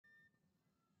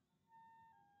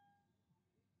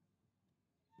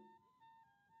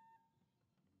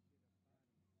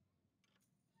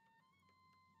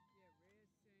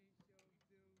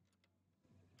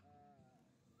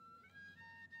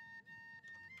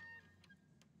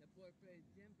boy played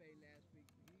djembe last week.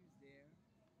 He was there.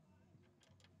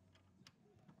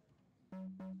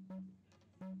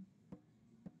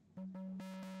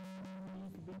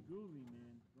 It's a bit groovy,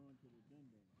 man, going to the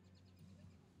djembe.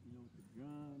 You know, with the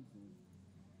drums and...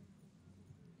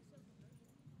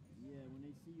 Yeah, when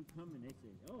they see you coming, they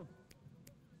say, oh,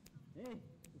 hey,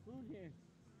 the flute here,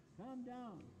 calm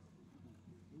down.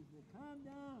 He said, calm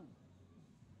down.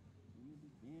 And you'll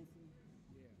be dancing.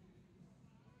 Yeah.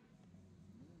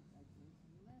 Like the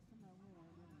last time I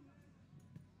went,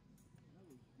 that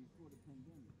was before the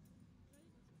pandemic.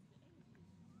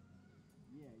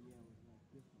 Yeah, it was like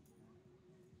different.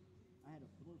 I had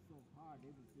to blow so hard,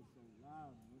 it was just so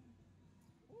loud.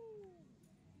 Ooh,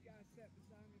 you got set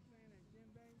beside me playing that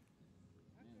djembe?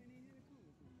 I couldn't even hear the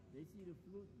congas no more. They see the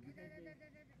flute,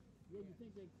 you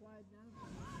think they quiet down?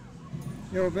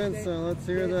 Yo, Benson, let's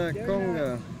hear the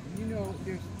conga. Not, you know,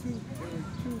 there were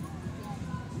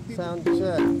two sound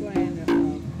check. Playing the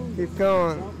conga. Keep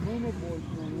going. Boomer boys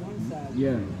on one side. Yeah.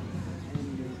 And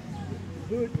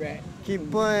the hood rat. Keep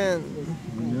playing.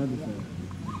 On the other side.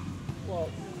 Well,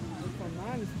 from my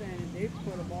understanding, they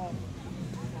put them off,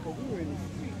 but we were in the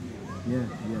street. Yeah.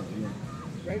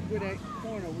 Right where that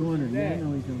corner was. Yeah, I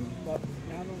know he's doing. But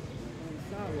not on the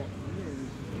sidewalk.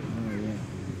 Oh,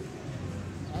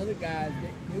 yeah. Other guys,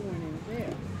 they weren't even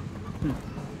there.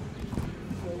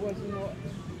 So it wasn't no other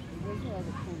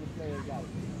conga players out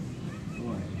there.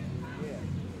 What? Yeah.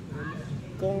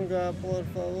 Conga, por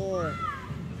favor.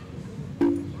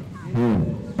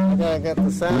 I gotta get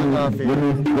the sound off here.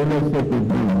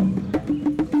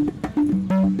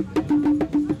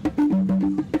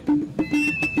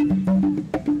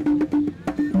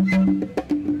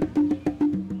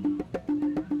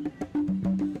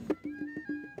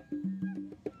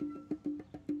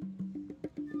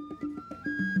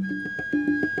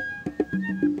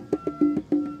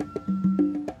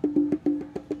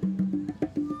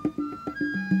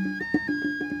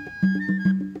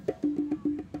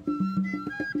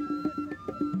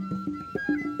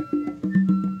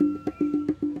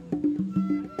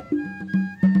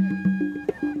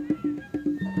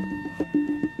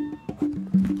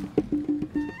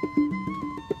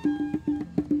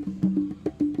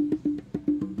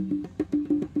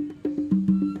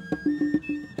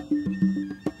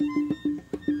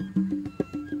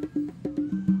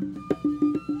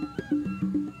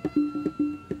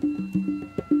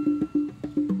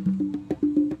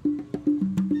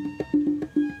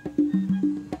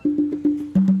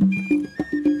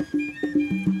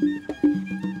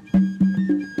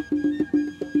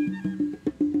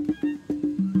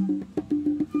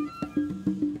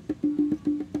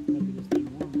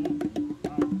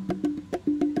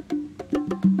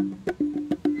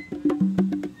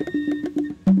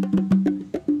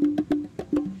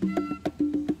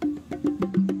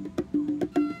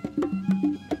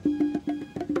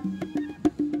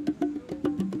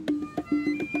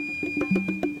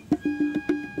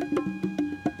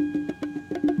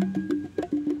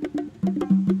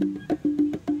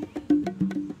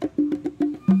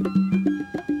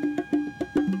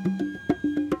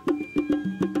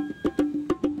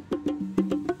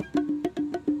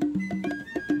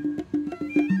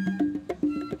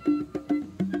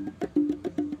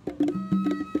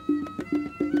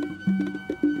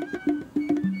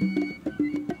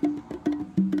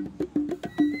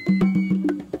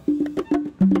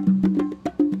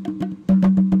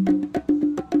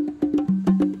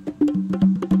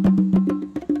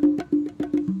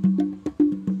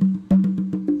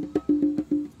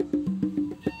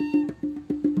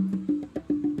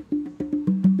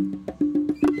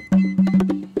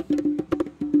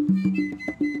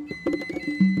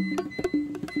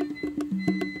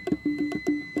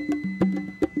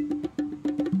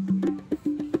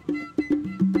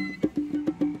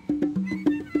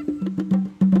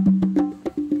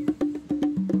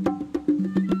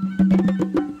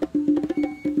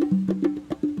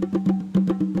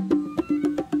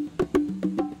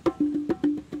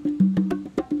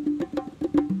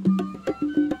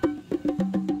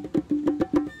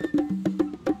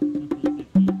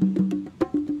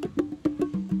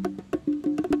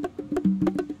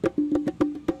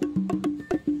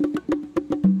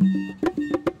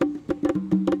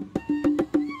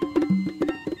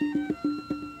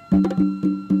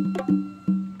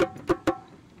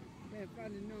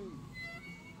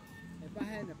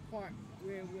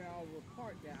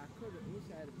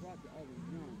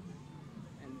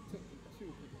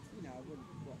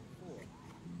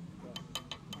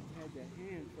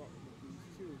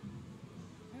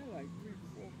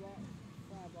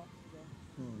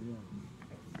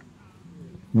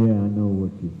 Yeah, I know what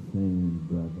what you're saying,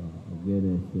 brother. I get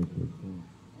that shit you're saying.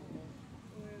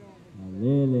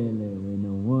 Alele, when the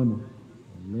one.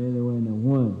 Alele, when the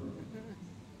one.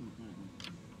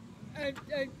 Hey,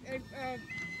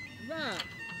 Ron,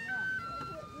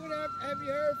 what have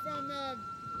you heard from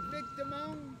Vic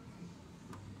Damone?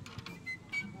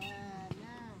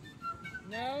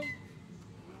 No. No?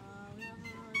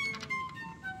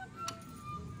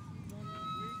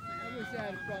 I wish I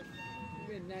had brought, it'd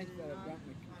been nice if I had brought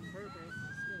me. On purpose.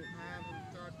 I haven't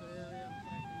talked to him.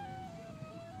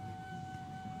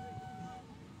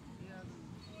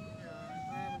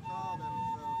 I haven't called him,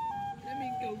 so. Let me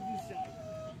go do something.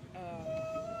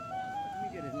 Let me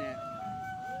get his nap.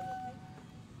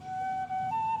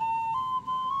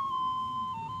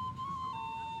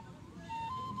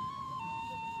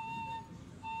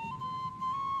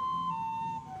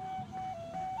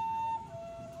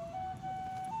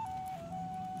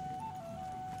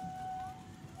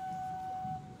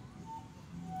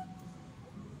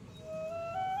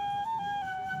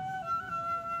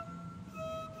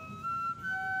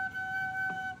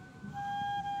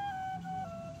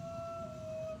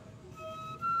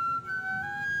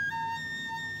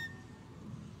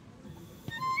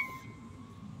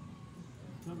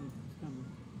 It's coming.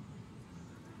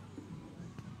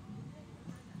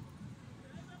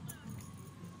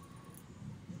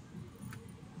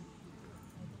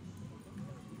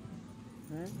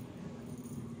 Huh?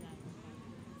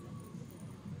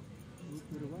 You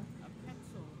put a what? A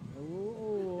pretzel.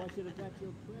 Oh, I should have got you a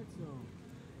pretzel.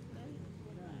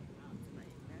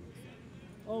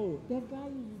 Oh, that guy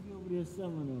used to be over there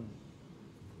selling them.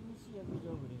 Let me see if he's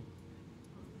over there.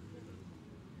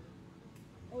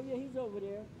 Oh yeah, he's over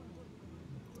there.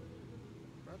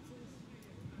 Pretzels?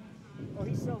 Oh,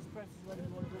 he sells pretzels. Let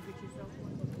him want to go get yourself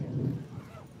one.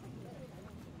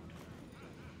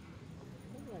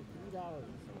 Maybe like $3.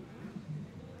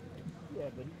 Yeah,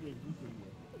 but he can.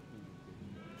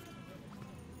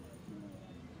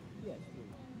 Yes,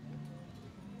 please.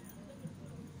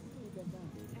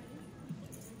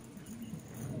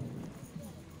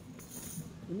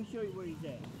 Let me show you where he's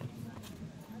at.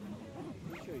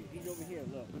 Let me show you. He's over here,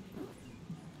 look.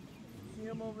 See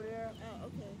him over there? Oh,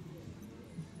 okay.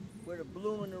 Where the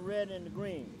blue and the red and the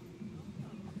green.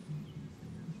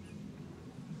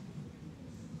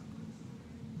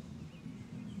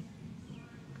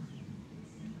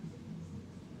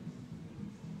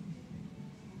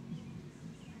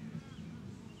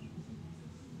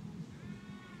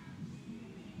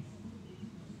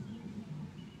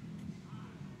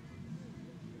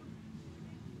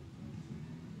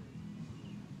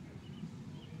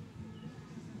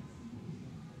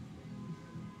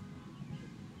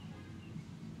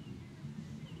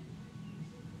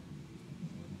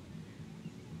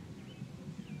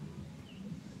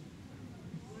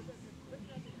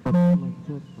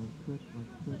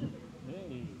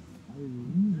 Hey.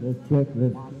 Let's check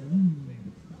this.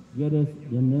 Get us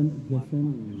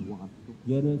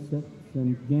get us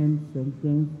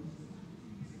sentence.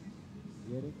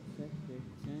 Get it,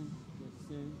 sentence.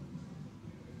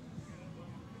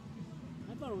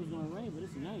 I thought it was gonna rain, but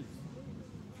it's nice.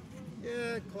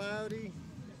 Yeah, cloudy.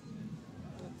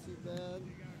 Not too bad.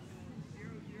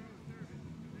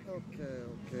 Okay.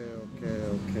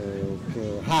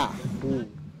 Ha! Ooh.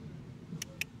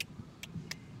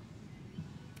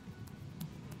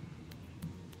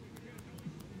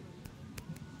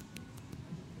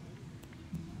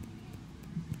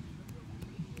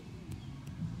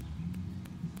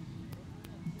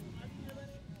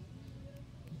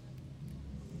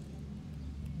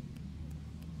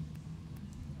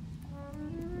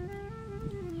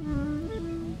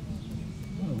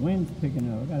 The wind's picking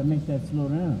up. I gotta make that slow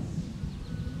down.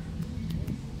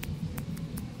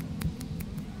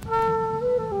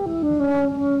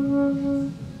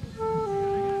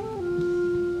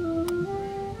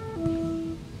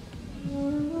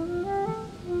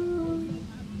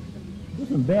 There's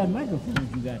some bad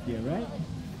microphones you got there, right?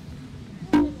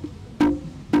 How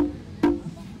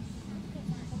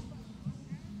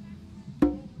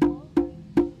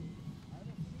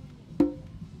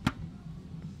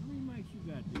many mics you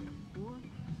got there? 4?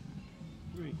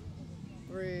 3?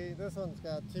 3. This one's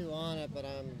got 2 on it, but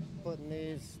I'm putting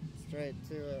these straight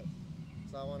to it.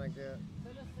 So I want to get.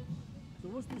 So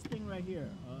what's this thing right here?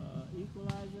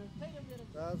 Equalizer?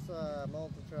 That's a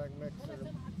multi-track mixer.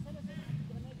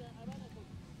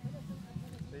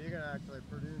 So you can actually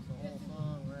produce a whole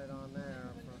song right on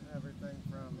there. For everything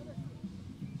from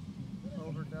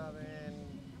overdubbing,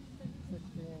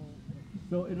 16.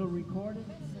 So it'll record it?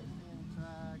 16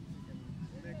 tracks.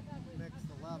 You can mix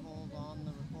the levels on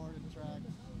the recorded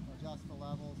tracks, adjust the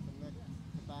levels to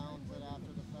bounce it after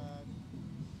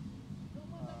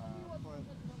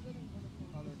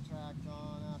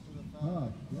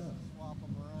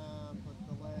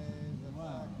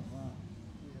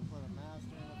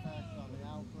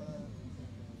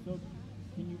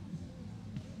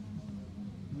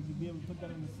be able to put that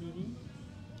on the CD?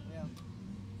 Yeah.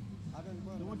 I've been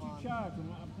putting So what them you on. charge?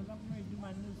 Because I'm ready to do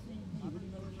my new CD. I've been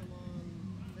putting them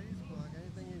on Facebook.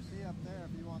 Anything you see up there,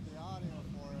 if you want the audio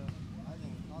for it,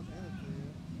 I'll give it to you.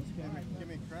 Okay. Give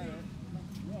me credit.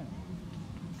 Yeah.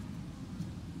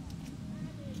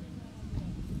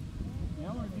 Yeah,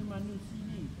 I want to do my new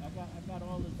CD. I got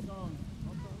all the songs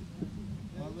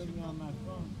already on my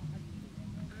phone.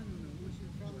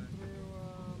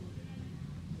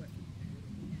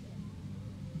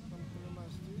 Come through my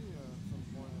studio at some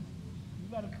point. You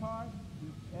got a card?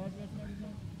 Your address and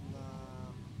everything?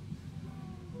 Nah.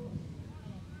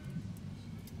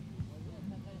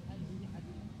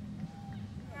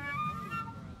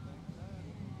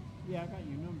 Yeah, I got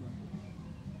your number.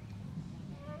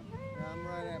 Yeah, I'm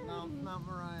right at Mount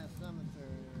Moriah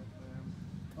Cemetery right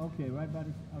there. Okay, right by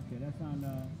the. Okay, that's on.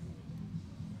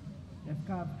 That's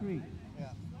Cobb Creek.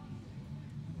 Yeah.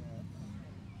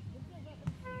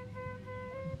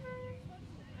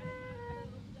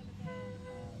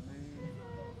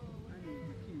 I need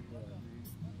the keyboard, man.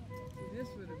 See, this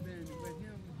would have been with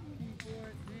him with the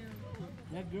keyboard,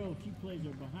 damn. That girl, she plays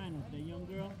her behind us. That young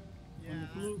girl on the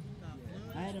flute.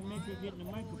 I had to make her get in the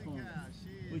microphone.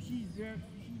 But she's very.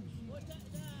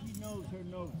 She knows her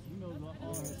notes. She knows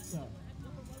all her stuff.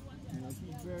 You know,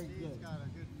 she's very good. She's got a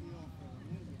good feel for the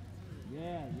music.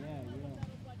 Yeah.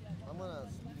 I'm gonna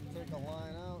take a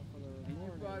line out for the And you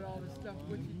recording. brought all the stuff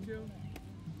with you too?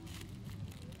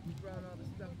 You brought all the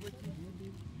stuff with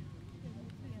you?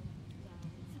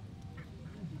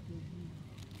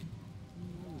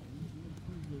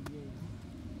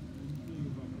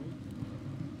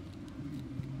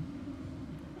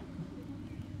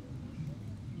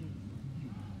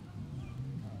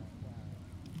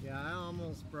 Yeah, I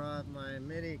almost brought my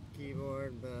MIDI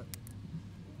keyboard, but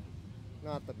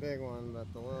not the big one,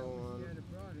 but the little one.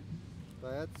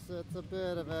 But it's a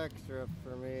bit of extra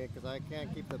for me because I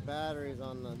can't keep the batteries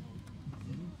on the.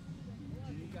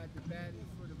 You got the batteries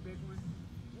for the big one?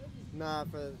 Nah,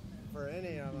 for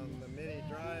any of them, the MIDI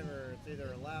driver, it's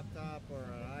either a laptop or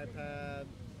an iPad,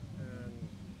 and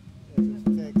it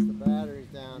just takes the batteries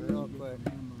down real quick.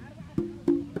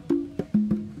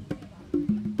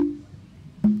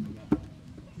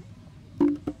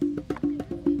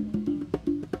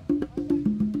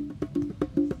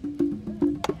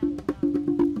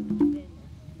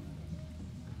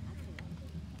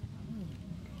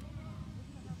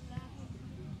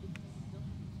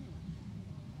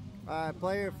 Alright,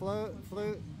 play your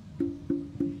flute.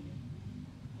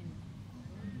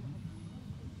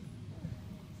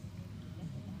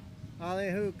 Holly,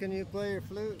 who can you play your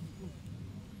flute?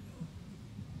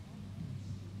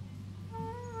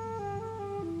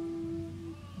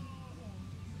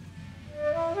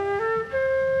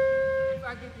 If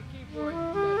I get the keyboard, you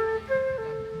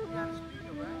got a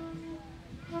speaker, right?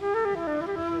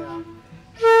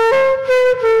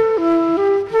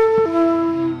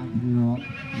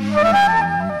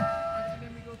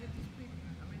 Let me go get the speaker.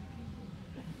 I mean the keyboard.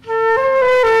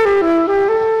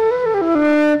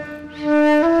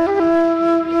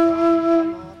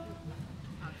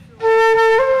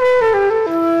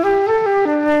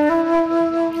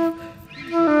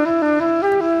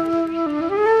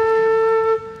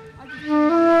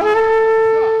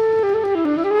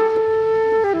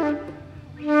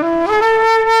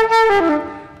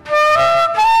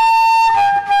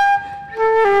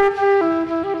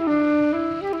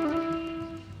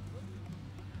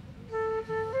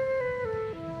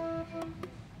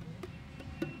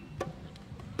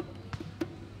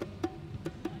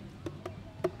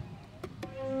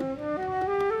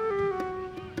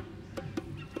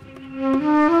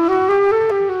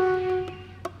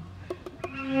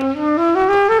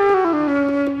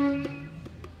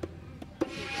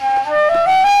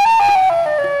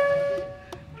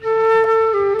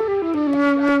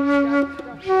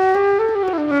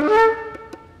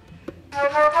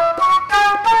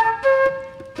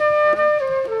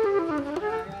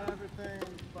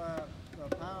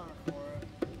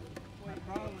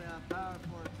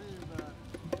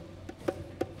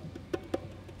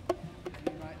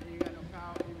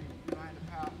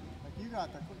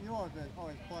 You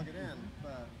always plug it in,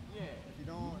 but Yeah. if you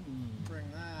don't bring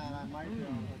that, I might be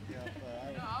able to hook you up. But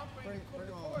I No, I'll bring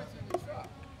the all cords in the truck.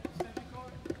 Send the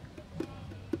cord.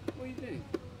 What do you think?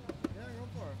 Yeah, go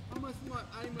for it.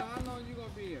 How long you gonna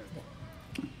be here?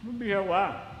 We'll be here a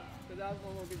while. Because I was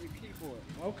gonna go get the keyboard.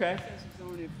 Okay. Since there's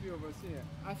only a few of us here.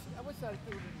 I wish I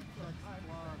threw it in the truck.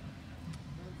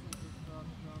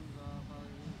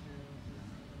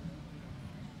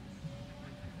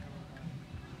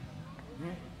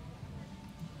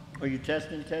 Are you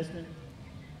testing?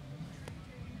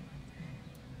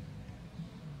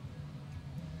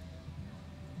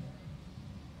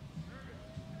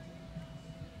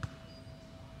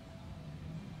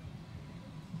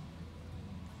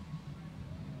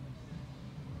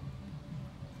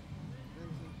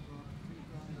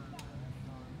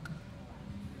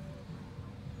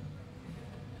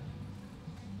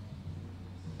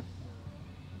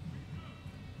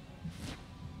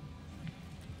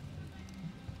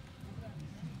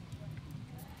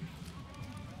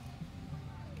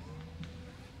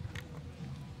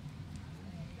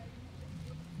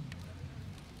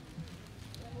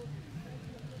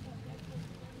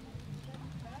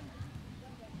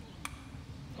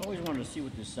 always wanted to see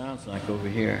what this sounds like over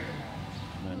here.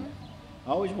 And I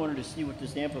always wanted to see what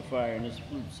this amplifier and this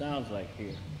flute sounds like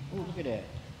here. Oh, look at that.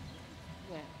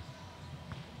 What?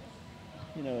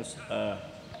 You know, it's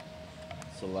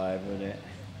saliva that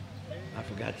I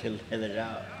forgot to let it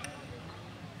out.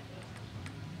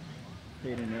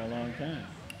 Stayed in there a long time.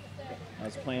 I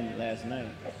was playing it last night.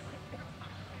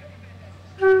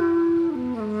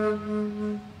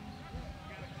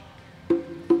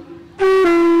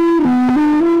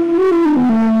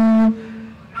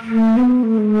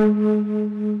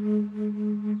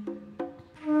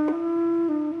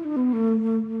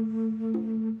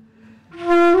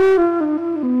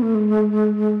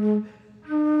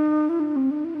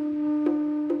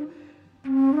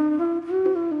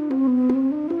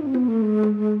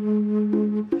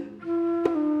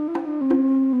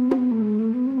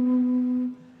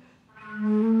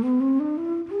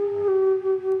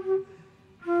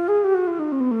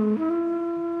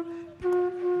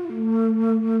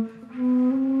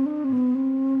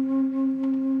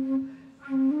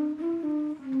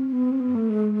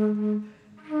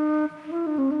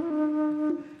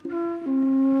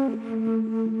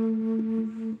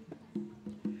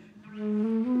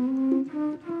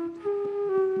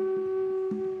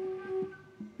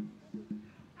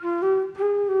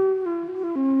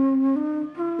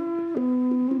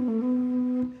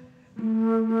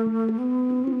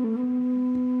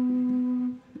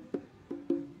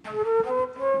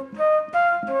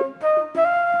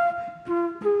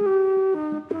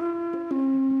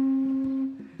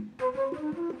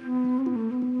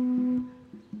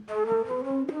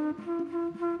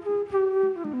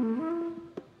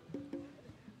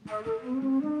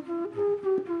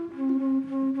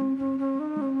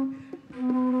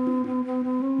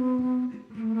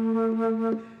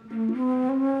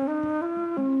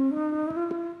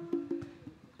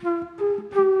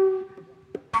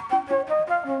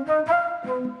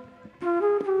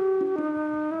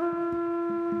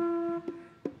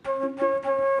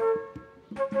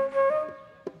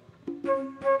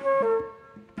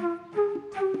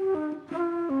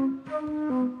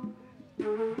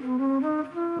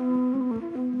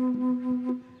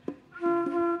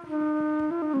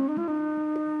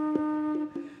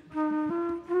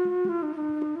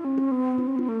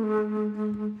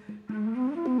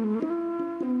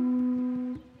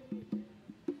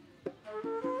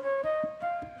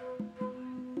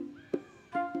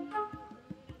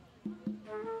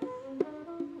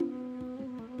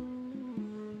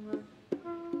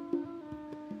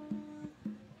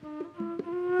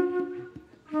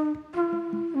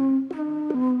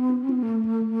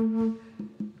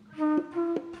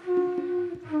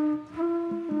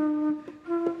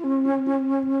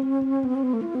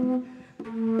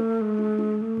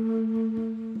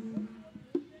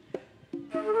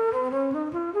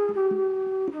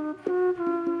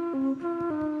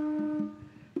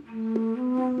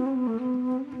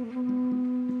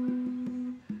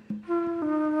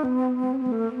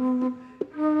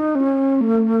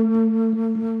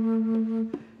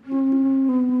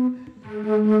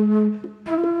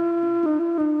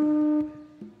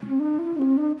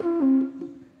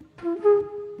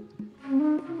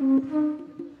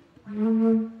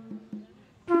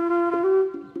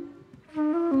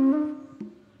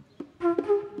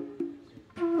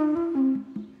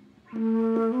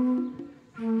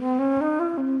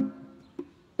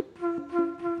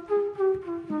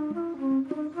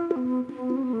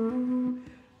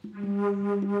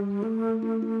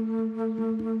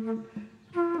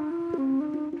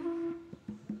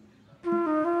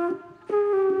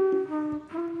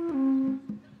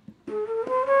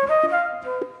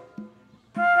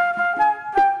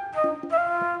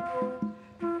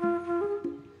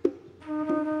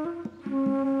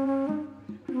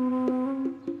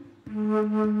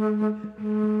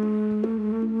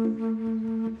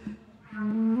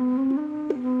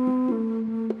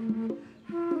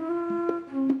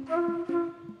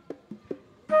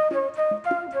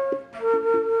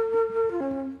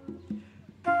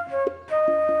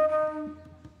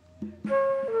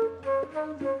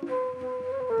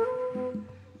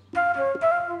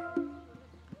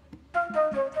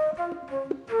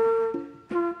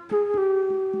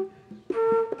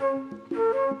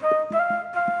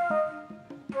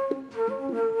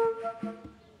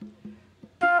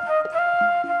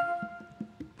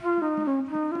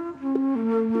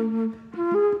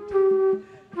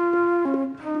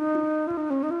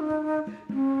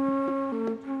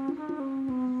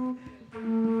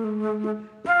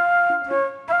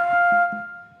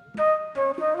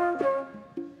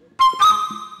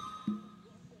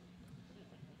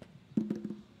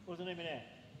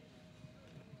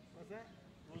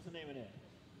 the name of that?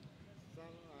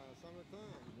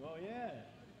 Summertime. Oh yeah.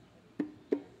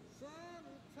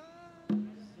 Summertime.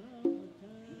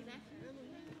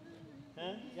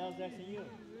 Huh? Yeah, I was asking you.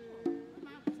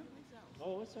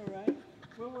 Oh, it's all right.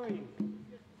 Where were you?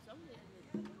 Somewhere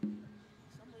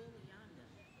over yonder.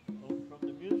 Oh, from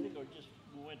the music or just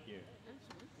we went there? I just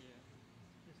went there.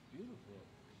 It's beautiful.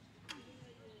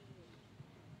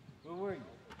 Where were you?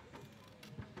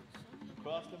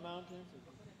 Across the mountains?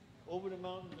 Over the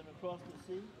mountains and across the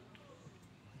sea?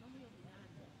 Somewhere over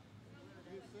yonder.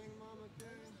 You sing, Mama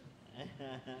Kay?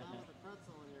 Not with a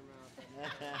pretzel in your mouth.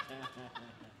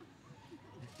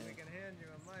 We can hand you a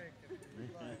mic if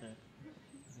you'd like.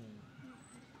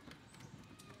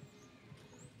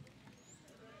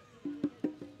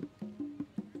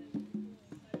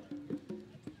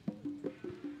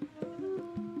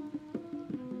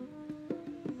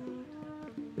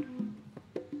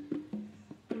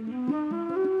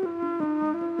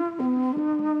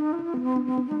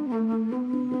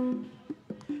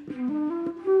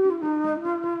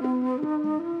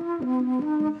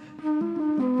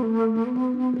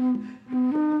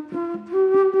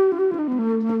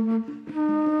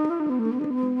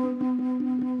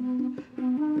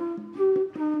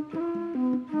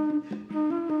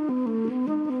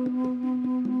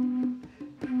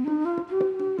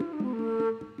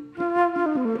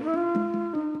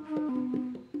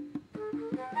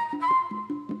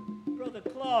 Brother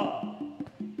Claude,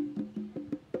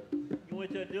 you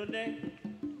went to a dune day?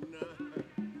 No.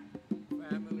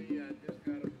 Family, I just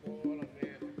got a call and they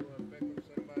had to go and pick up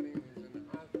somebody who's in the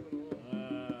hospital.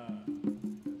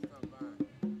 Just stop by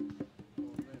for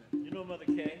a minute. You know Mother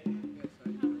Kay? Yes,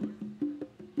 how you doing?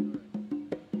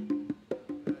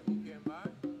 Good. You came by?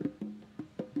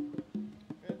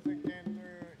 Vincent came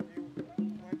through. He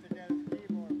went to get his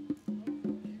keyboard. You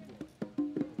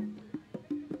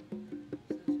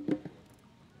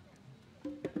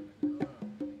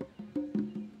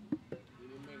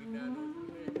didn't make it down no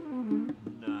today?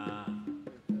 Nah.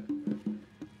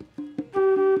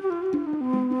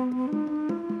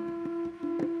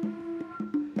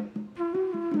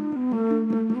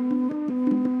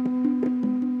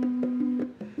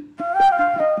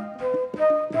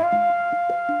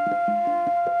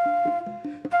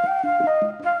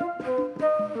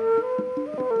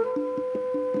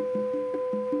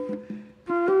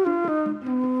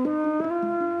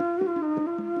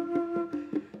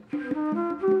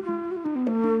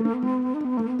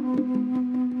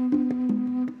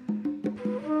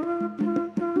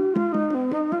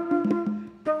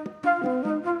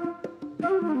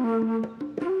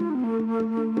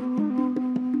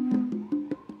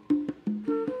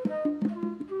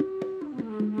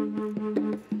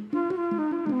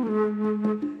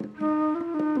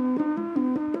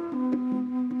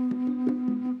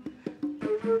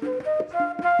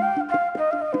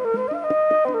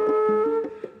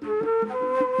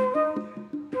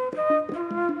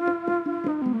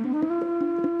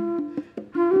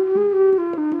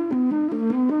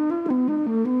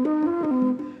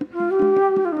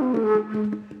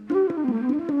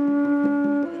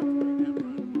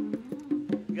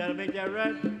 You gotta make that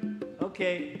right?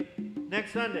 Okay.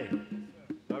 Next Sunday.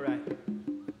 All right.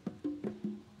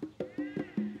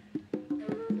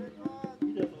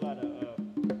 He does a lot of,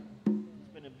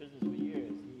 he's been in business for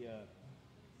years. He,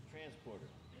 transporter.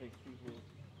 Takes people,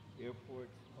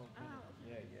 airports, all kinds of,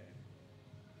 yeah.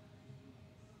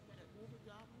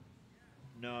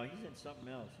 No, he's in something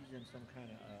else. He's in some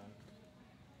kind of,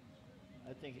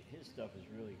 I think his stuff is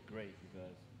really great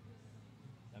because,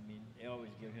 I mean, they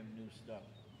always give him new stuff.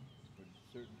 For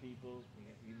certain people,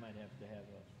 you might have to have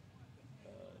a,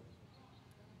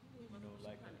 you know,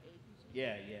 like,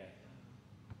 yeah,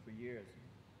 for years.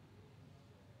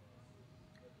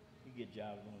 You get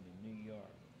jobs going to New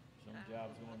York, some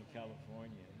jobs going to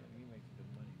California. He makes good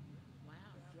money. Wow,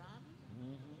 driving?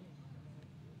 Mm-hmm.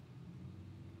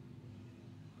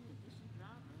 This is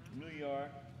driving. New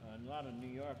York, a lot of New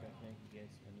York, I think he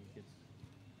gets, and he gets.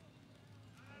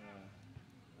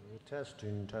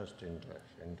 Testing. Uh-huh. You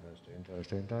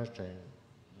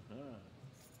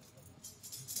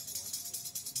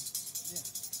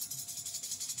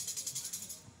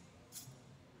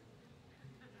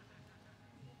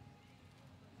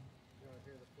want to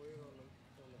hear the flute on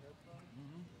the headphone?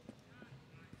 Mm-hmm.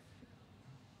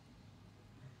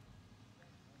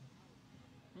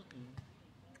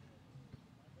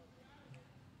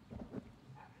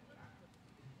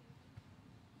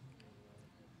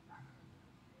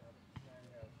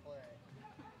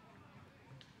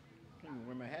 Can't even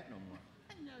wear my hat no more.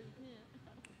 No, you can't.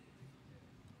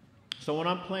 So when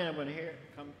I'm playing, I'm going to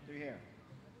come through here.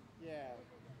 Yeah.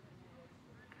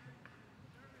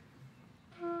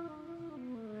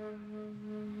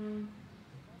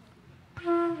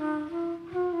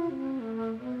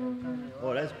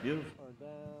 that's beautiful. or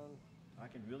down. I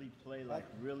can really play like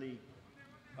really,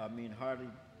 I mean, hardly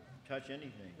touch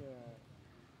anything. Yeah.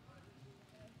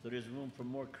 So there's room for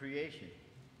more creation.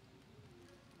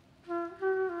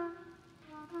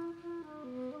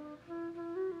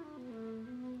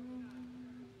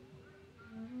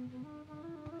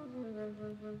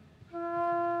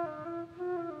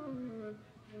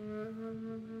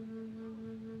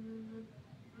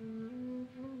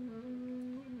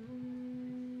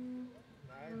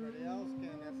 Now everybody else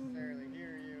can't necessarily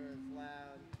hear you as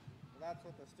loud. Well, that's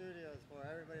what the studio is for.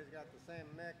 Everybody's got the same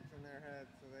mix in their head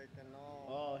so they can all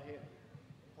Oh, here.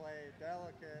 play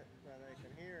delicate so they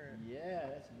can hear it. Yeah,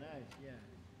 that's nice. Yeah.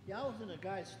 Yeah, I was in a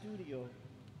guy's studio.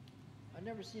 I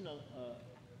never seen a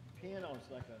piano. It's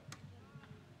like a,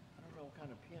 I don't know what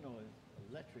kind of piano it is,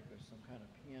 electric or some kind of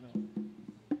piano.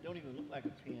 Don't even look like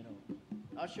a piano.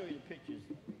 I'll show you the pictures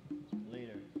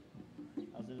later.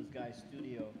 I was in this guy's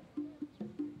studio.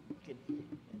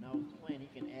 And I was playing. He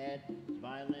can add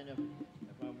violin if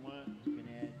I want. He can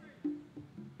add.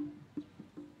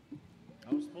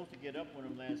 I was supposed to get up with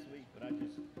him last week, but I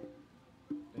just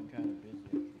been kind of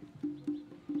busy.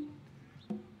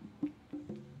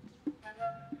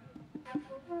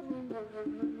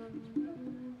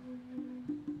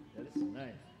 Yeah, this is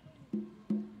nice.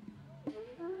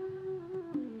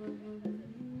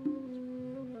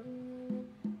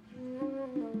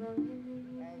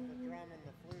 How's the drum and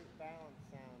the flute balance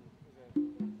sound? Is it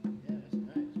Yeah, that's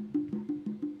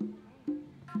nice.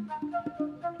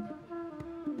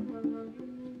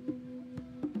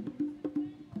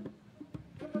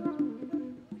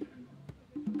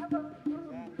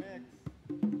 that mix?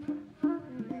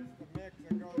 That's the mix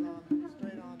that goes on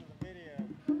straight onto the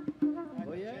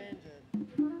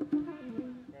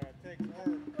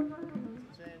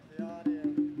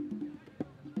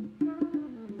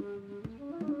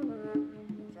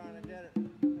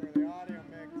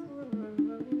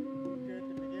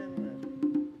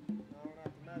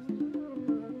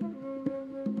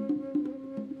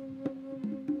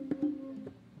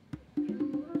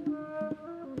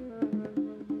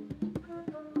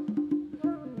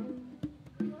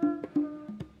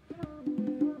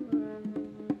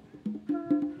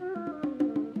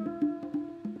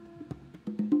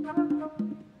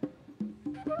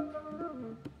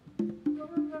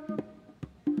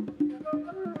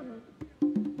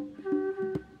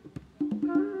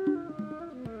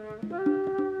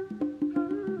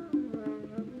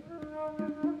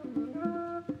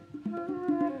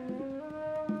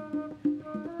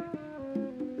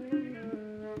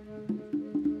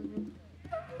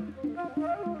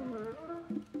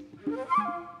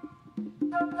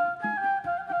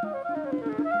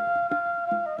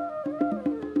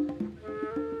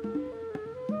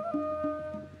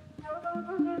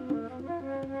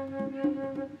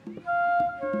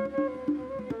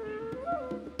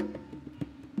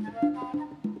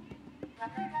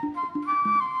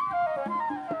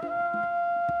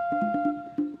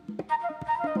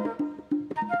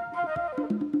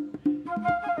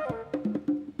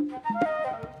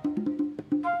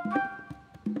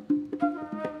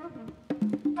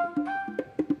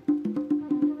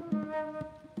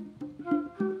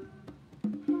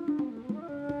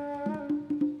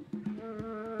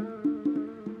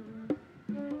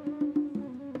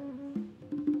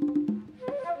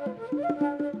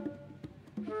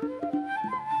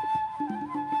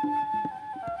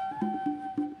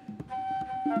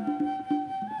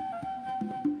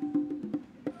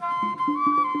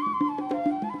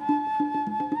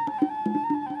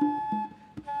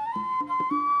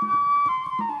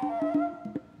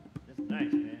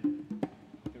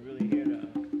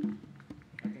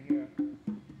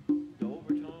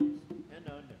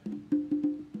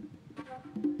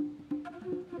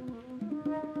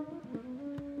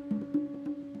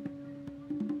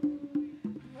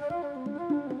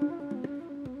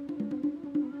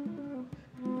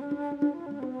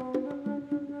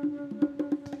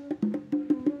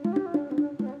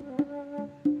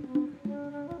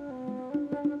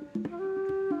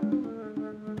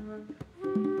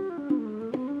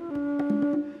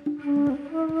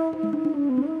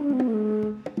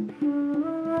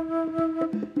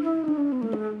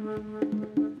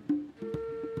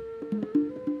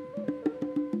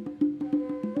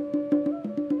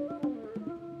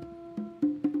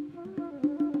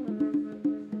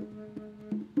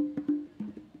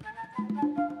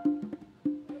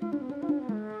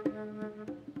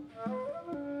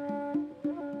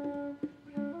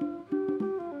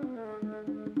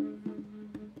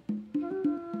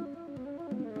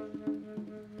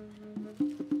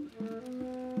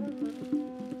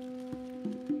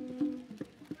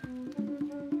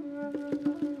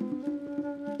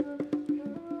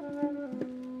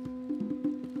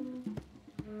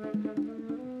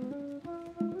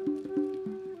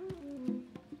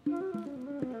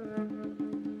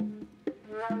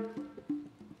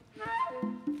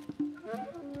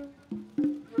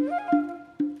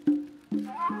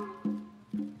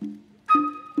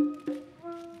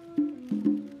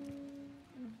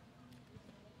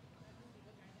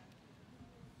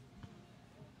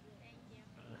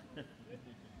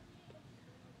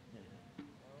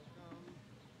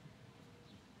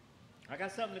I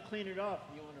got something to clean it off.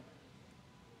 You want to?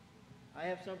 I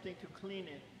have something to clean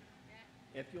it.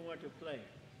 If you want to play.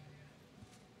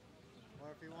 Or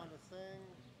if you want to sing,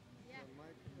 the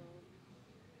microphone.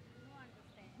 No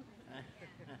understand.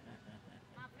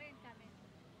 My friend coming.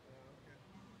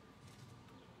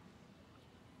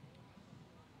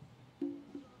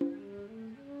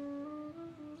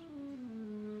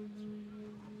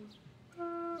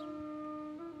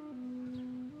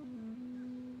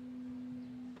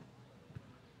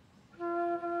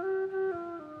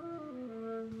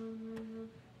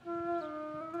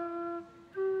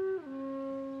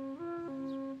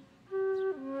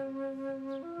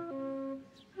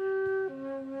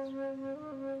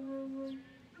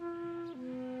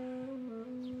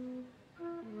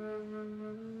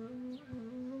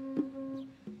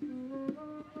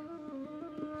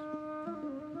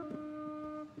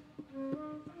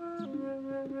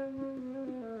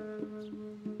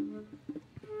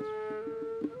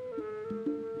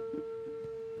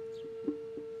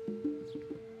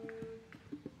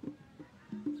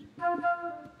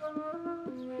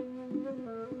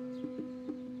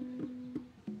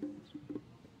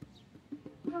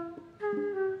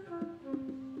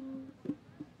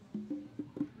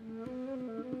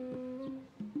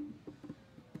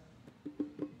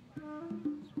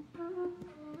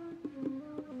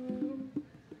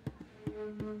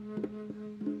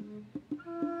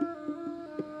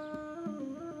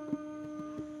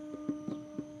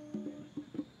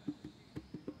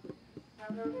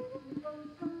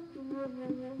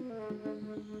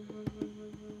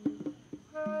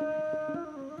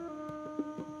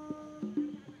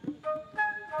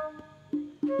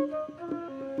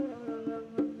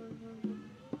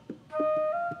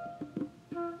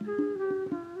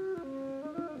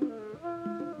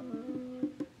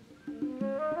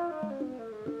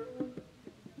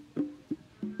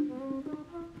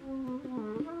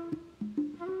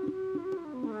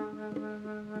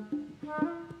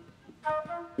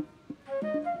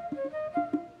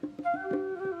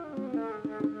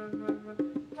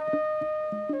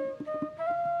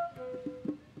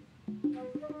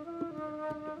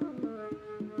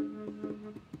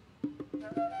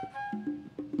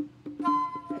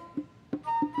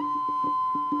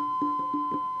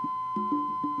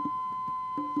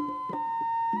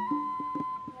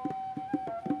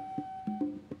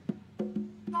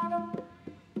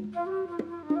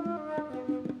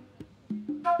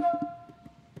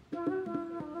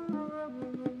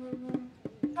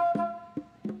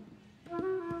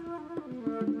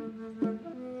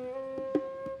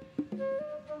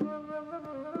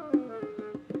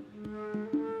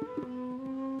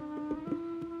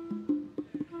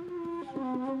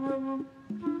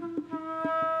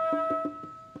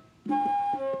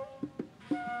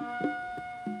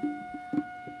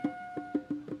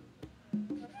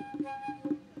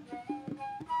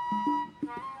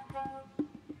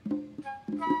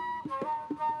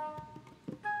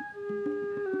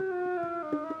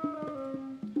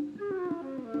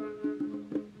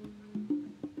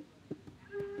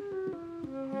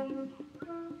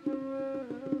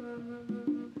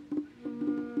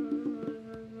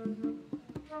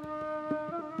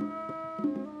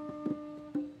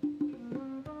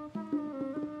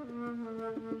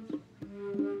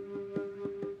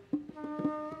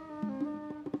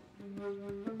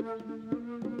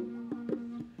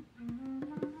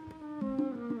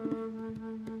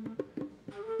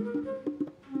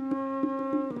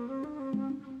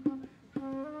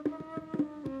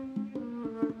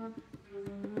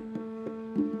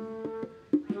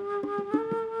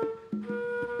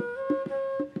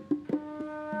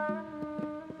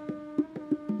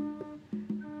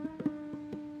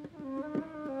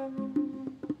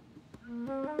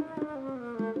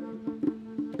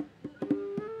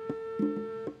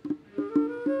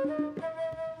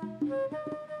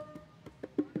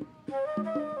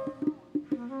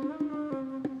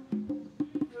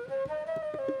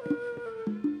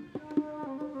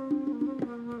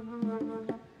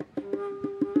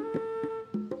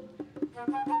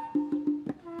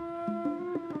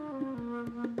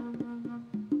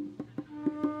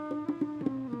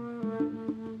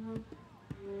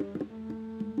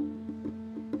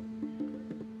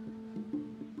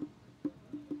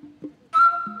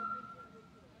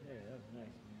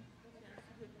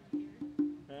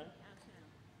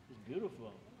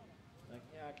 Beautiful. Like,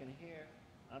 yeah, I can hear.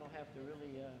 I don't have to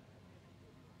really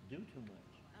do too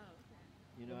much. Oh, okay.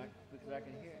 You know, because I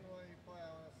can hear. While you play,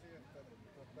 I want to see if the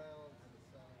balance is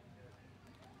sounding good.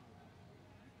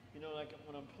 You know, like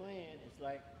when I'm playing, it's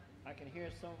like I can hear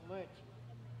so much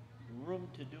room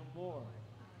to do more.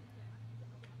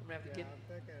 I'm gonna have to Yeah, get. I'm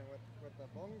thinking with the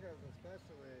bongas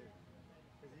especially,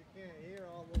 because you can't hear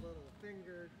all the little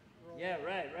finger rolls. Yeah,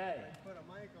 right. You put a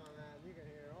mic on that and you can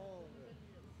hear all of it.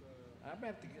 So, I'm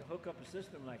gonna have to hook up a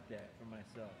system like that for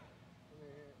myself. let me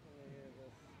hear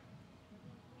this.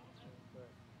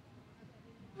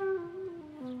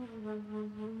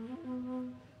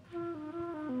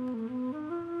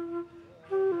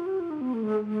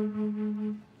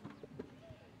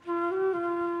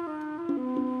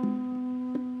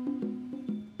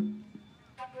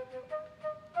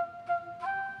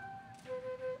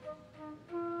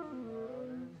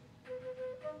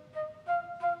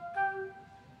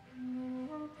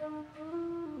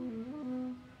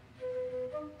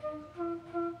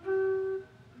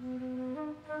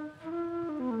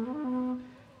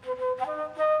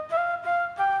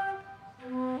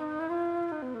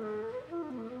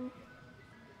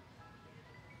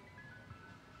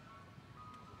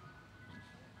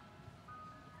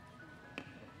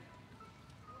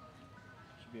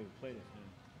 Should be able to play this now.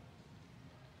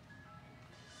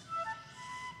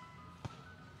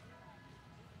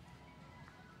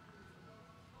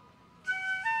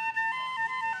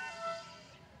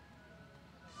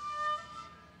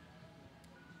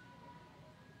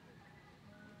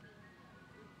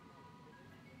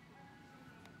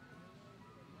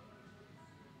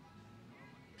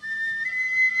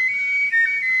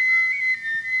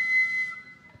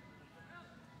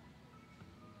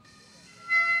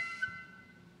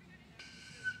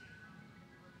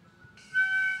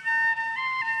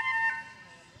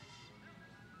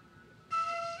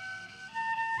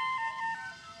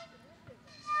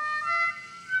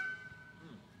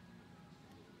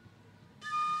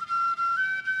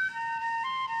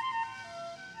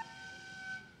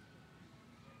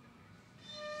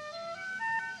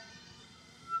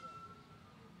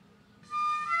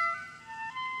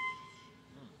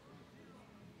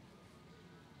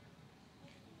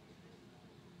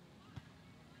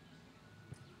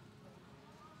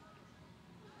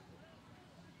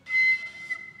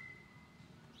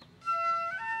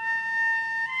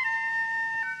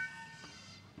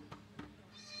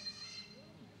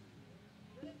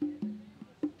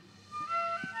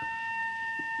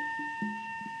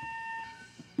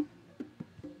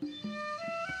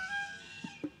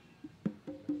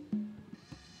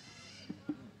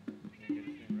 Can't get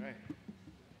this thing right.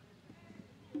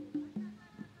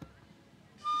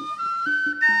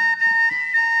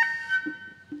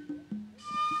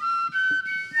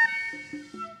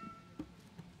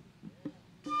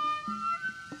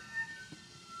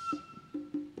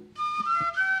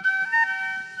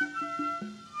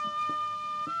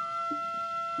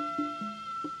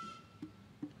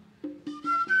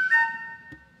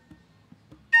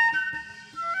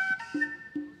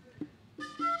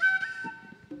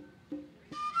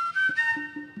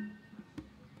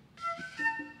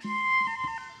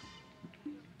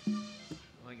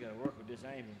 I gotta work with this.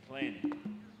 I ain't even playing it.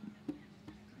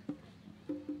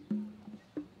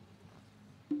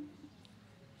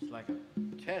 It's like a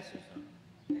test or something.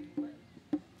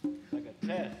 It's like a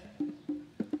test.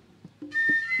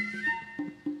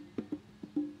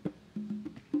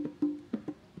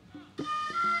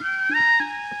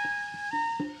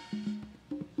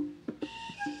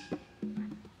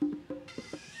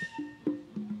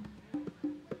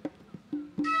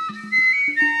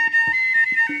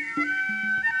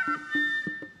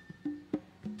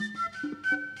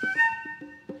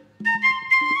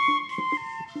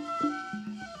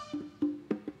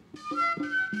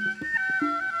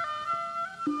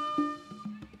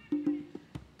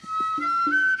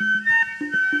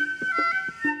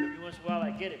 Every once in a while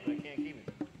I get it, but I can't keep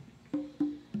it.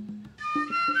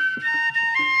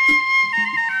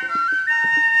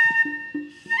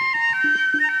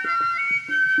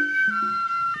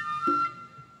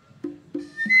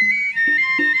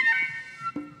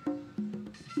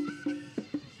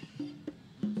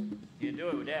 Can't do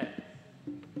it with that.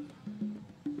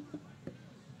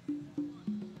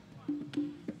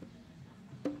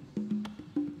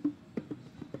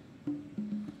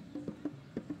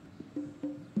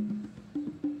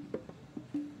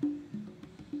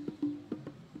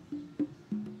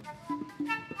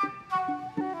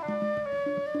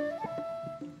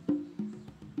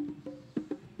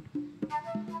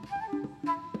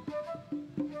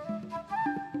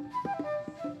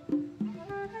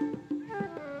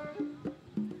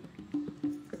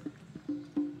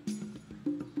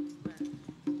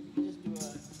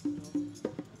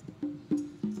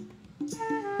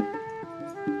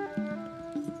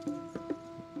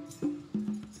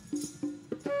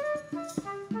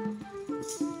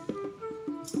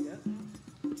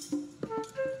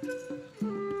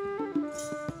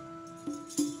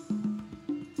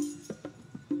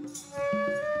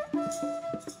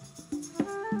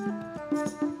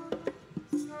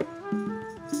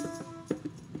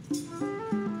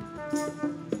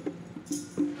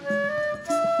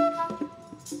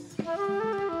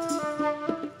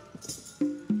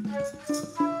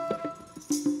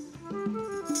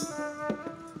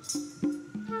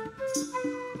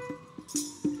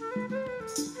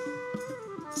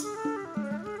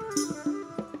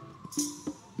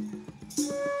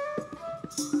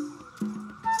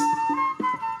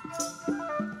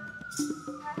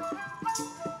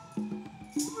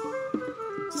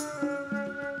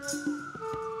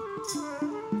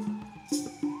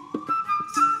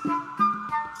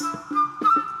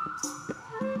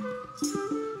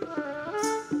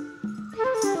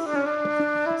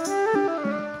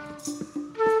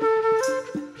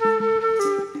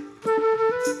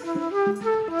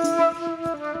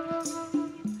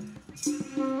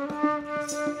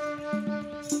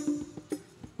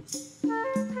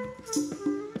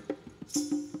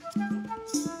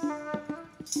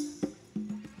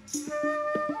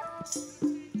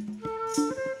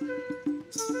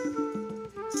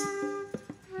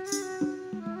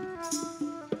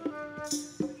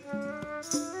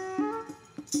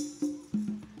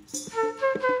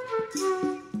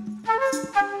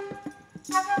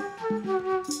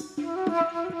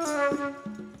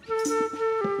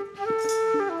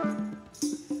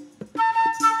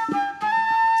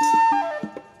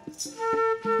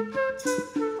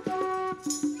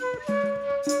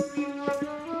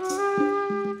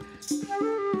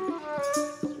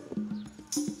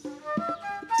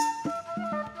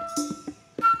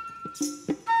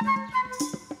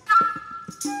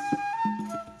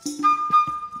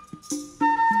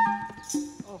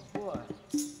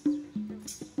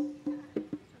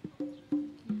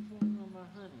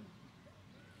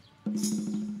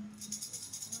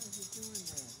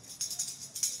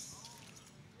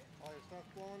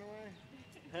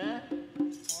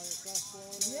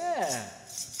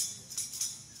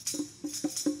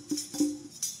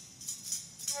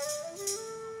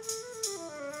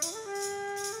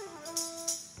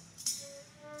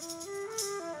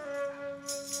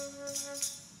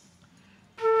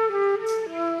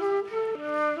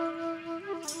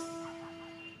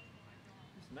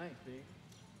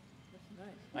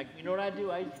 Like, you know what I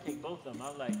do? I used to take both of them.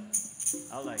 I'll do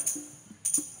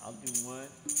one,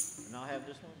 and I'll have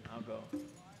this one. I'll go.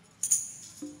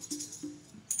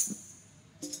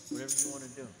 Whatever you want to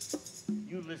do.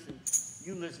 You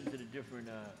listen to the different,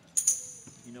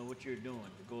 you know, what you're doing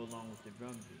to go along with the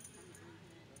drum beat.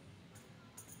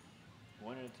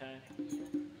 One at a time?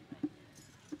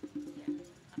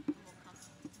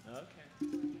 Okay.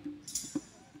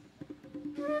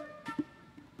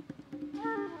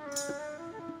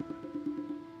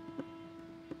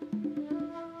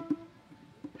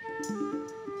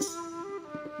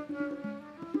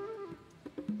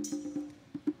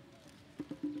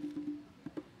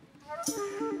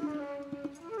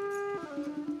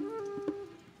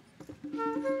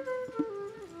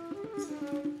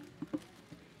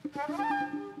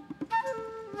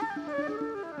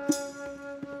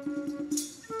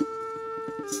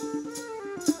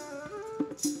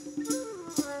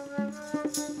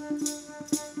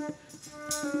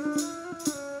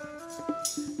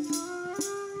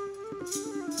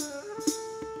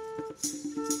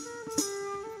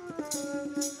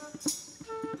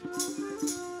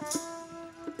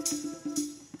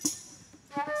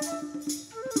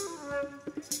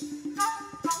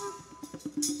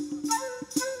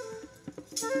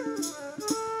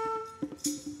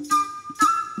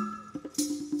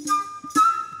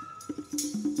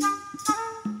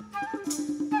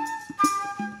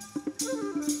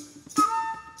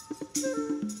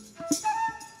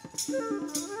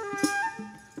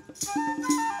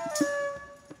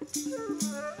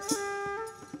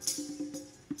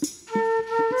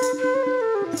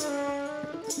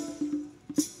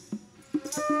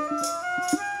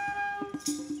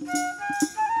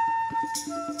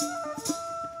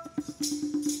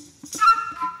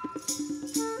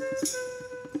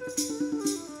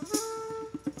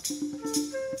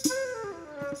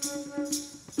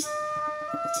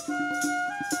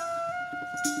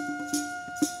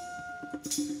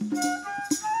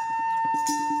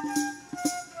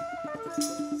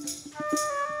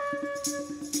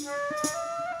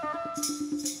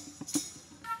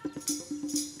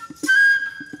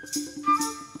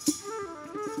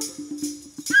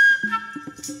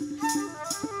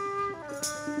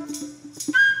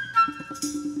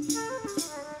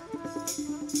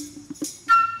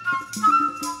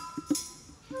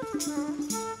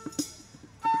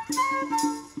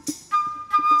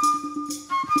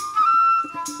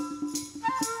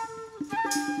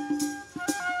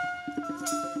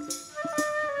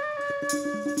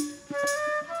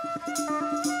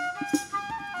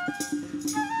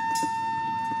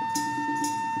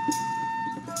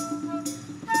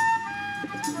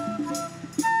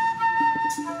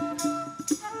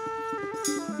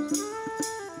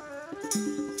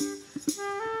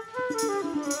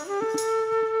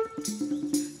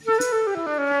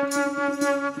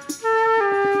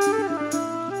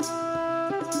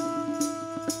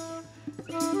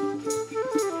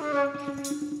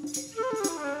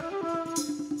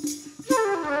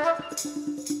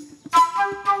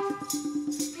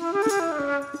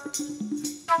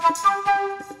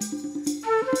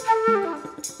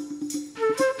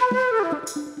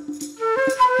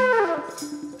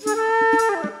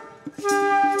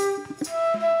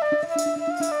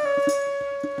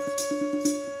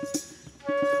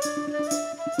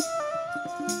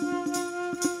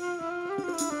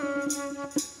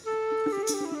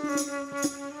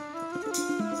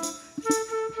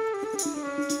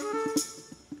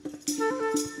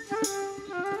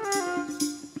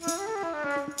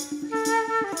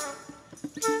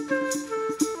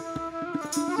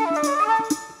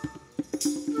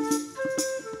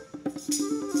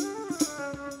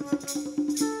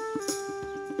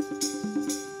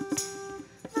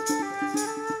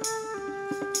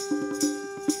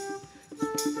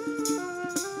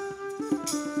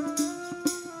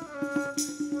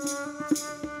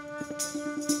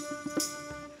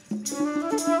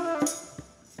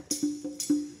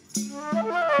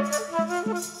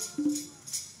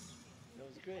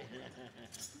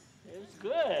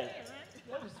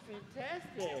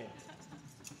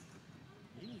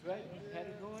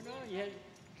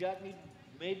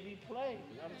 Made me play.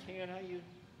 I was hearing how you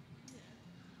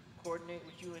coordinate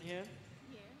with you and him.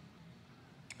 Yeah.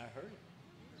 I heard it.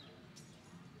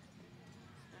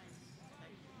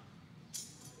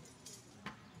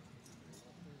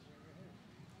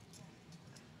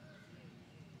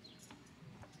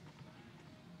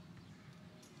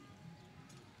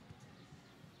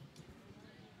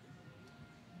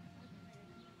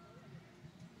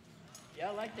 Yeah,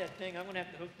 I like that thing. I'm going to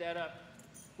have to hook that up.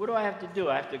 What do I have to do?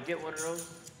 I have to get one of those?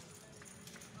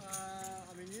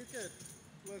 I mean, you could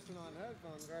listen on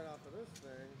headphones right off of this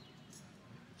thing.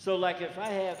 So like if I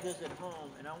have this at home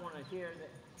and I want to hear that,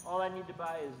 all I need to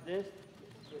buy is this.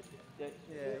 Yeah,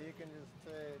 you can just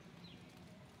take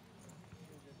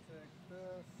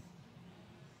this.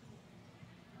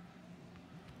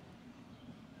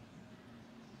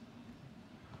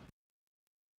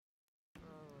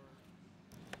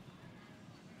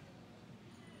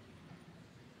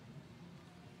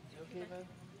 You okay, man?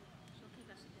 It's okay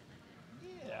if I sit there like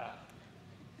that. Yeah.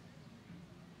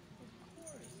 Of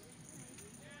course.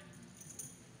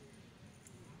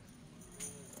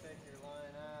 Take your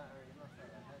line out, or you must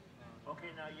have a headphone.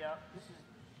 Okay, now yeah, this is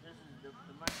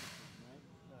the microphone, right?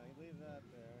 No, you leave that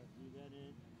there. Leave that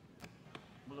in.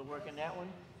 Will it work in that one?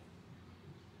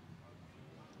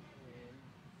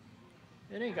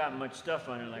 It ain't got much stuff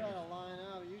on it, You like. got a line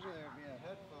out. Usually there'd be a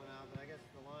headphone out, but I guess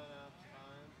the line out's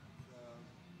fine. So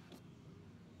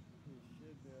you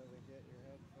should be able to get your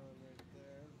headphone right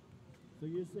there. So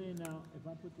you're saying now, if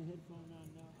I put the headphone on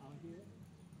now, I'll hear it?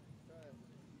 Try it.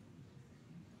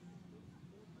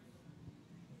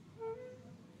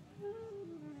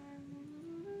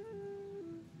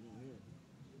 You don't hear it.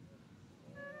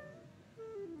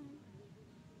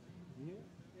 You hear it?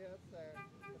 Yeah, it's there.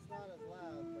 It's not as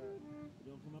loud, but It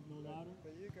don't come up no louder?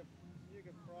 you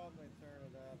could probably turn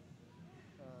it up.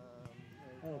 Yeah,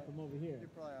 Oh, from over here. You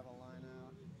probably have a line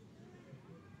out.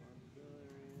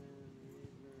 Auxiliary in,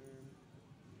 reverb,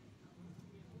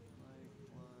 mic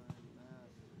line,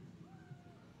 master.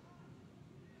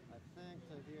 I think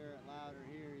to hear it louder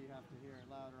here, you have to hear it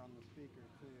louder on the speaker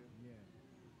too. Yeah.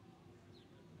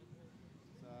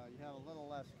 So you have a little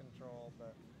less control,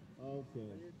 but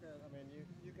Okay. you could, I mean,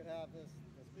 you could have the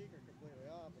speaker completely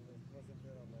off and just listen to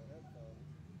it on the headphones.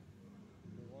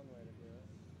 Would be one way to do it.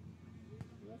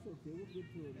 Well, that's okay. We'll get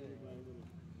to it little by little.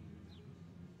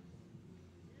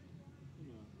 You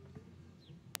know.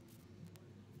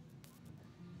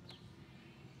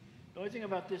 The only thing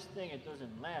about this thing, it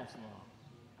doesn't last long.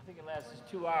 I think it lasts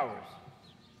 2 hours.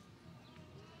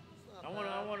 It's not I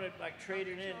bad. want to like trade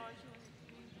it in.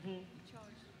 Mhm. Charge.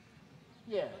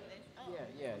 Yeah. Oh.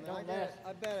 Yeah. I mean, Don't last.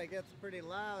 I bet it gets pretty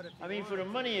loud if you I mean, for the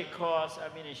want money to. it costs,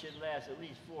 I mean, it should last at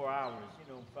least 4 hours.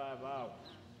 5 hours.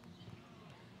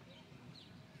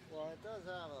 Well, it does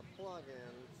have a plug-in,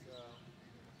 so.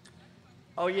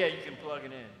 Oh yeah, you can plug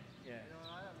it in. Yeah. You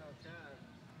know, I have no cash.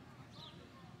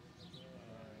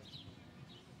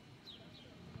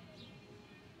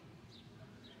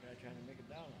 Guy trying to make a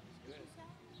dollar. It's good.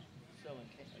 Selling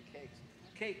cakes.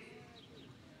 Cake.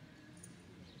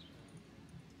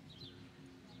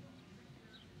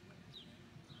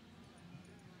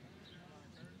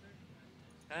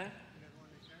 Huh?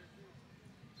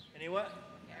 Any what?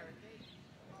 Carrot cake. It's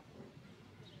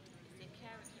a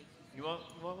carrot cake. You want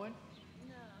one?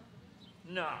 No.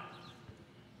 No.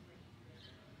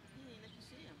 He didn't let you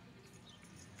see him.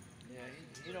 Yeah,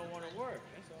 he don't want to work.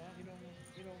 That's all. He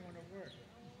don't want to work.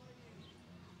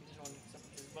 He just want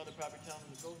his mother probably telling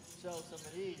him to go sell some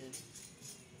of these, and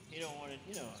he don't want to.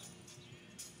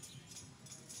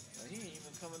 He ain't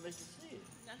even come and let you see it.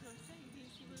 That's what I'm saying. You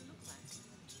didn't see what it looked like.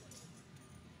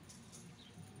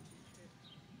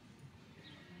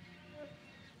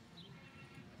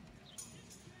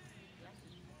 That's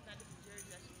not the Jersey.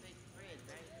 That's the baked bread,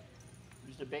 right?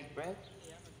 Used to bake bread?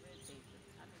 Yeah, I'm a bread baker.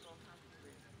 I make all kinds of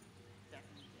bread back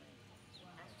in the day.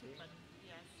 I took my,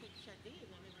 yeah, I took Shadi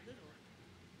when they were little.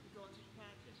 We go into the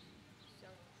projects,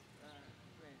 sell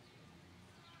bread.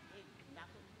 They knock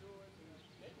on the doors and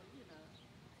they were, the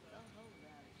whole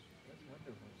lot. That's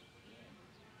wonderful.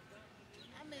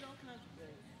 I made all kinds of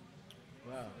bread.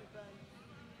 Wow. Everybody,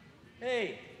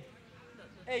 Hey, look,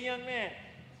 hey, young man.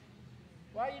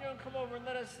 Why you don't come over and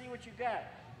let us see what you got?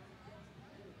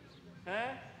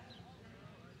 Huh?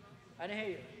 I didn't hear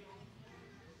you.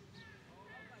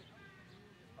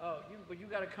 Oh, but you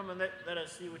gotta come and let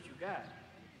us see what you got.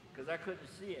 Because I couldn't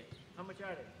see it. How much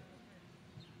are they?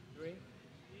 3?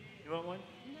 You want one?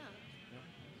 no. No?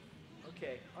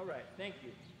 Okay, all right, thank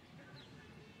you.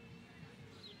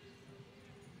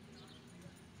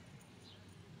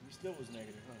 He still was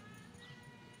negative, huh?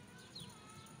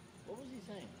 What was he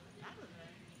saying? I don't know.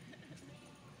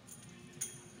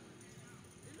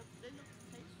 they look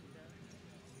tasty though.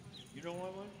 You don't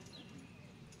want one?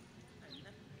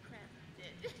 Enough crap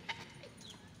dead.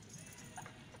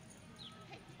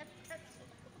 Hey, that pretzel.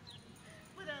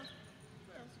 What else?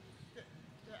 What else? The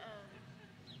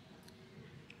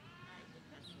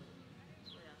pretzel.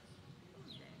 What else? What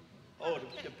was that? Oh, Funnel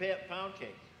the cake. pound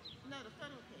cake. No, the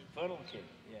funnel cake. Funnel cake,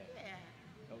 yeah. Yeah.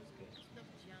 That was good. Stuff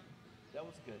junk. That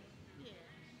was good. Yeah.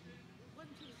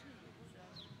 Wasn't too sweet, so.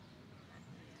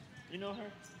 Yeah. You know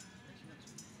her? But she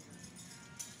was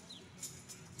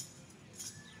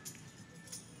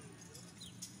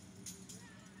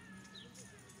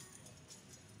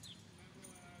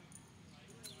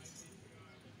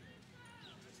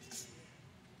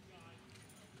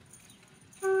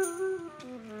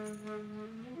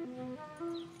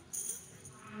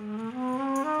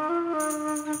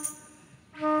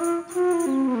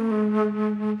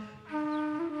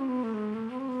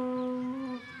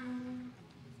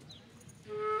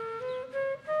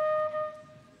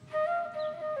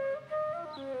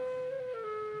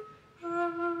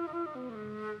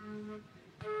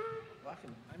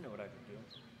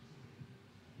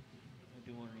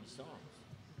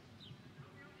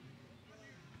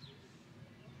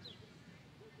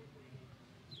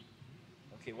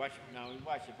Okay, watch now.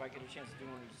 Watch if I get a chance to do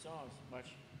one of these songs. Watch.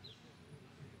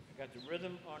 I got the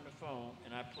rhythm on the phone,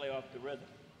 and I play off the rhythm.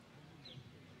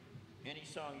 Any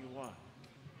song you want.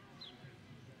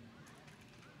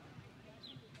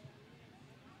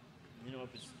 You know, if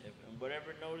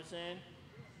whatever note it's in,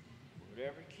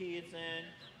 whatever key it's in,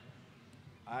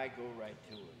 I go right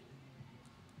to it.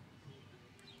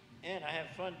 And I have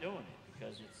fun doing it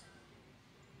because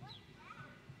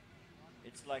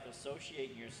it's like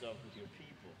associating yourself with your people.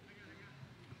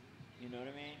 You know what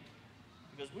I mean?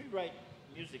 Because we write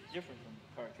music different from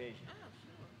Caucasian. Oh,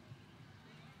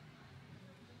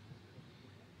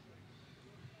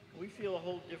 sure. We feel a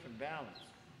whole different balance.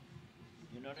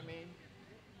 You know what I mean?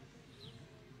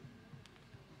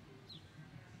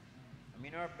 I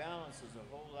mean, our balance is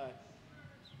a whole lot.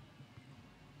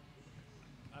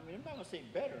 I mean, I'm not going to say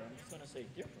better. I'm just going to say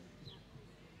different.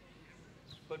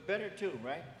 But better too,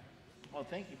 right? Oh,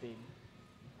 thank you, baby.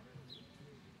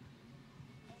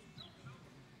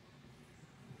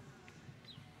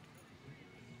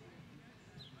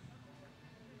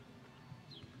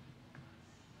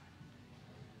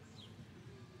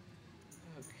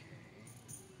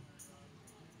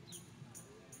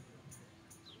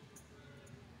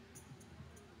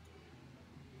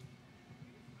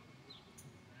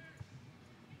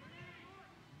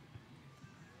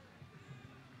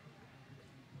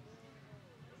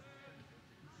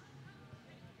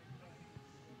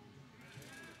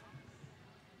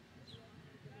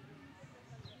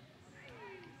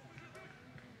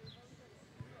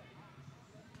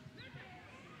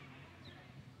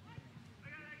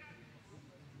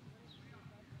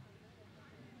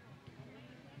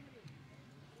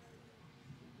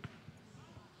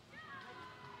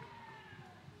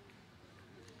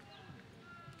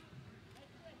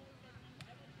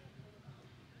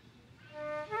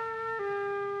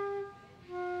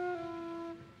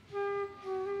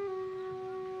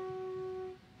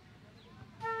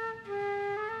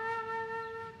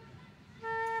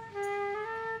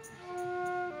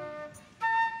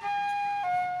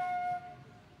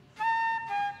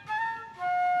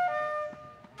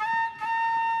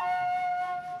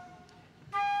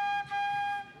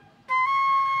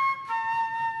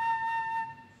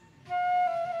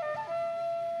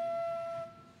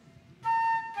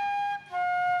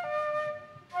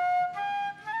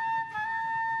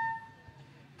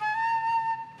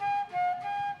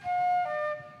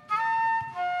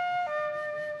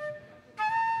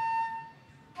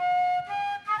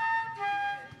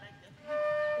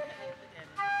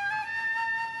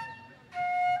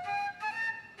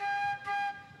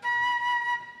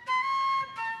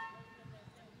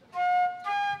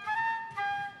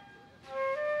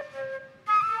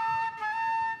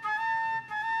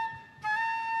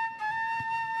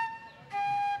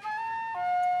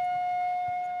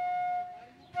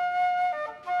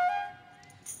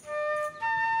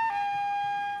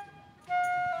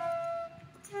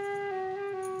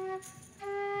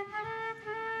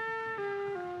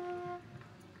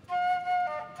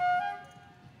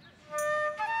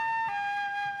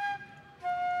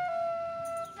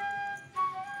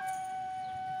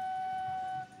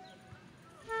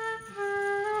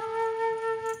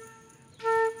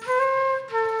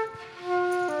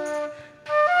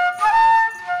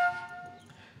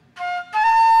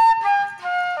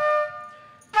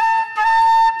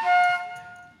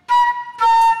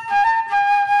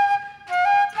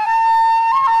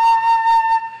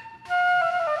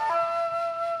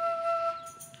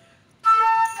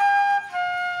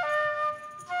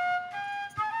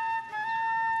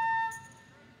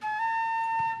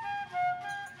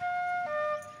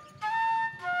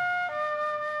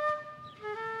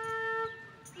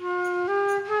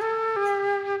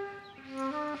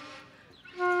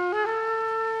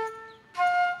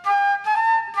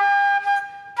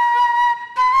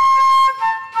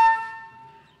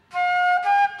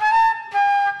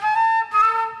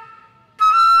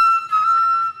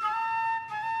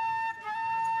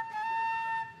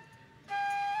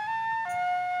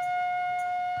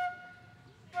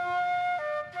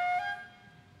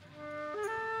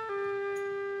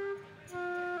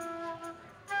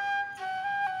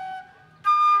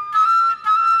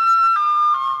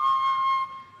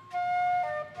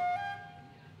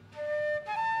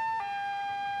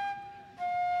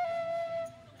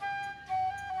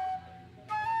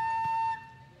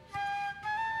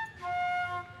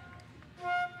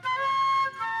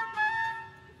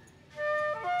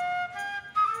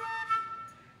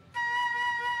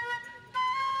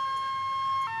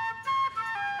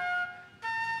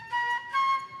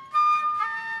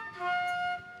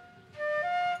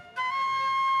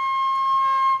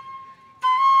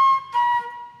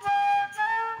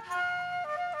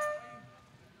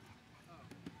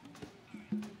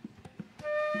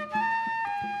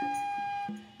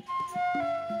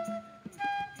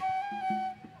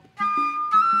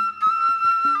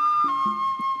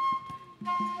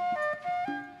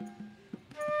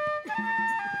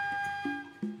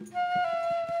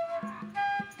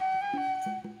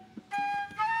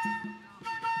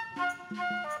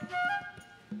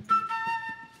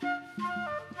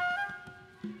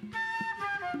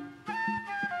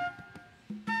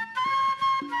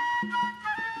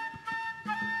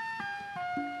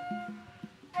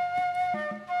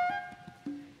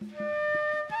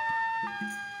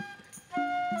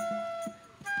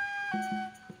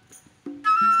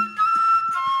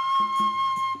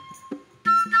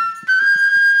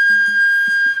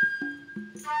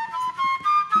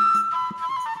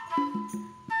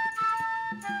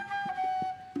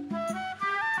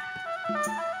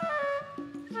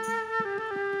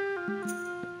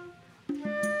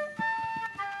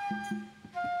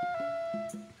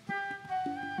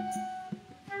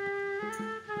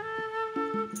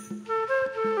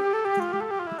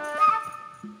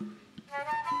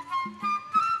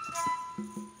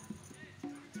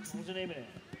 What's the name of that?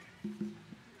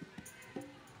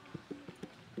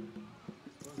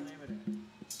 What's the name of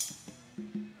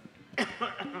that?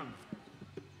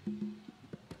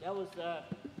 That was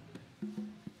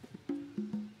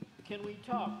Can We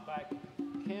Talk by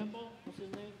Campbell? What's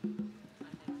his name?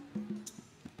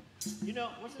 You know,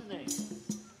 what's his name?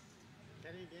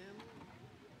 Kenny Gamble?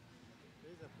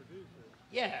 He's a producer.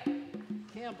 Yeah,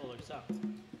 Campbell or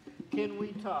something. Can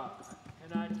we talk?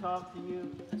 Can I talk to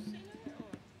you? A singer or?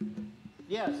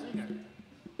 Yeah, singer.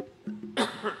 Okay,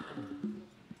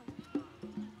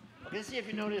 let's see if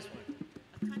you know this one.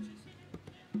 A country singer?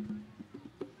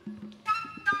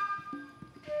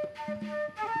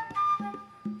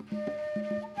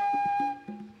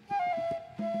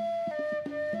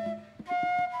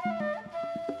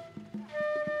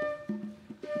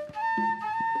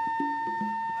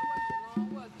 How was it?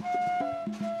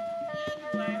 Yeah, you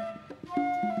were.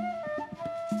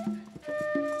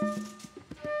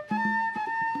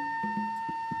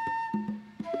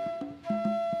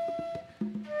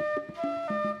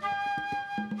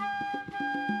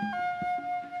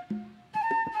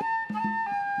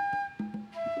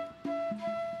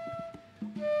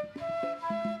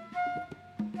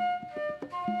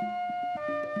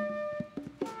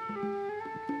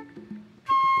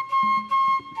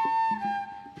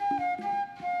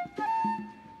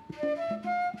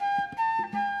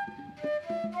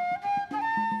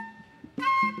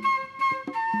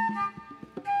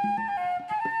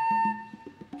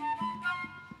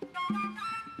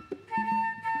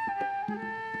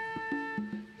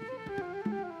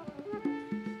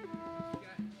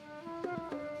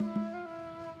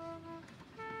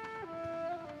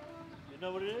 You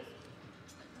know what it is?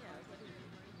 Yeah, what is it?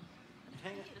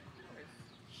 Hang I on. need a chorus.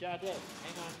 Sade,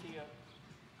 hang on to your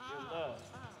love.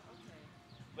 Oh, okay.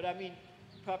 But I mean,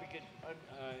 you probably could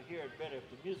hear it better if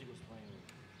the music was playing.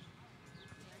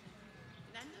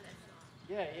 And I know that song.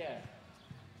 Yeah, yeah.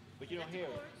 But you Was don't that hear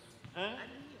the it. chorus? Huh? I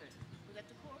didn't hear it. Was that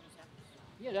the chorus after the song?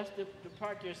 Yeah, that's the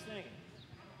part they're singing.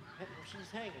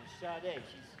 She's hanging, Sade.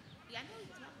 She's Yeah, I know what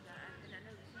you're talking about, and I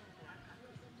know the song, but I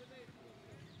couldn't.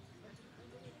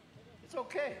 It's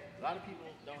okay. A lot of people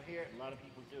don't hear it, a lot of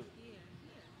people do. Yeah, yeah.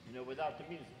 You know, without the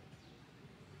music.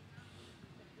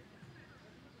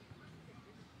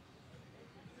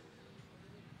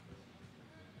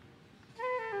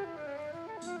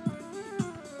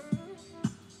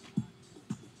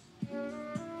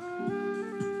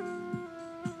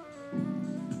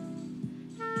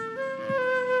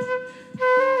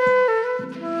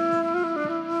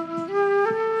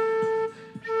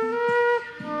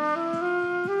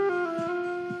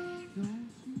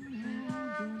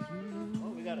 Oh,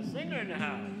 we got a singer in the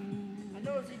house. I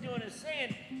noticed he's doing his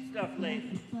singing stuff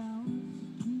lately.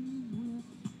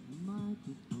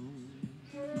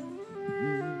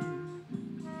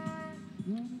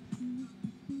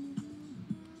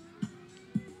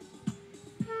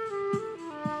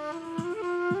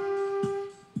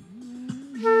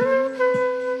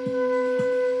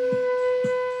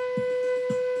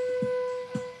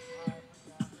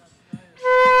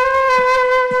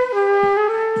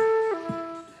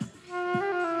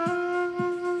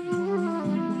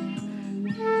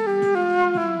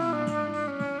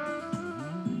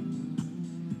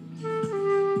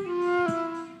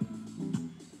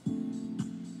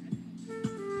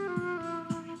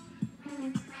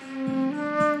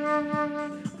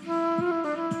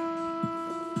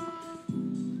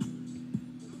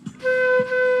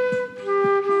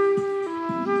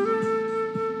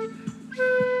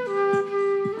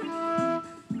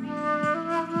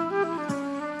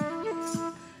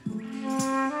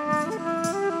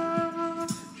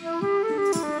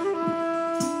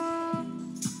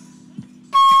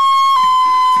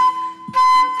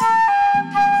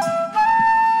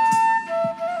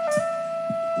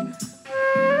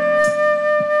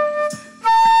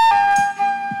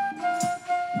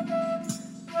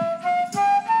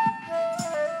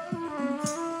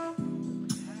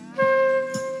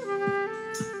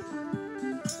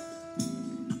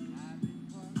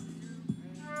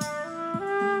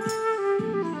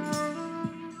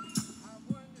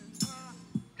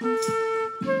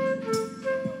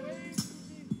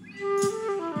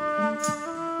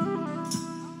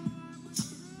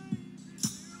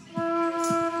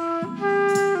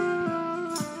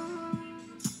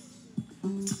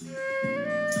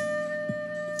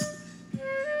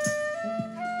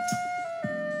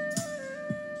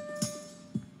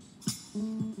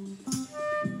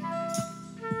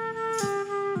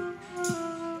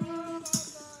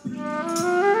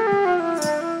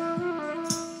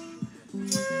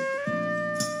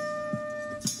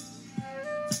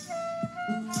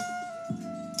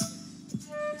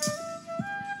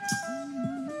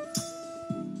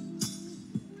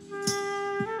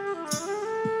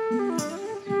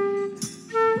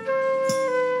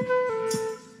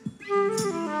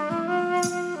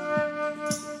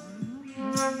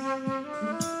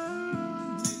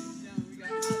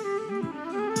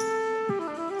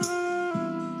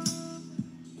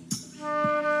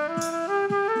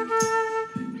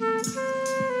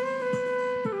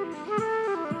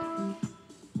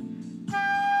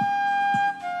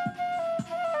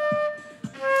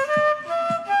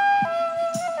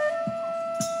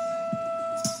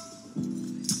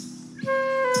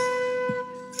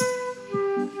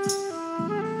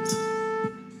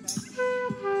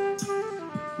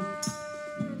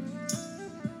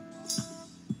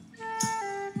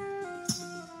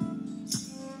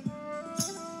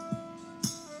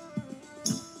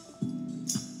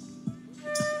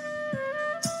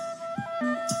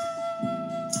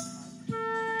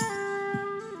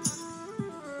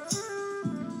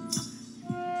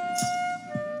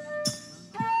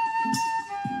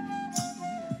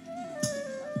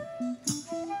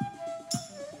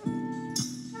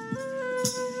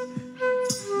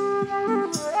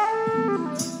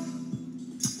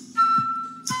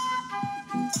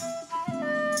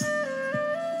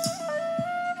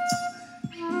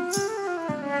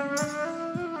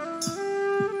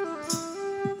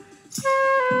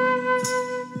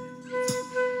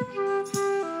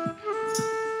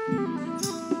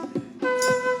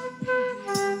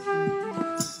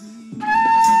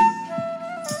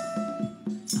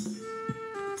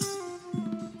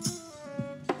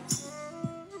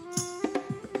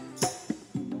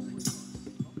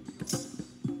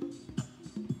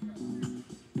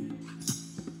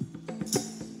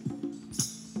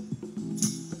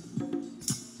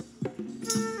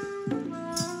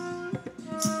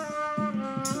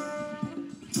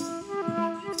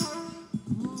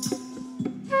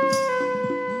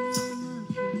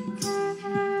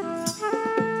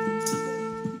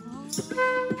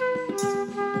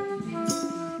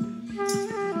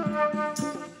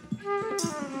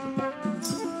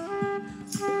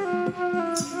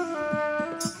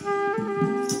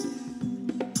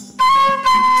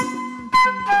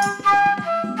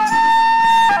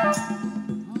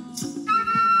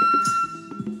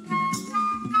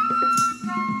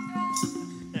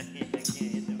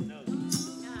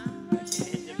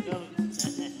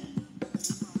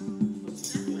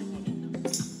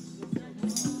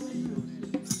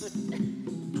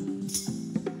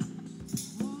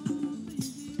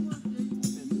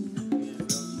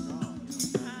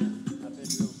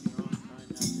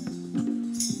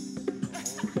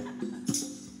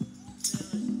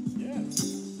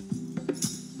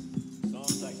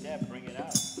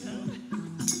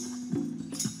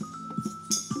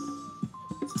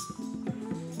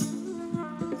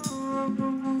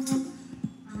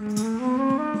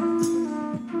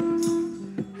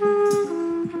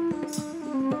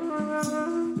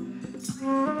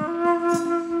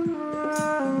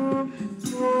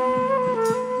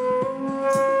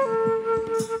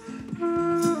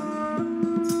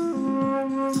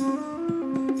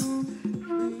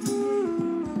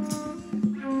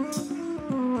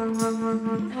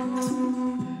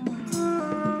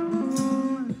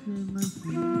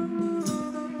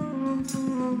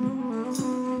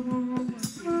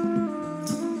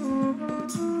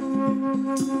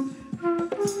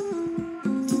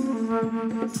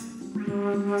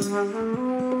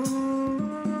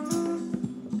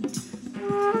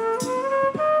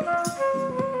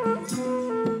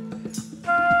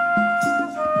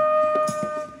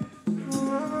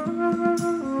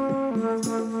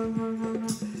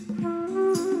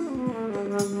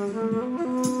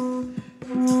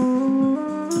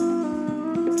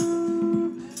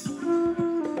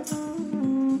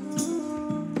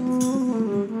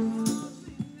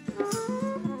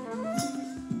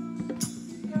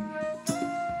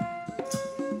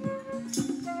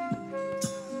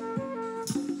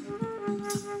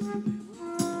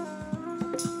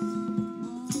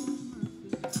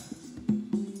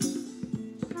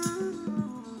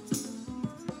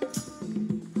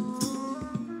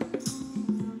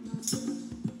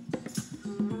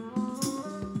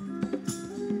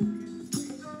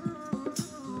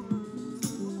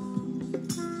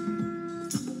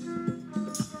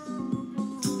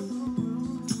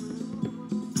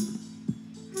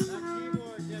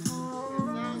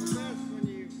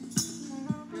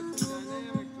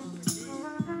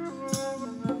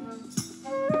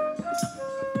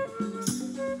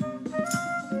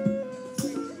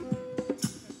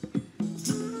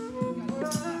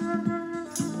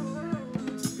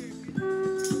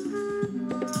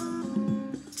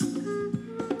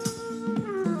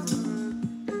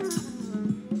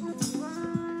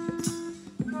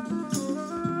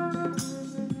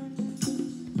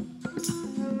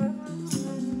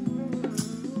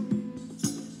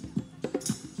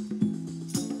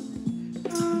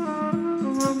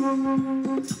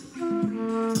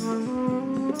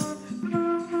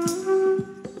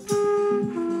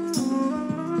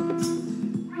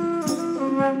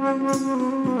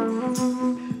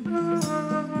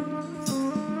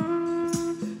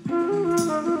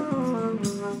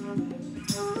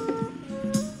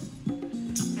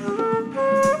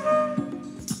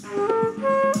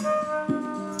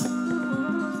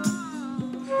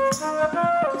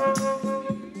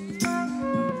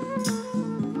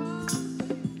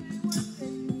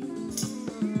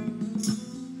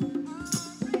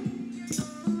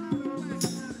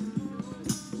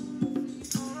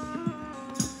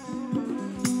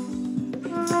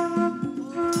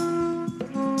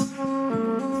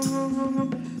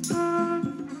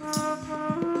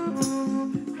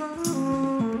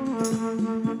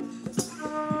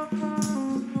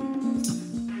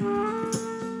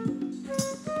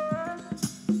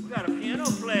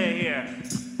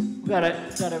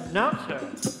 Got an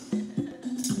announcer.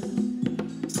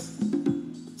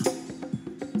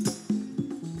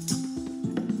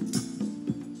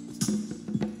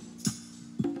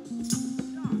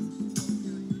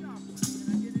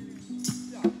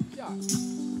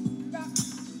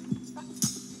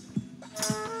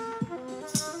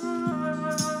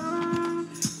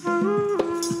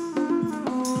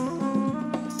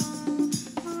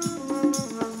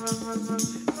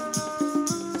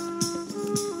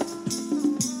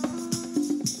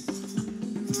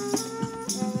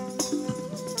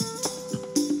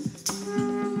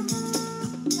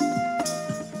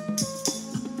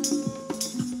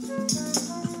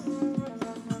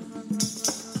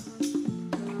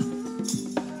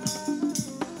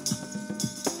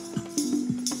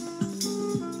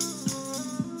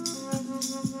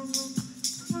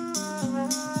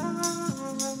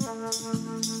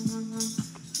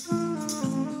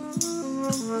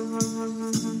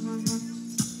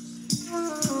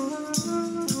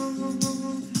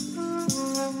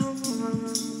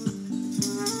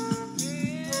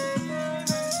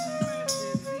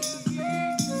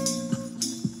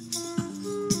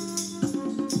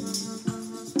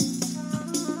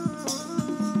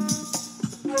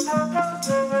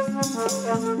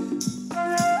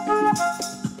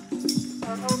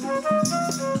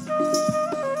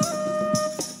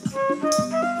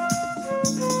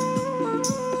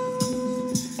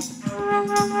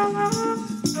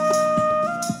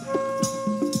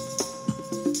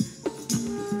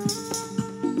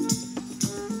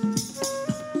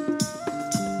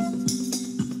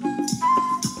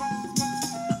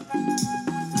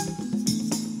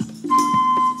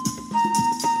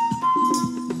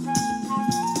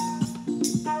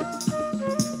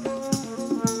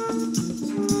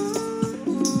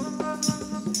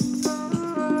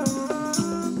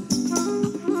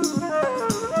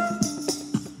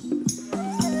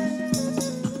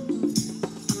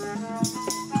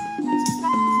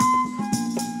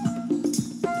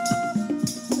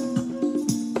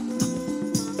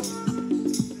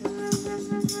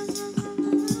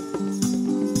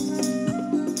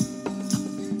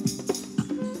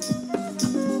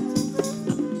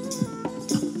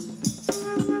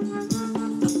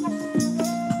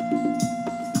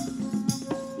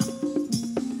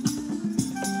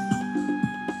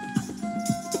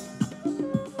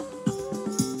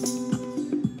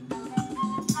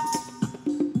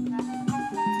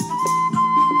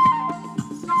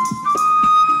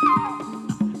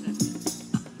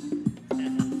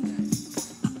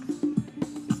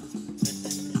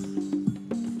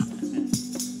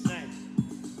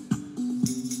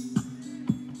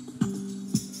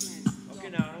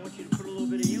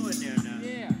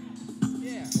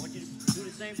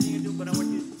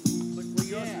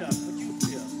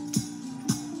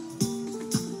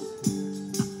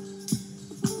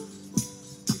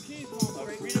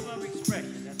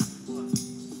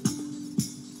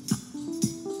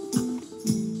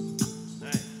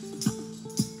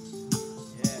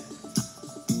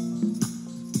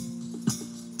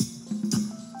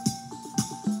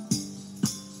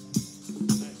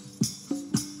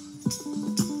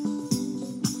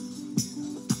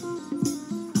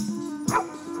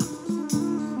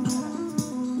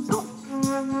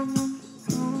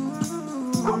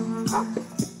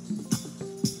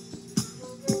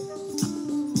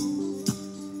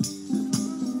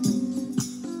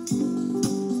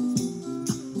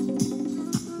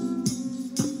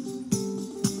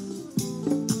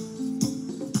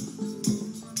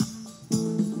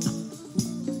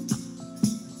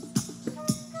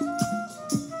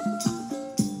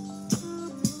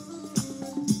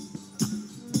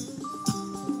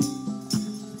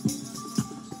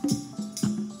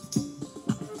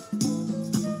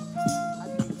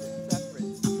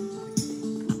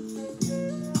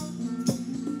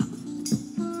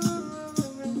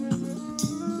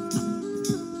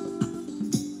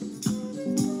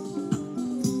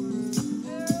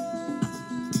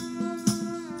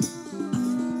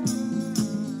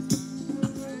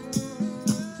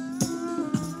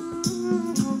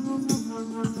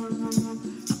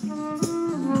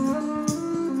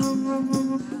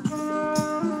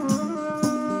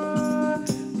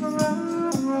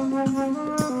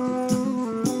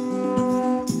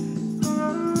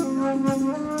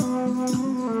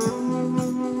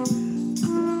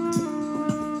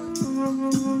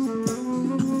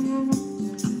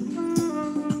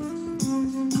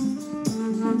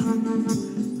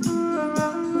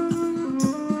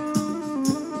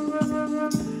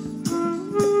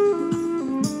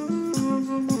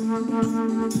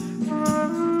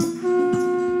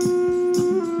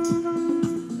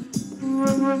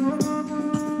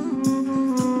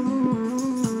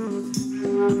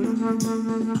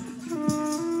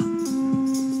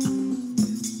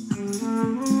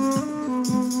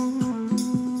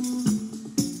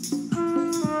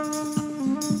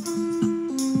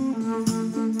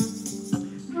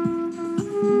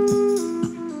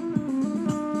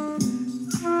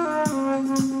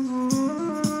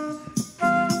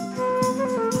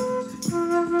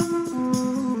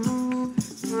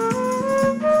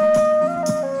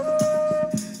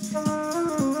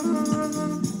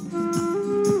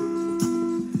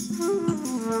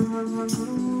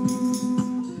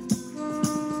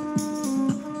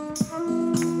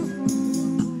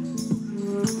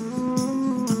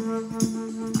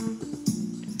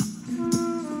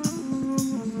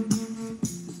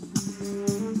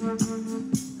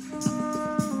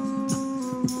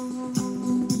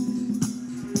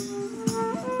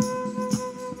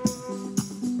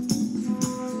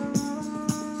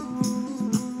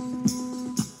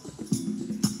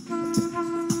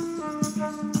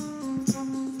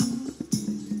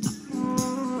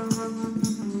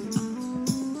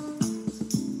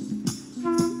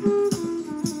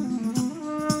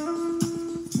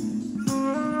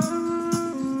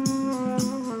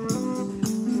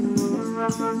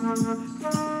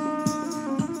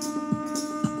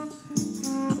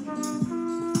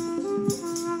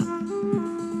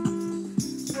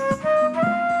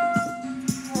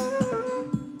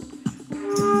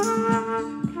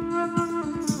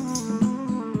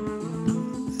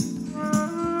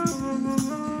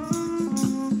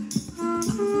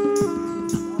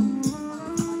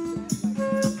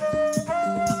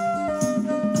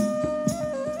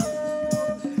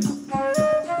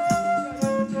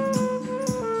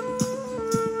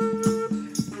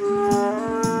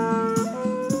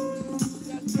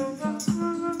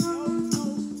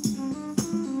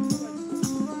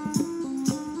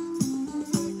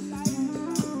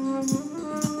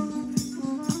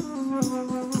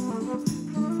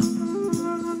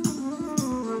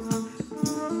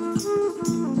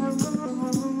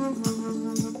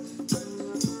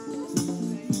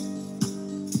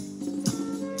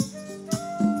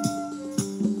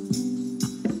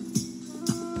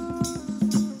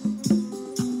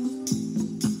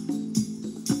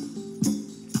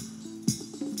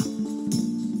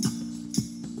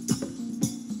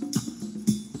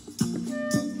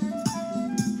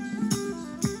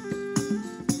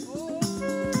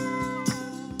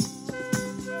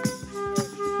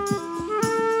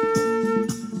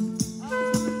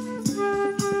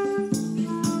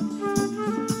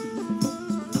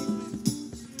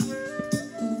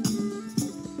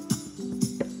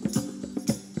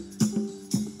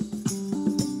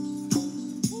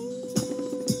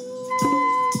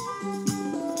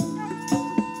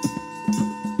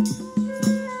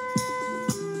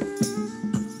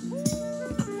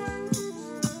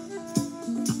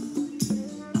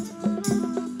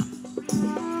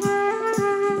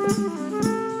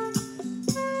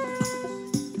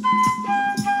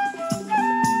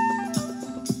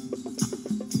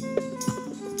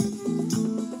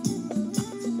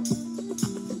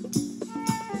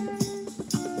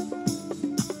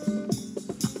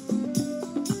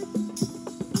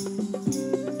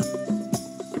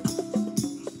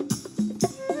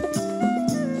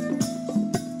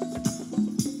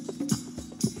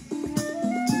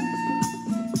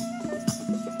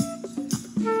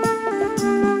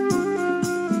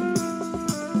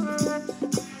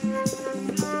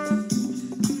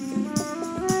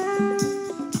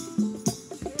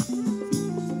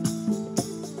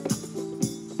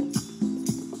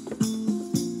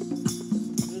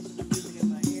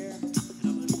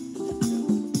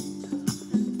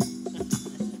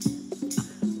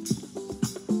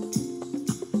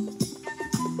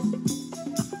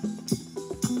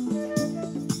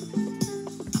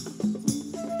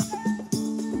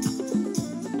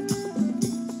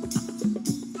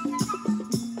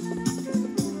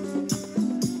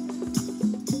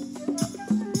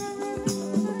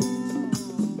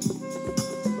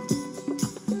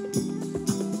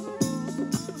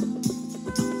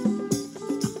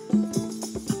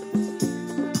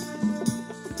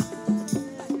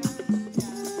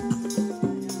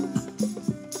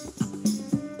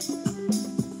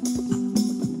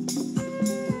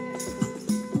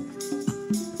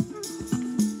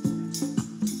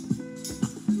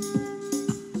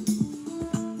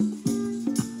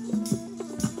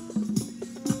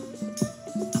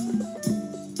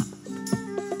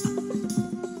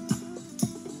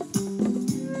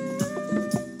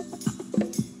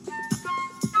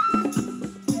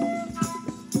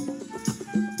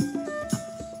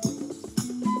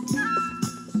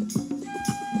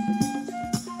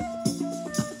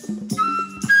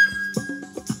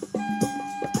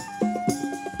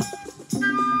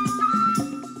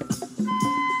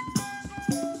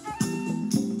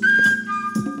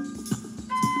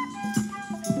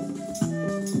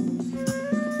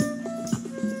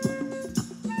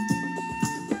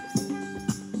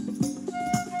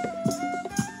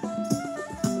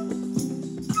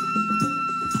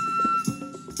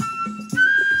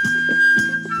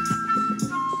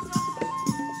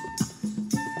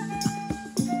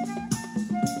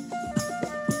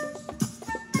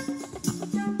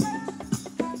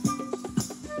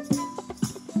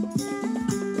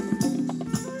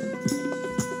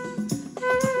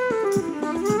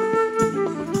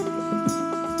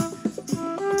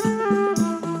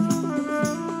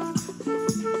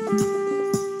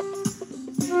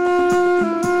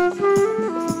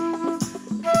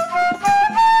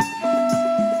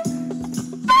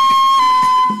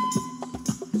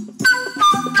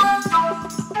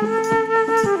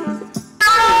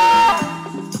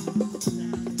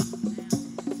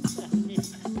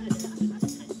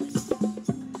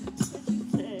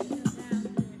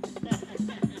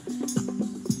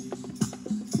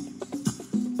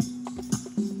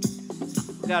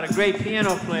 got a great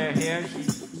piano player here.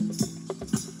 She's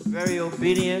very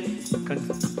obedient,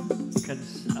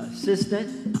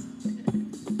 consistent.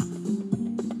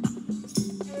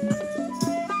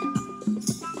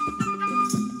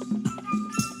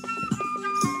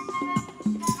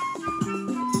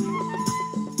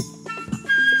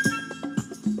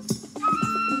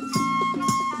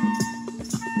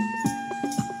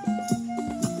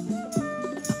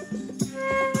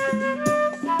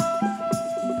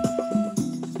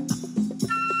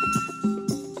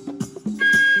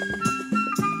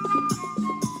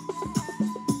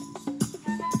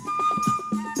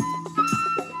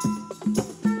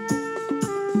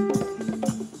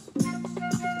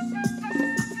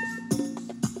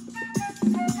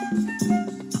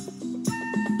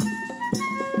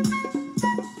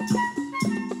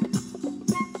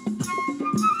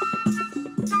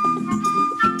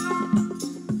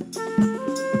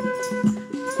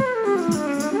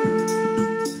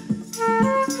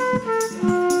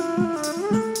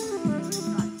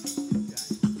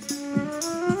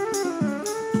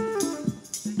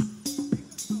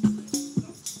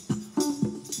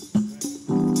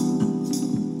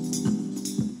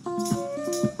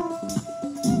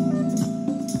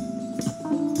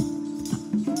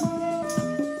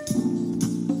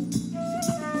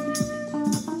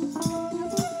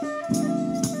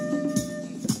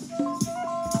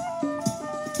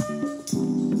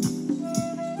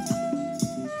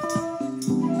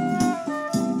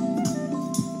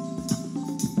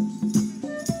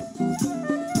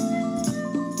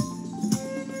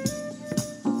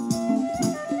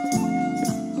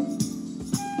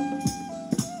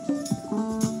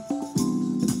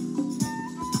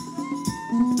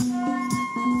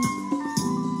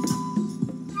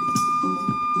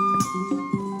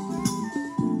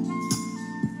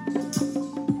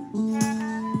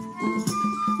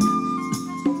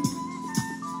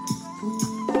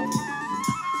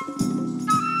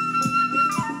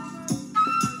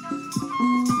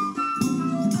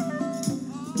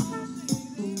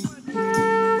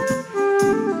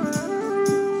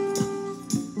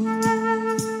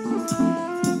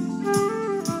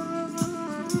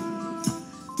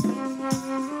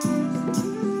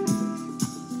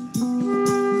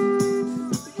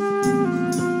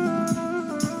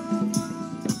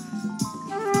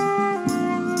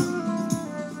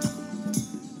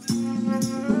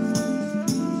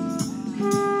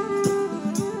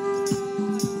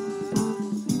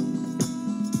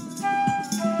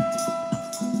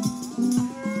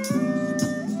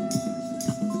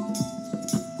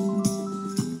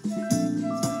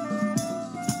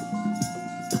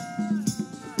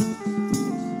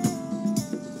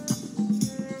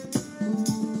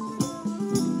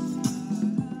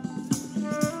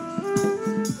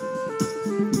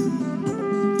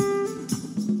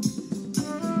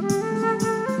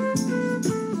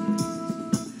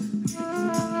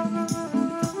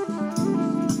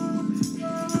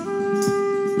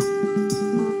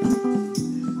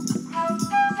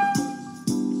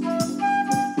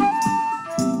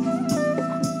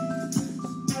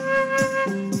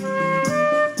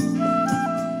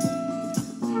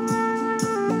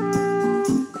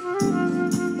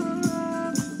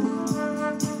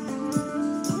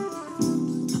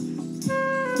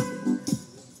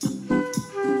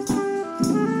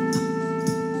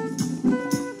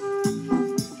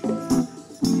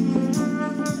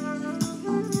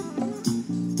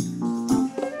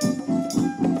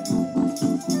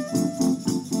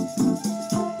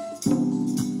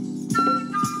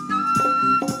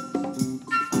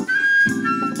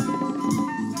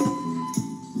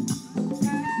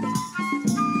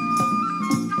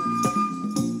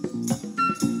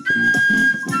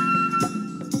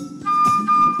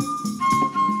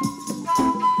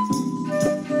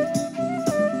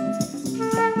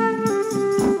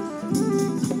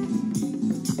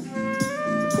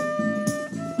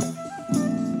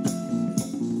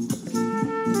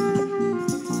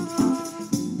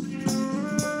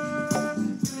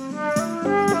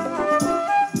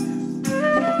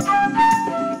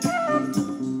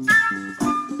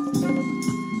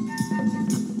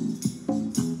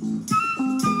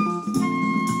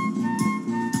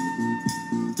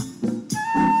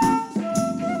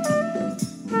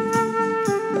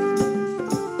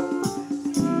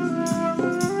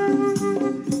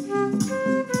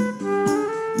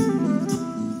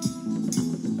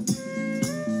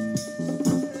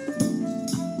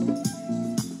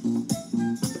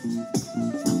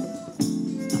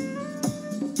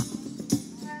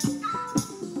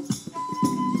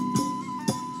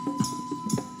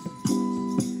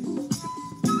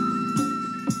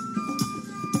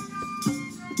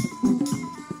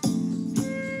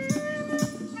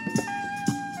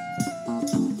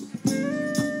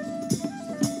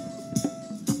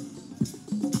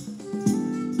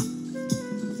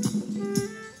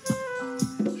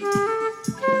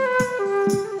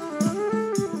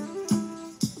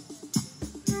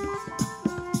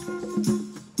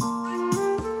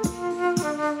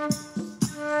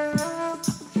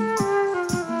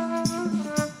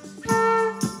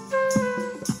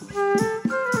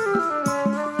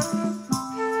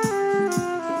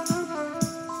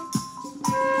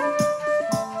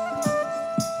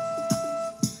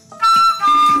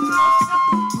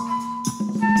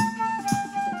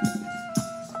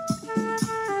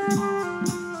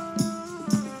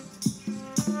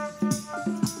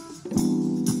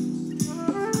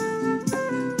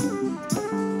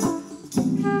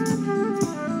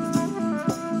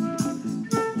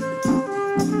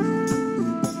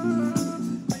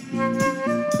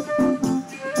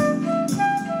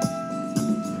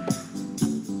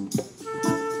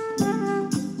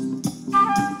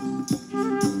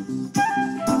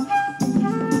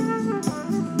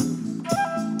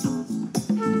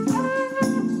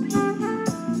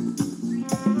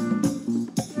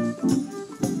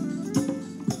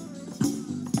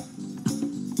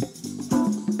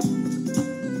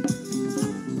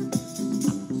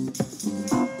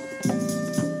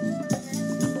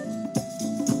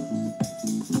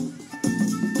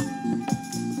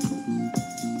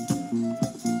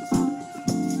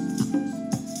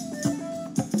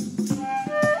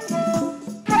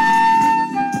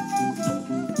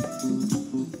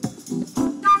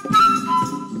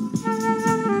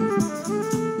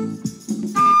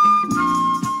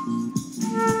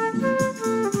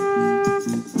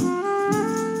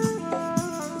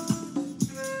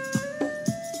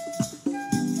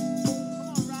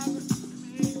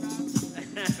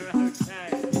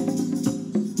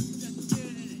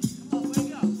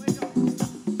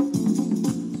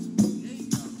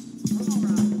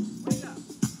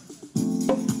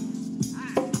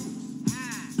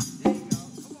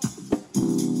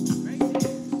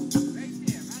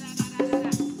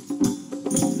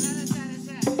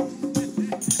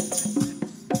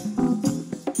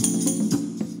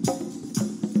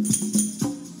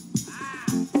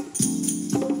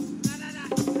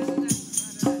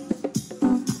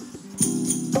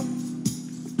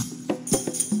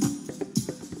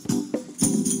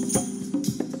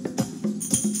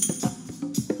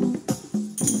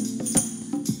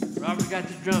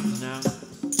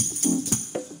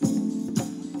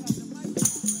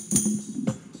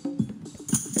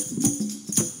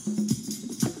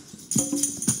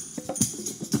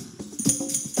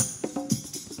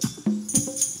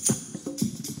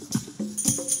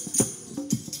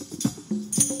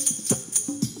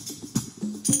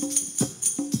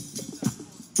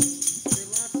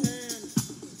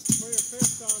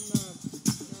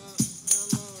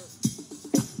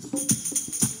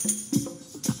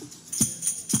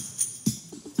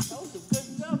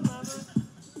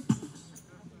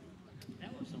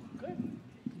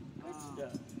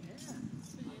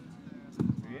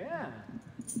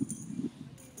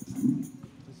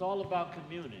 It's all about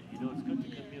communing. You know, it's good to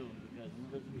commune because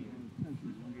it's good for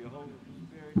your whole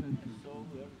spirit, your soul,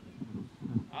 everything.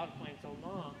 I was playing so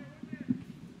long,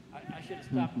 I should have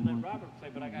stopped and let Robert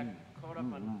play, but I got caught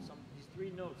up on these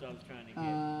 3 notes I was trying to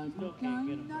get. Still can't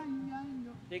get them.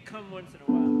 They come once in a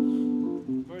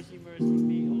while. Mercy, mercy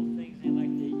me, old things ain't like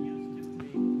they used to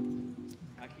be.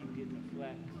 I keep getting a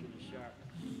flat instead of sharp.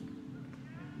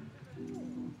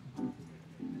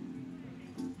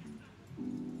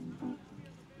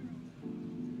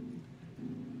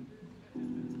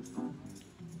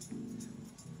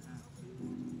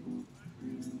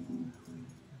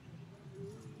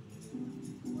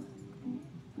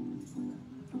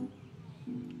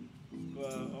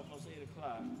 Almost 8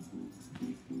 o'clock. See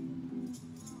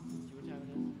what time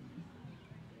it is?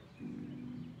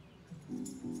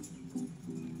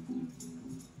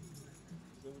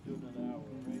 So we'll do another hour,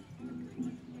 right?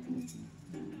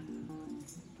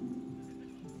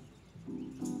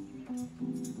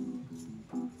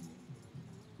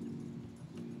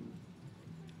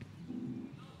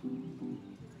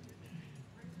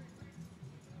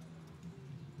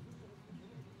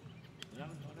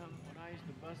 When I used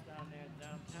to bus down there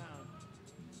downtown,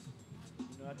 you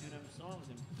know, I do them songs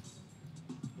and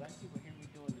black people hear me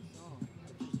doing the song.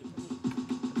 It's just a flute.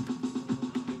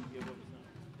 Give up a song.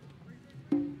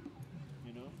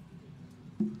 You know?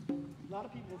 A lot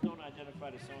of people don't identify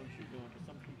the songs you're doing, but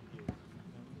some people do.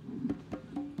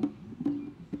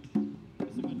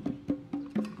 It's a good thing.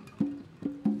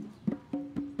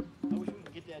 I wish we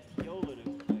could get that viola to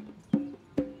like do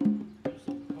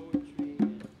some poetry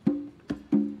and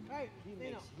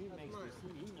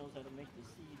he knows how to make the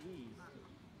CDs.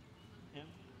 Him?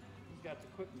 He's got the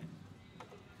equipment.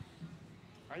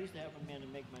 I used to have a man to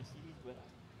make my CDs, but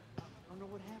I don't know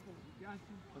what happened.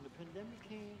 When the pandemic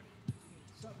came,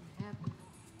 something happened.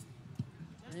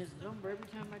 And his number, every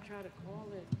time I try to call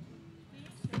it, he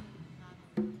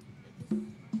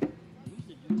used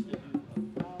to do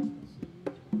 1,000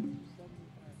 CDs,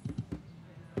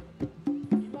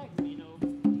 75. He liked me, you know.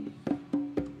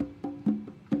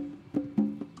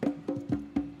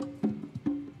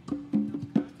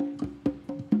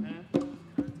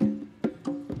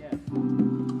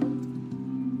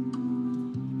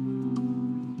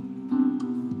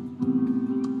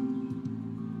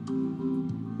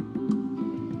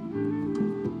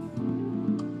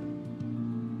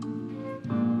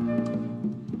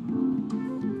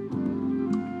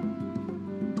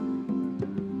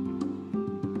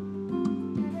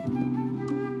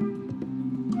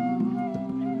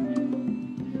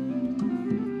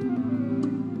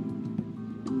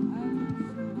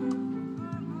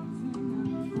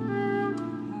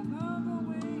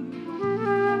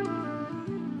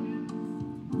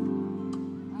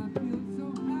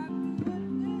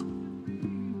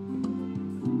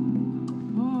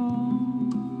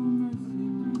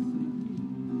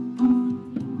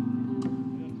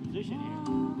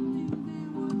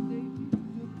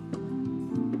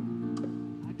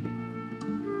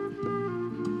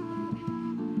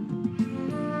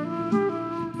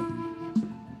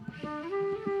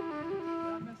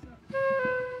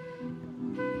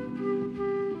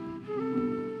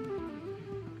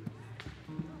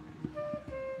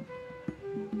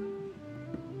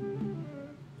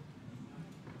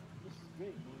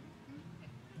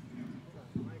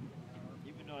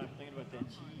 That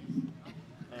cheese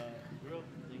grilled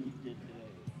thing you did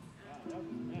today. Wow, that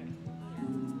was nice.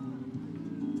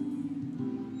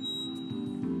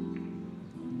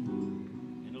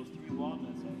 And those 3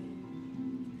 walnuts I ate.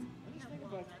 I just think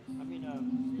about,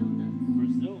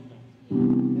 Brazil nuts. I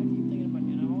keep thinking about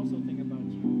you, and I'm also thinking about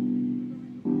you.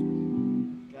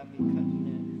 Got me cutting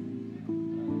that.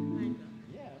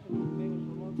 Yeah, I've been eating bagels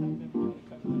for a long time. Never got to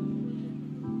cut that.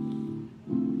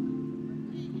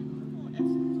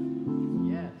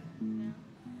 Yes.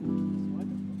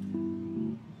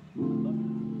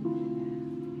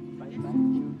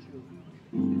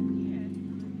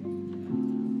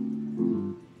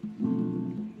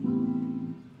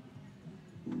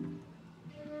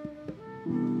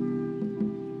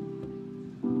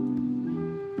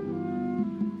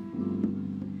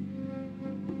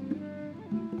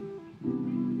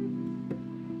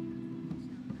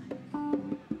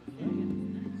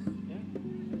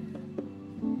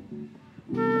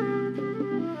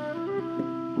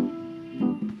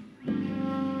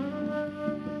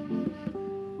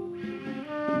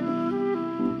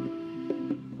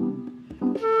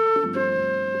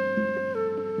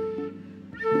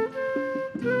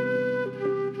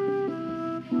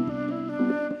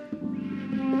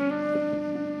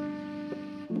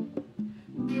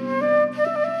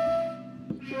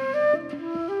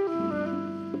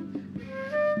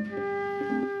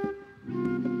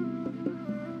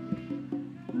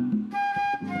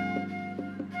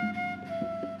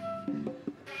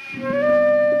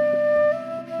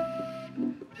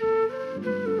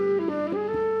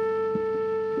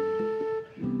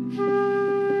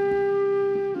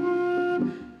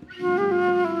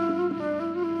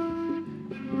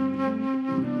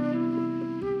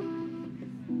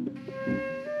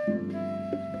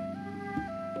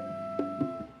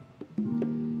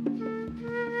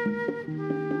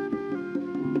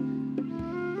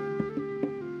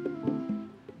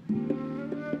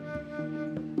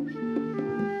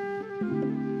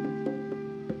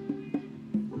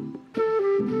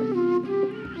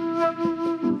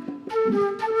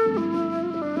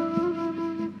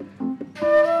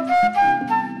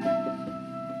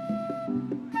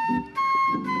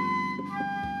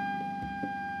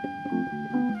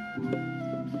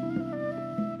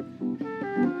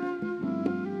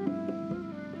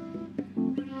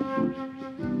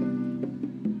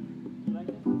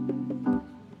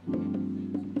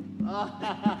 wonderful.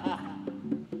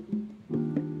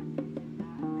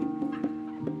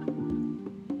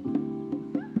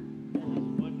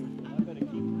 I better keep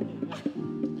doing that.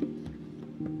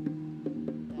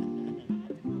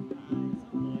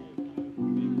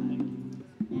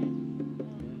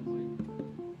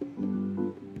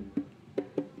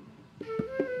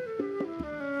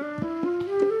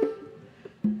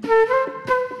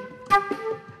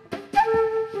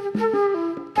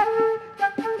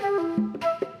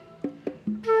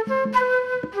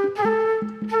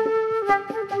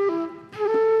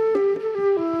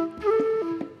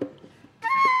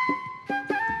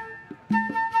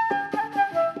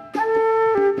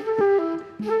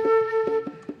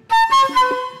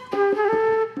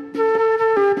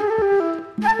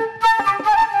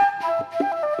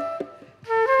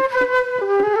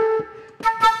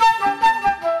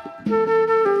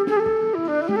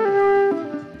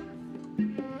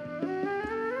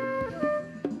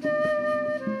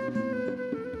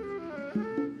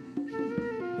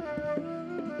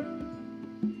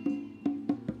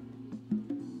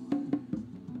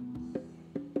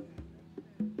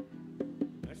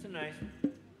 That's a nice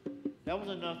one. That was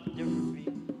enough different for me.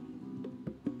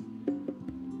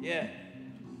 Yeah.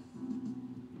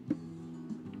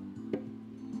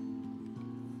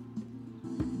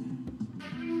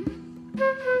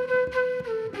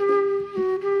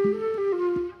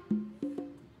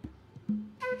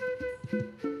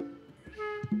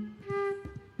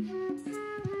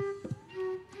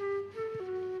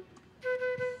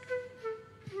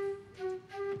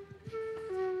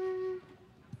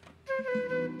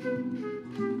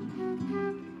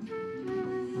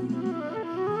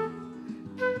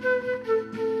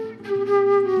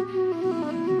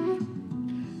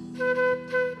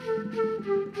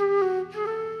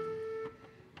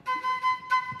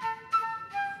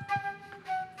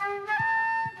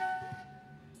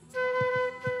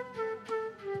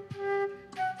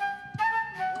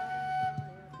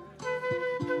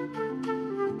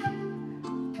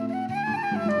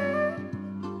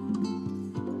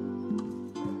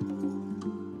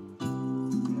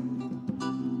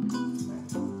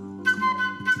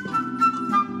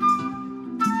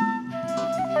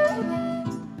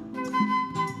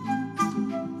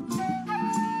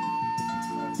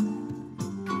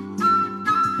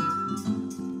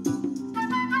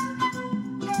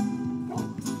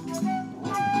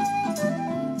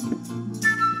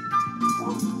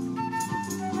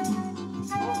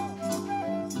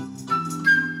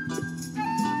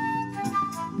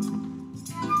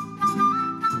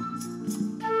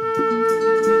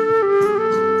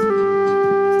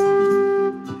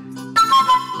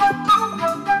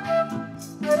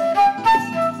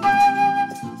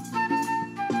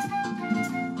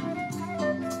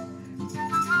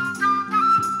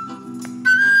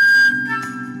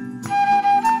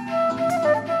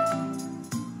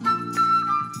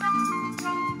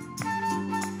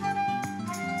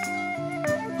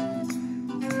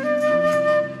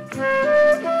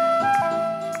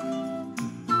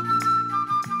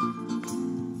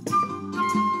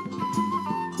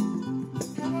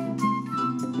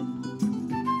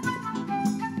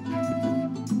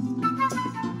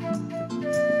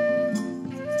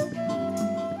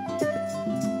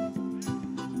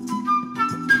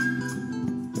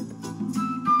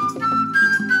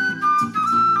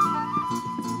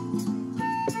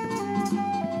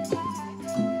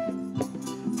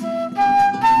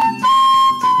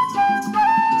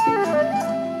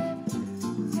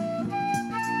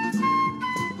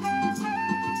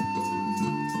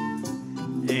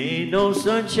 Ain't no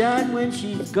sunshine when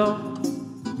she's gone,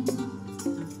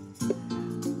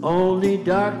 only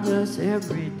darkness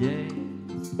every day.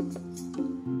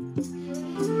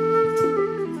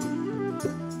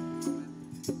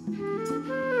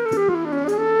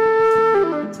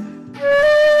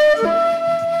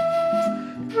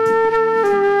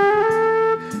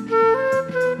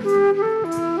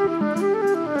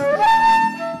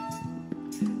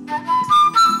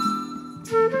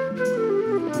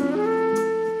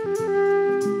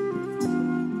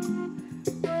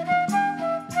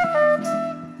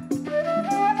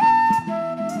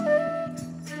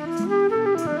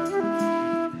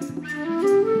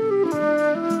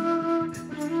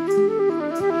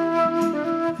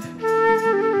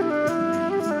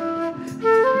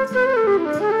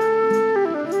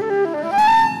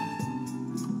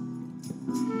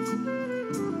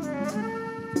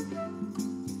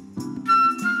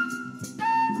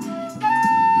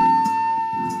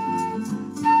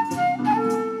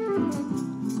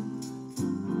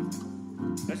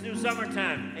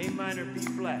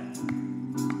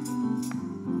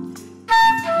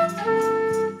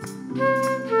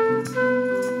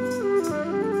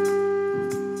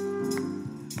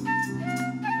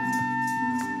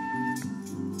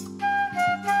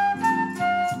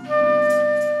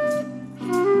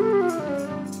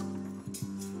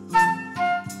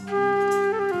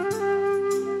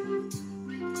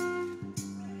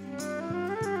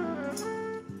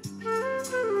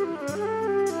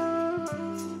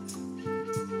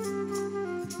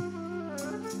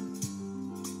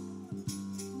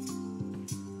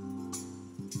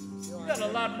 got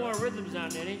a lot more rhythms on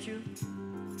there, ain't you?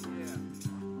 Yeah.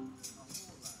 A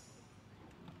whole lot.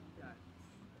 You got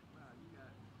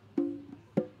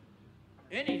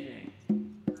Anything.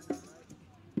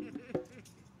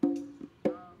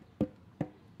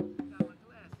 got my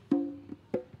glasses.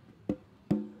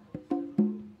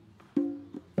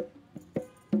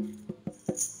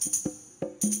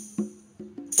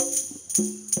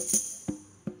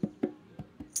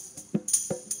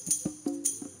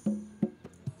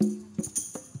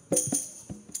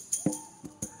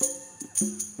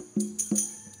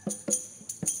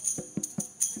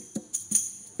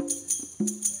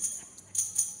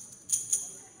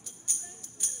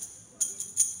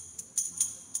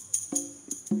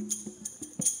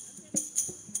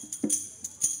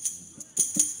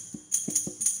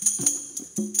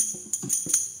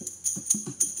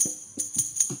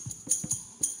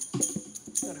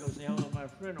 Gotta go say hello to my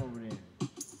friend over there.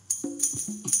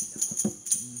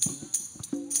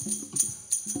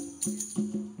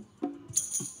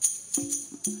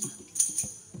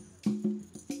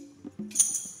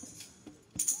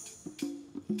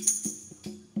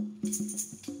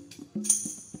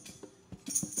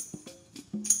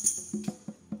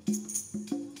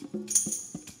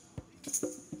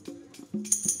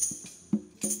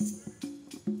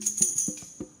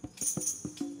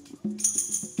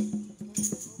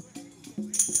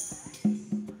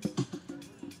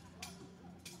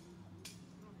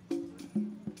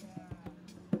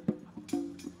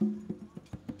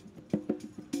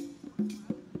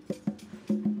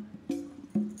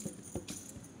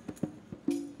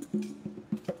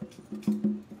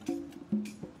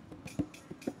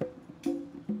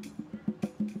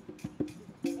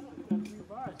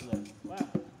 Wow.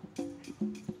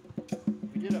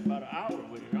 We did about an hour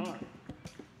with it on.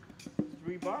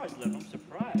 3 bars left. I'm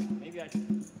surprised. Maybe I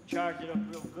charged it up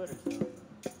real good or something.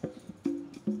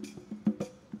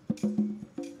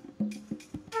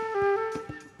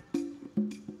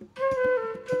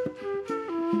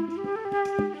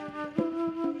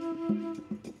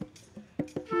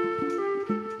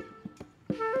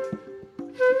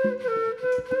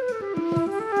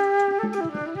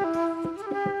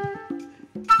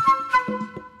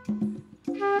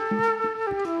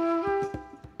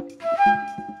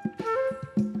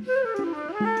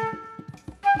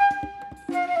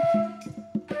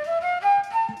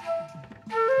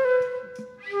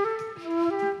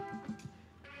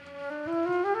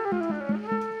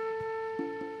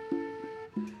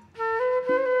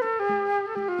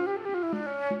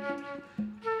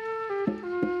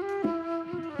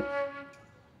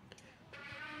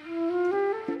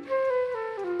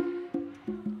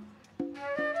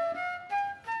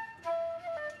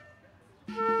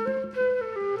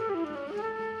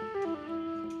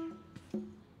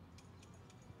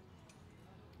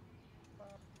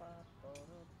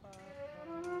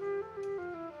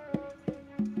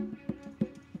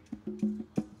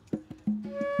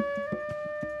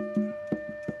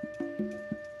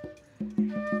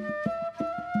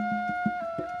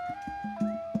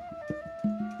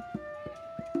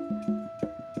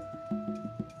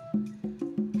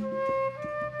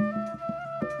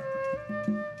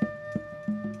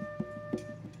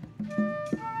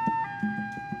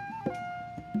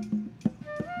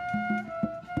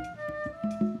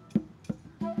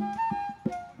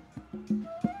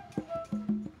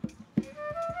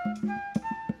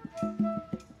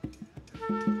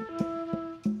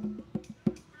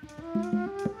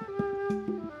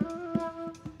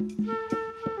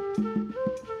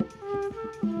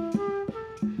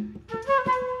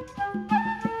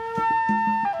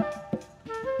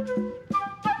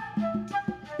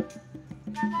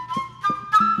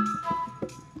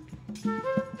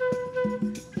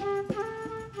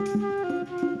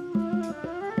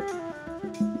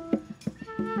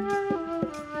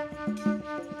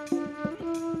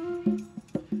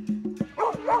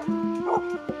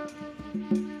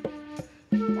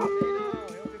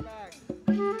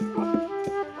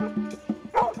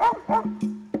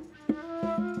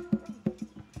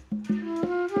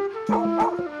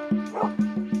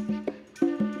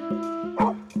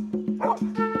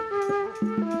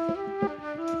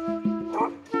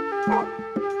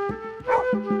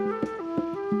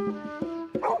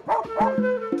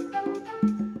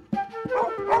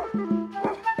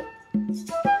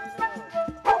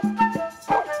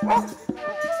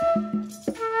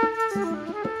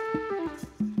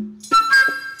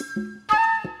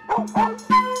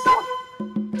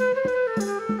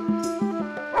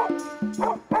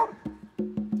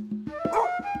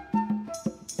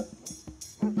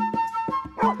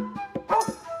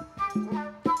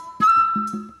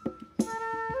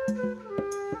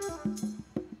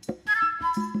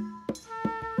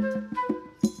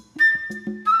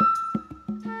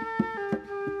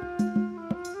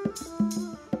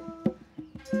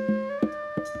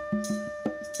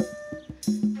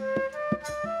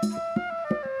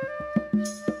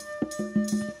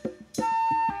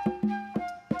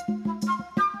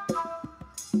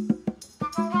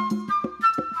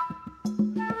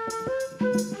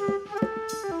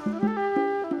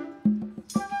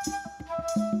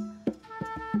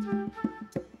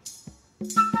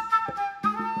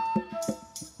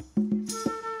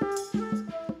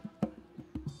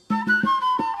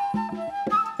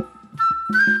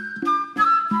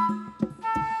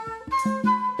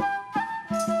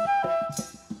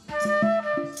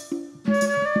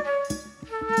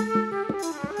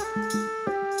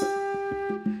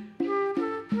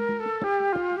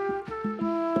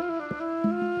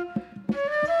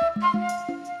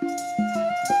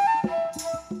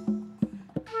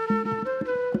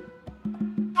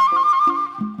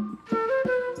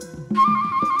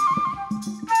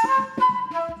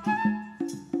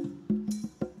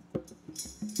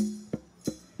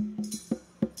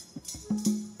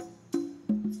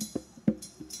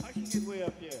 get way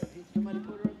up there? Somebody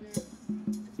put her up there? It's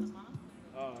a mom.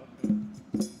 Oh, okay.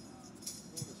 I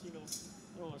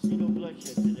don't want to see no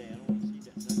bloodshed today. I don't want to see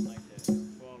that, nothing like that.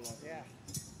 Fall off. Yeah.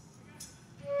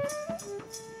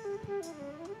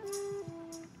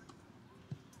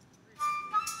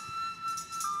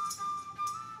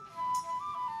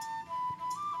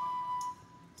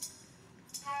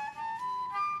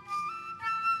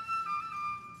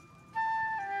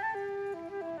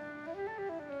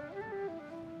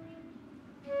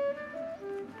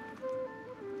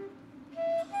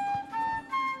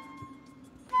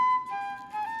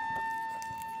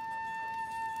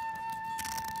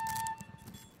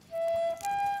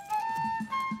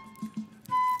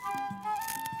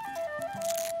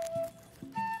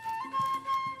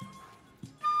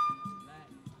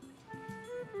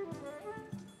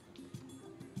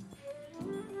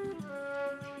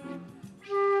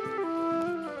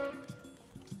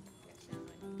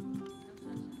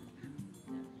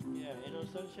 Yeah, ain't no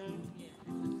sunshine? Yeah, that's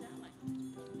what it sound like.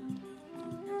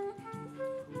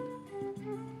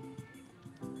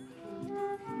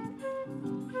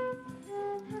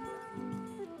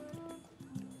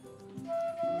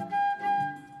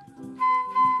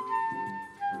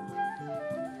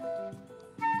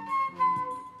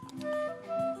 Yeah,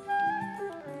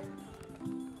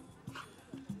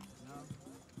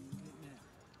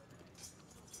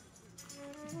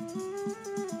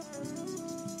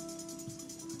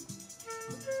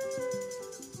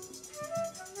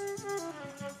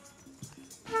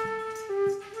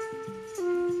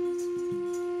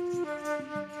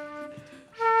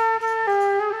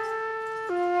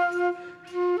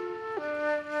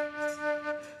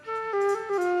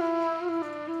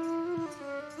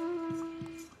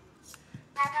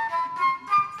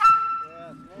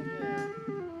 slow jam.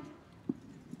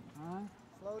 Huh?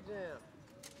 Slow jam.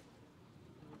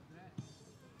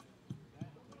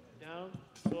 Down?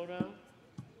 Slow down?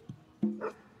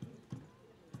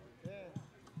 Yeah,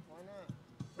 why not?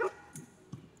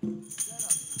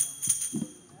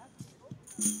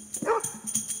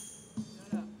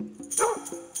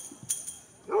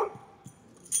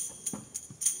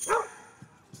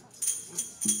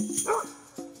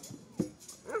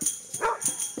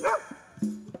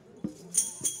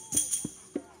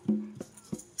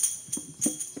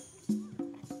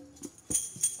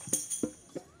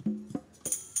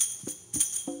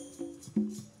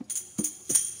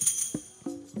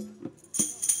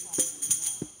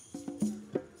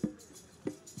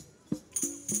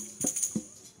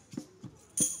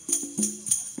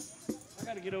 I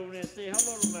gotta get over there and say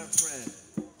hello to my friend.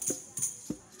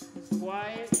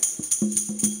 Quiet.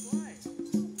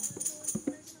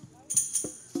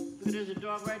 Look, there's a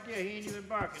dog right there. He ain't even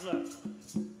barking. Look.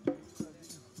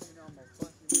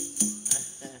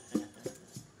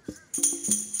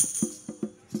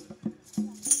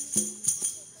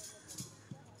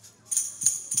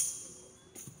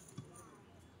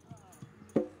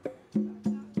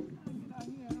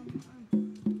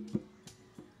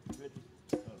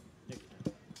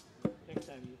 Next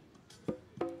time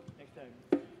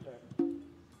you start.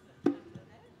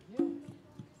 Yeah.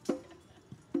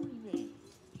 What do you mean?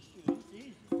 Shoot, it's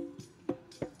easy.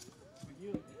 For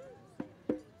you.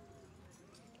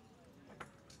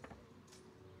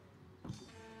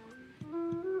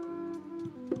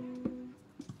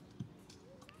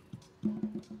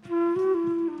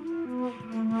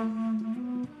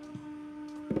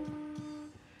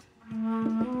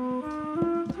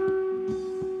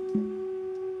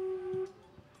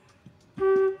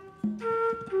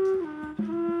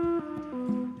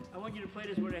 I want you to play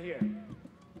this one right here.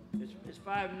 It's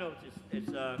 5 notes. It's Where's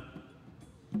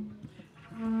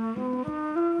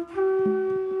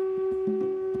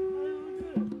the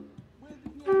piano player?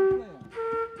 Can you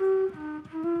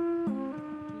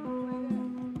play that?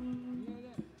 You hear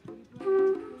that? Did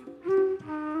he play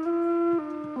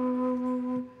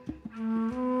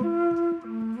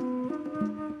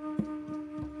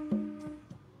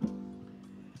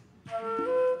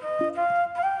that?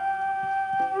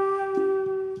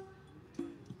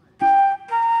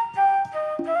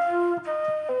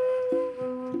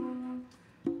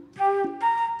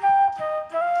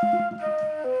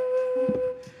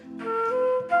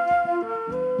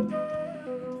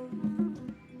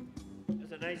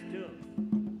 That's a nice tune.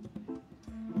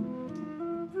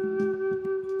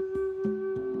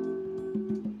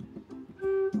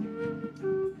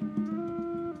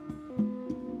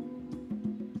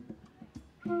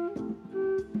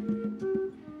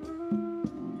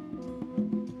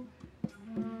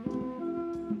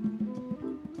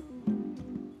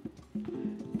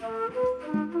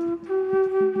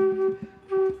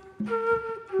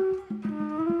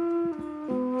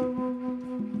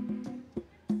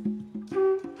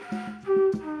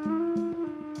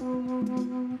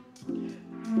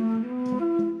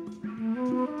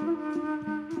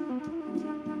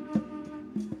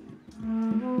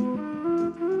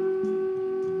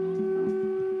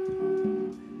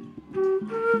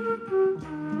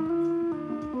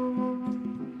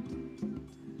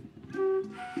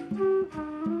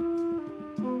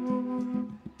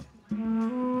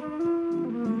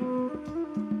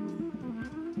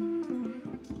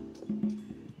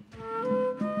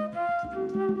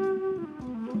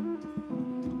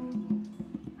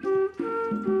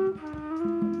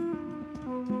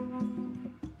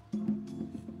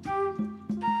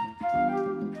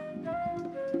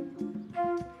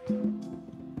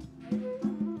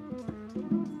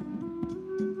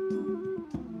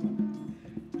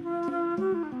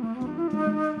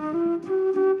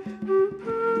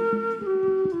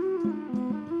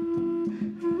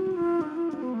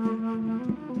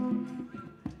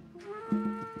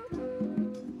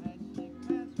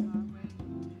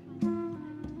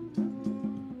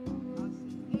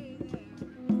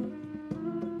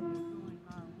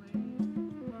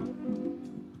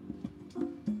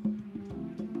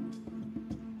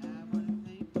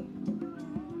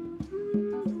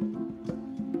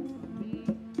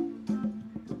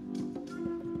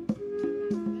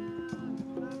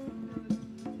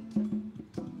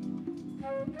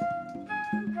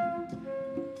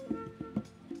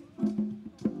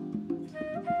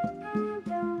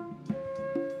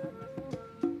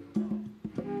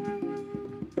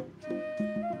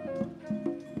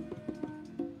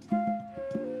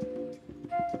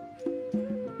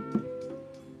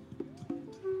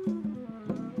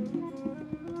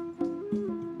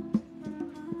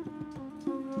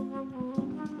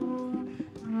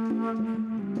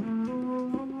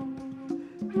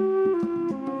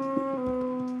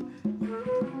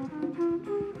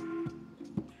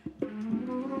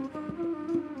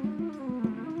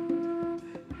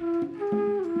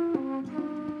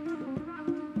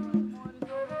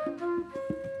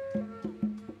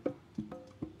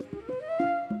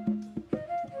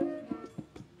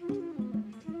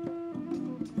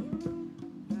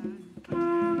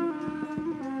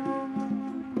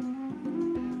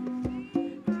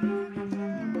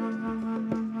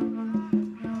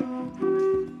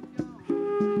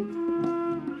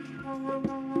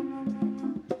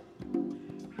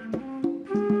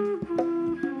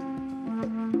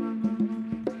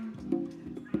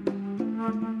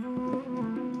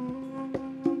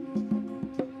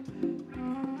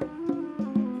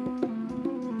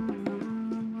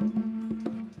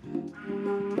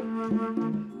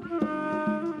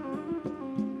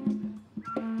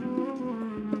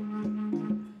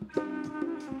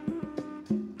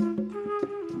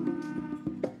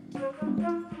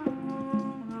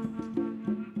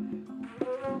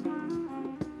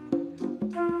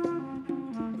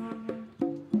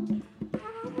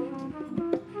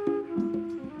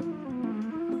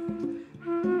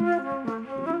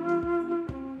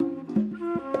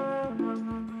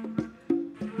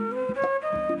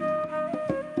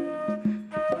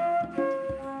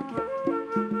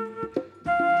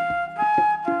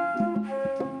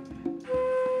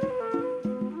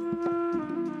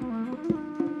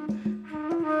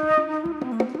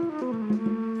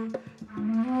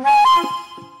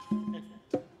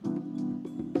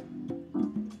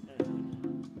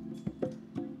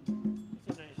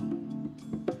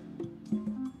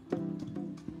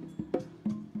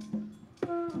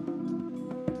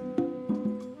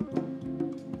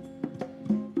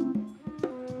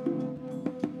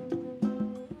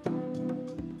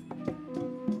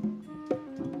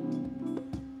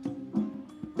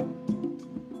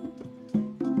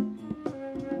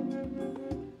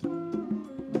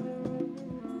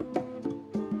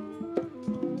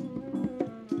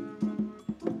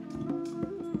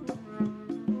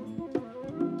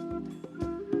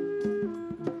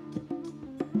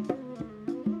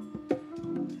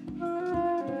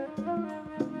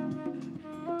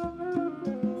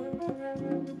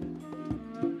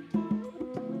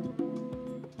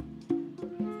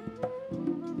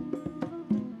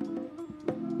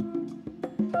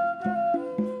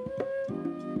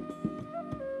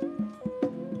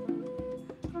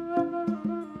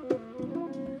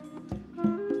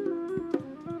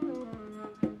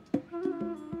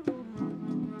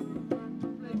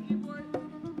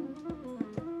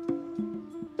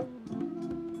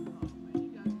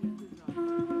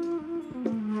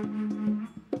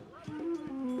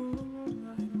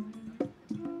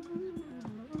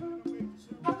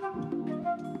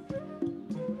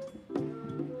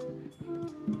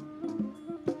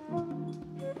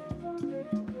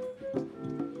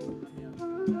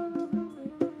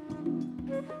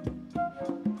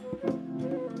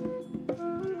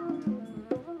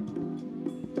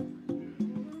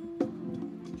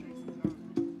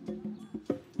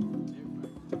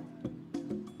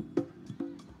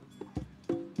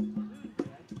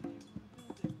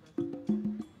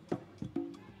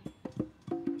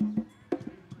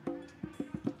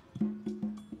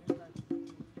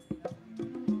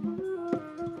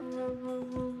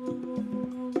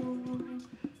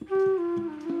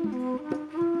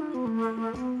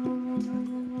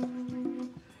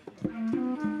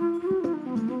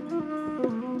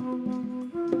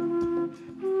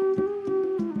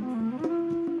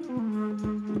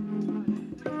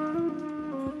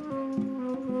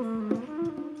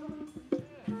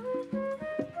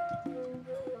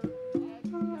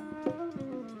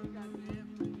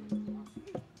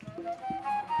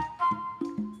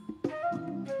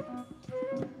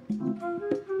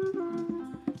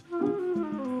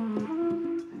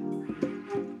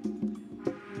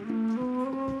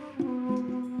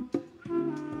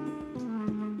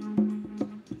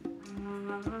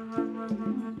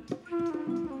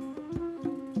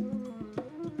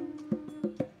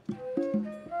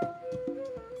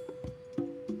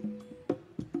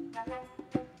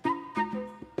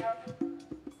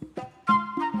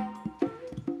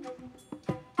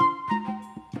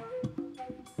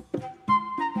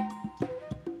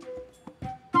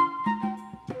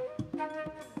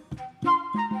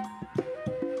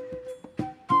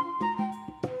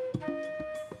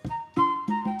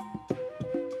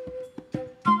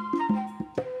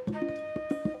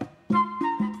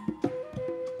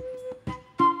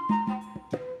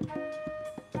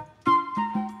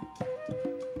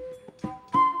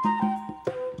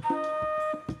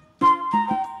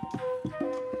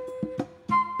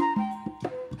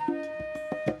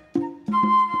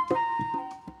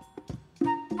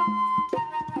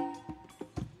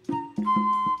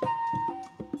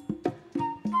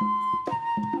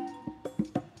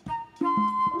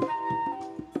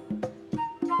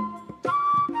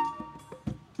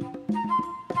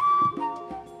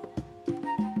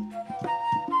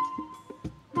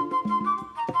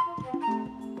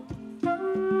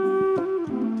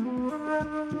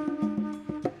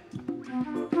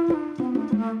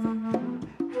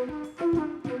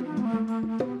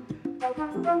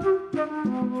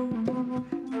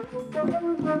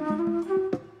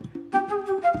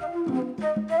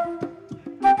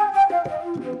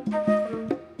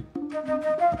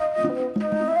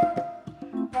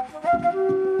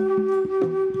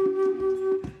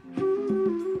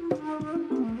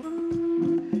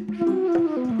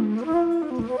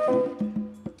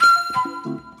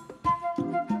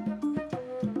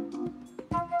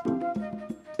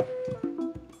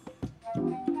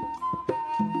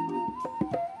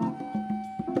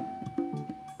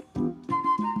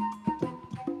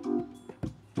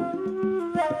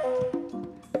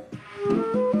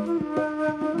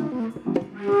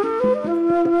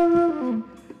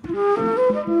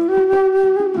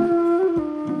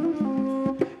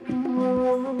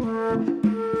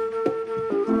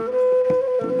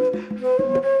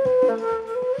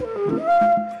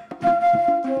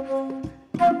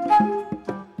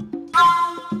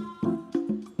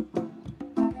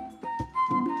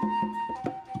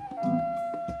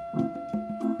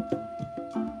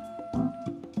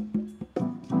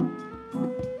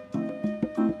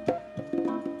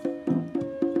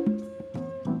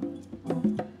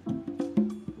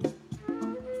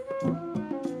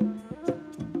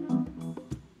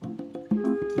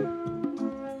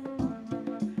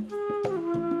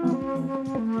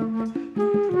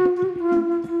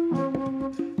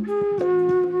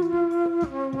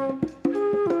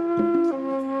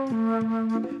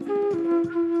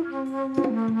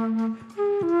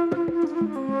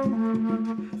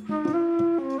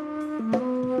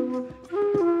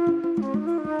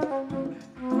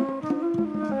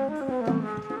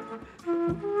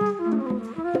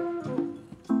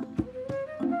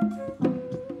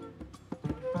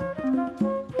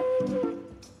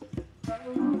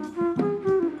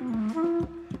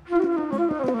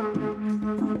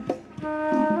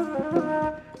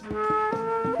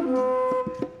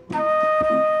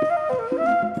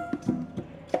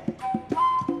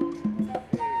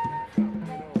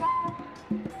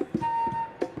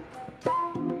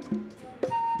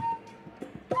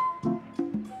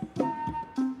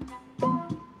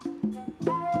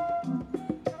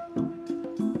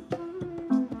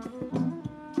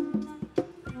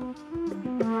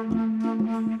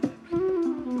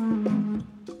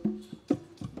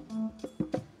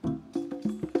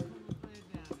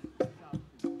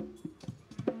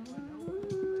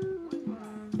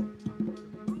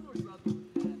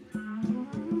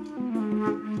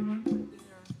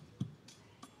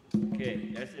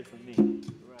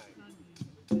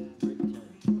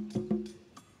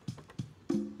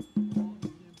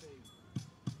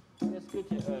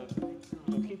 to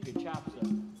keep your chops up. You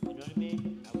know what I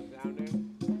mean? I was down there.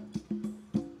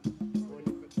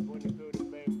 When you go to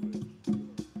Bainbridge.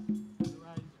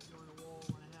 Right, on the wall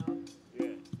on the house.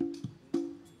 Yeah.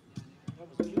 That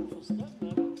was beautiful stuff,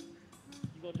 man. You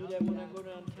gonna do that when I go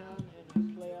downtown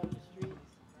and play out in the street?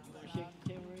 You gonna shake the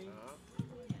tambourine?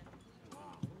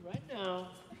 Right now.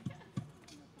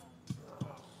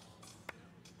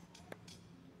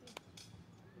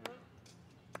 That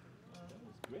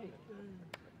was great.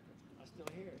 I still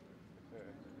hear it.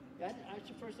 Yeah, that's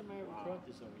the first time I ever brought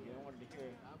this over here. I wanted to hear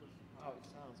how it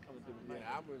sounds coming through the mic.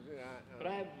 Yeah, I was there. But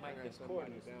I have a mic got that's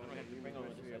somebody cordless. I down don't have at to bring all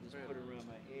this. I just University of put it Penn. around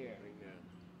my ear. Yeah.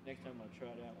 Next time I'll try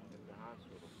that one. At the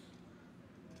hospital.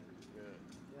 Yeah.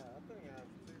 Yeah, that thing has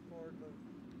 2 cordless.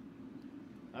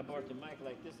 I bought the mic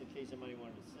like this in case somebody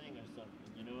wanted to sing or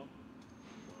something, you know?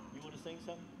 You want to sing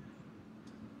something?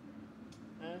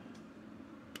 Huh?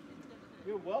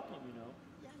 You're welcome, you know.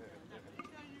 You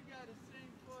gotta sing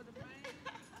for the man.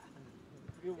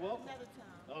 You're welcome. Another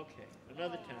time. Okay,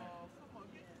 another time. Oh, come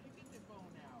on, get the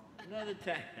bone out. Another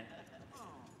time.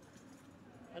 Oh,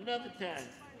 Another time.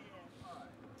 all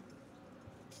right.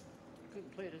 I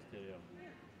couldn't play this video.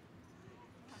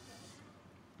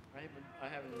 I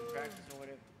haven't been practicing with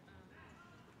it.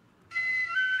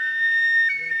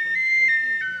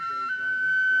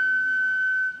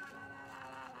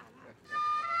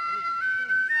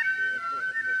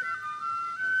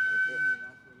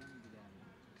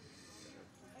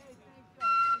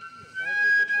 Thank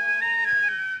you for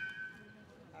playing.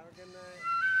 Have a good night.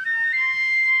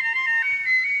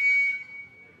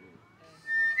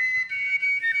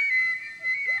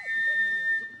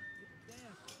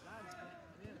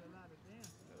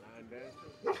 Line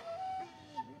dancer.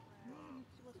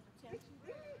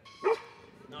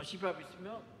 No, she probably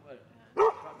smelled what?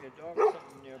 Probably a dog or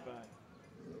something nearby.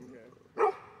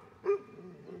 Okay.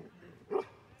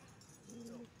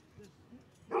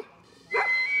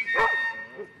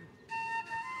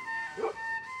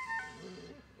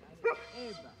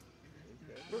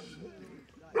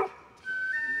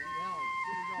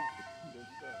 Good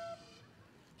stuff.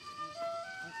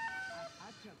 I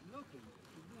kept looking,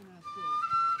 and then I said,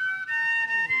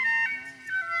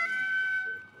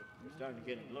 We're starting to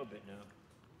get it a little bit now.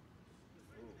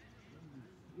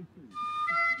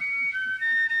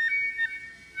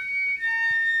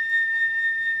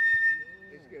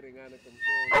 It's getting out of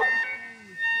control now. like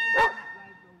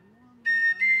a woman. I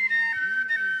mean,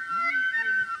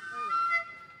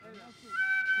 and that's it.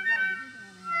 'Cause I was looking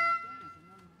at her dance, and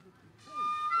I was looking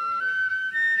crazy.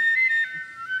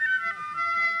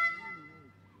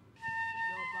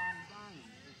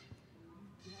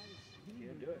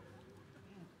 Can't do it.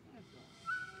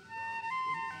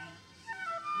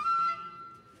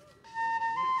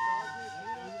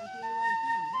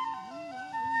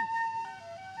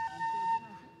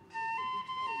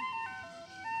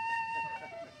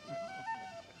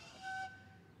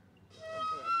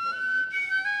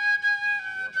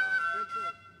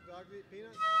 Dogs eat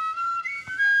peanuts?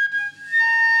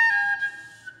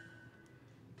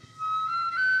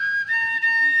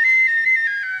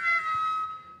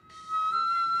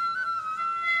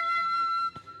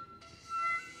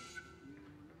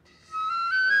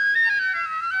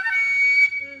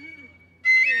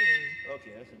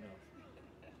 Okay, that's enough.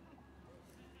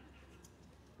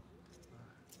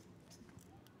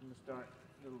 I'm gonna start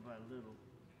little by little.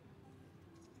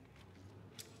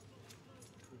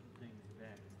 Putting things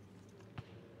back.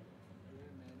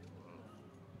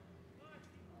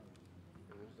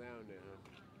 It's down there, huh?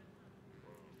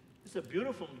 It's a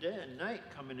beautiful day and night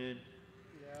coming in.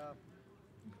 Yeah.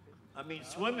 I mean,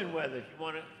 swimming weather. If you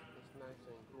wanna, It's nice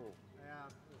and cool. Yeah.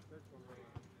 It's this one.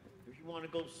 if you wanna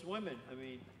go swimming, I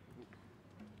mean,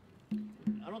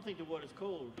 I don't think the water's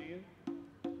cold. Do you?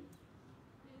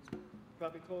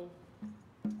 Probably cold.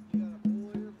 You got a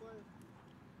pool in your place?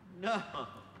 No,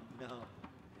 no.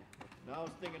 No, I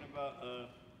was thinking about,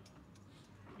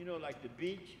 you know, like the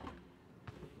beach.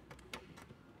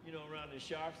 You know, around the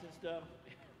sharks and stuff.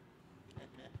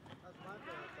 That's my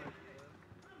favorite place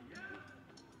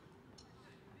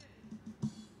to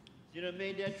live. You done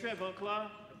made that trip, huh,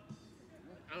 Claude?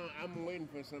 I'm waiting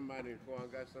for somebody to call. I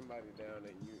got somebody down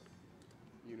at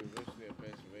University of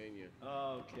Pennsylvania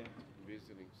Oh, okay.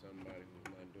 visiting somebody who's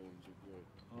not doing too good.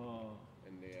 Oh.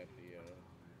 And they at the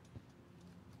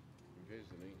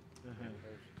visiting Uh-huh. in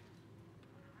person.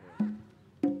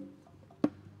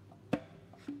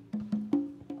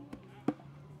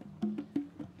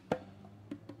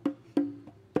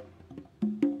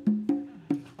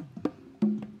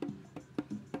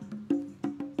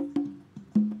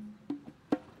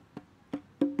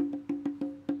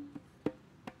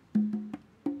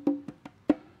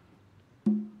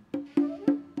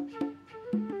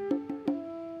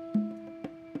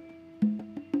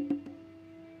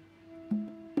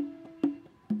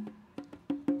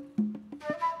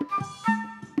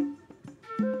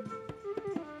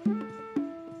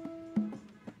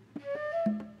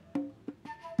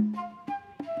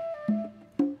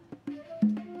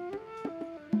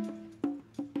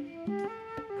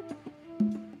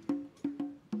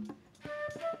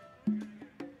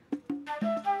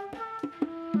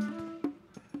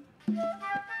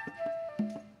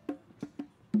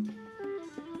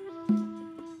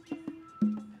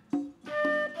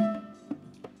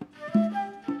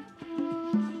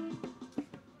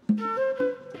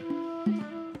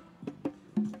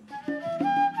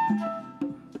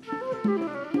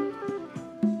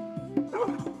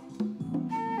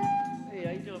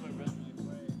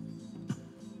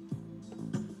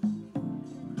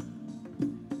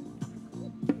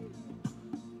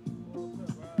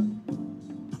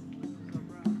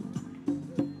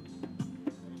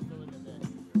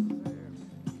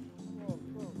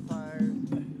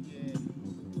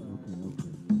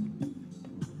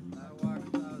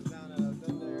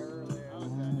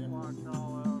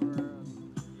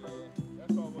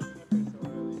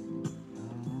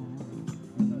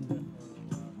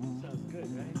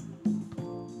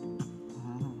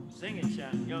 Sing it,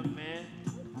 young man.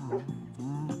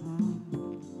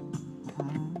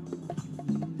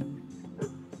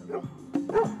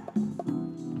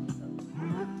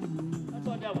 I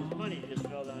thought that was money just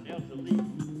fell down. That was a leaf.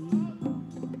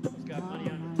 It's got money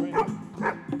on the frame.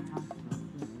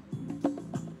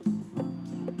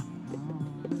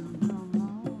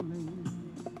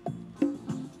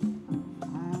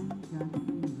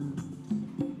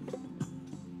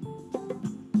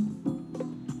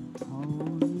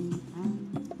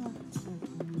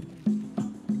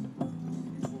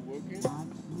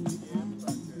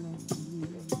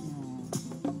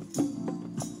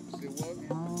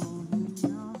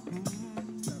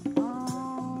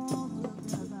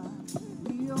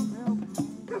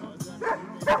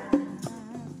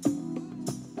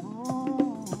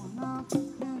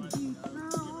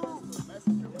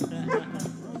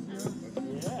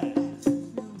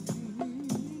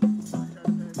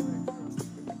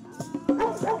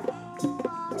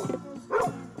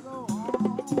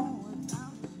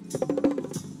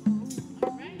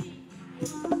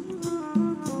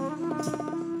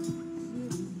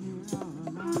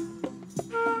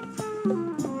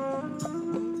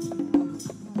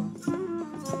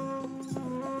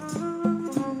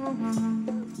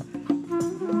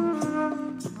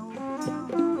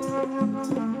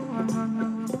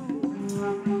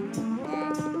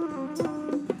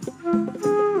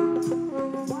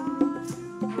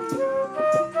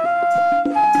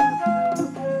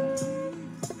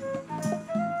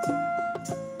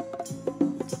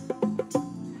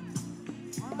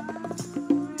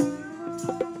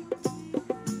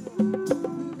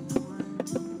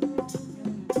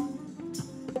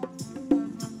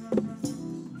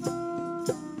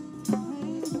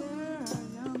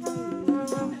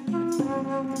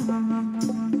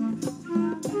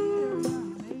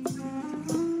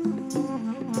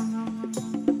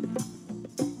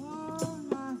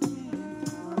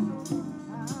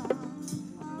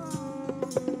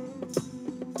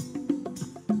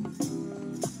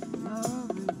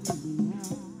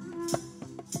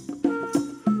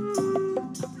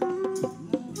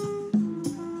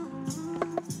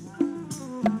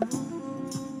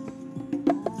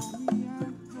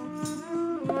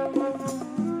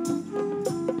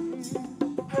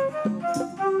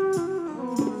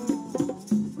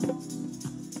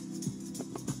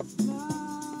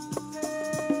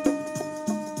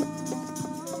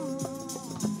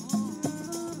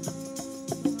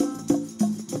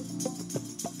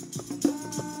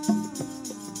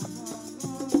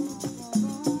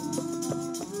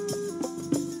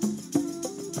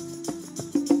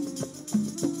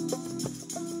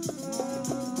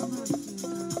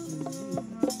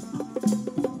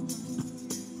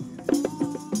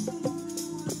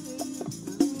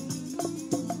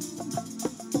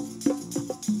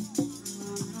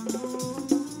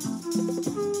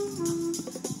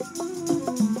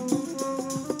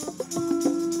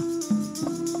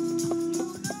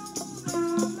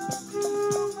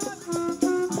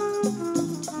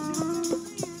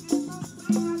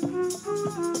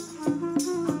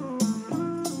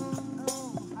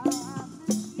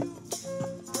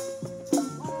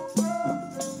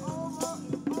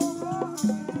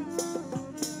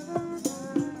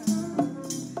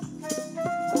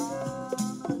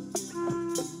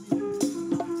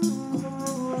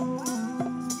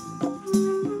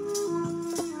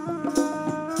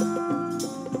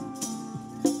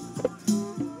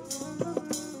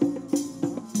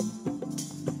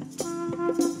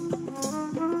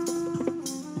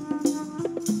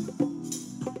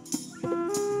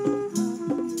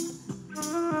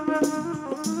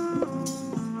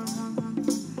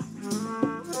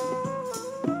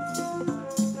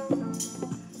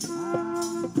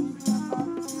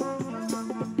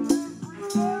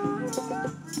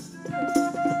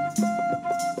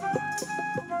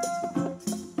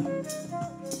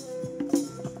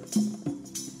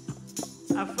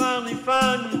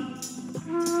 found you.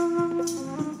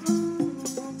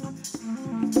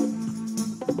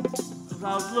 'Cause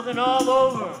I was looking all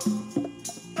over,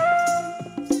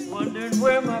 wondering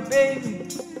where my baby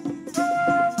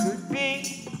could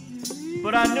be.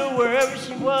 But I knew wherever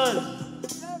she was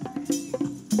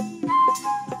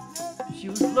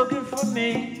looking for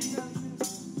me.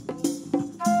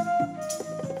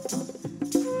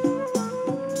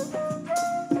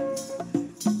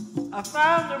 I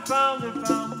found her, found her,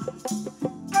 found her.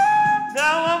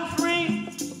 Now I'm free.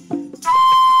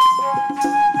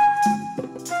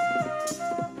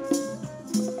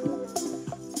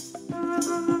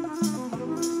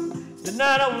 The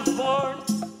night I was born,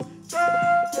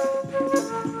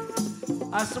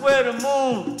 I swear the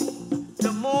moon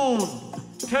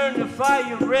turn the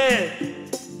fire red.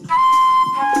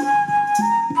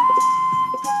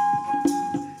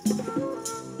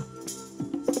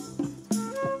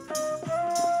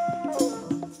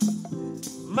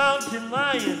 Mountain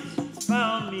lions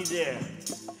found me there,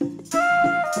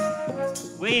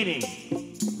 waiting.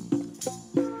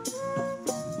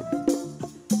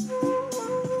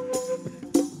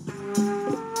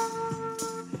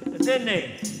 And then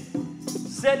they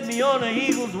set me on an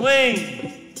eagle's wing,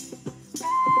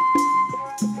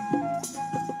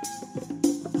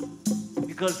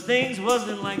 because things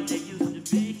wasn't like they used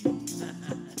to be.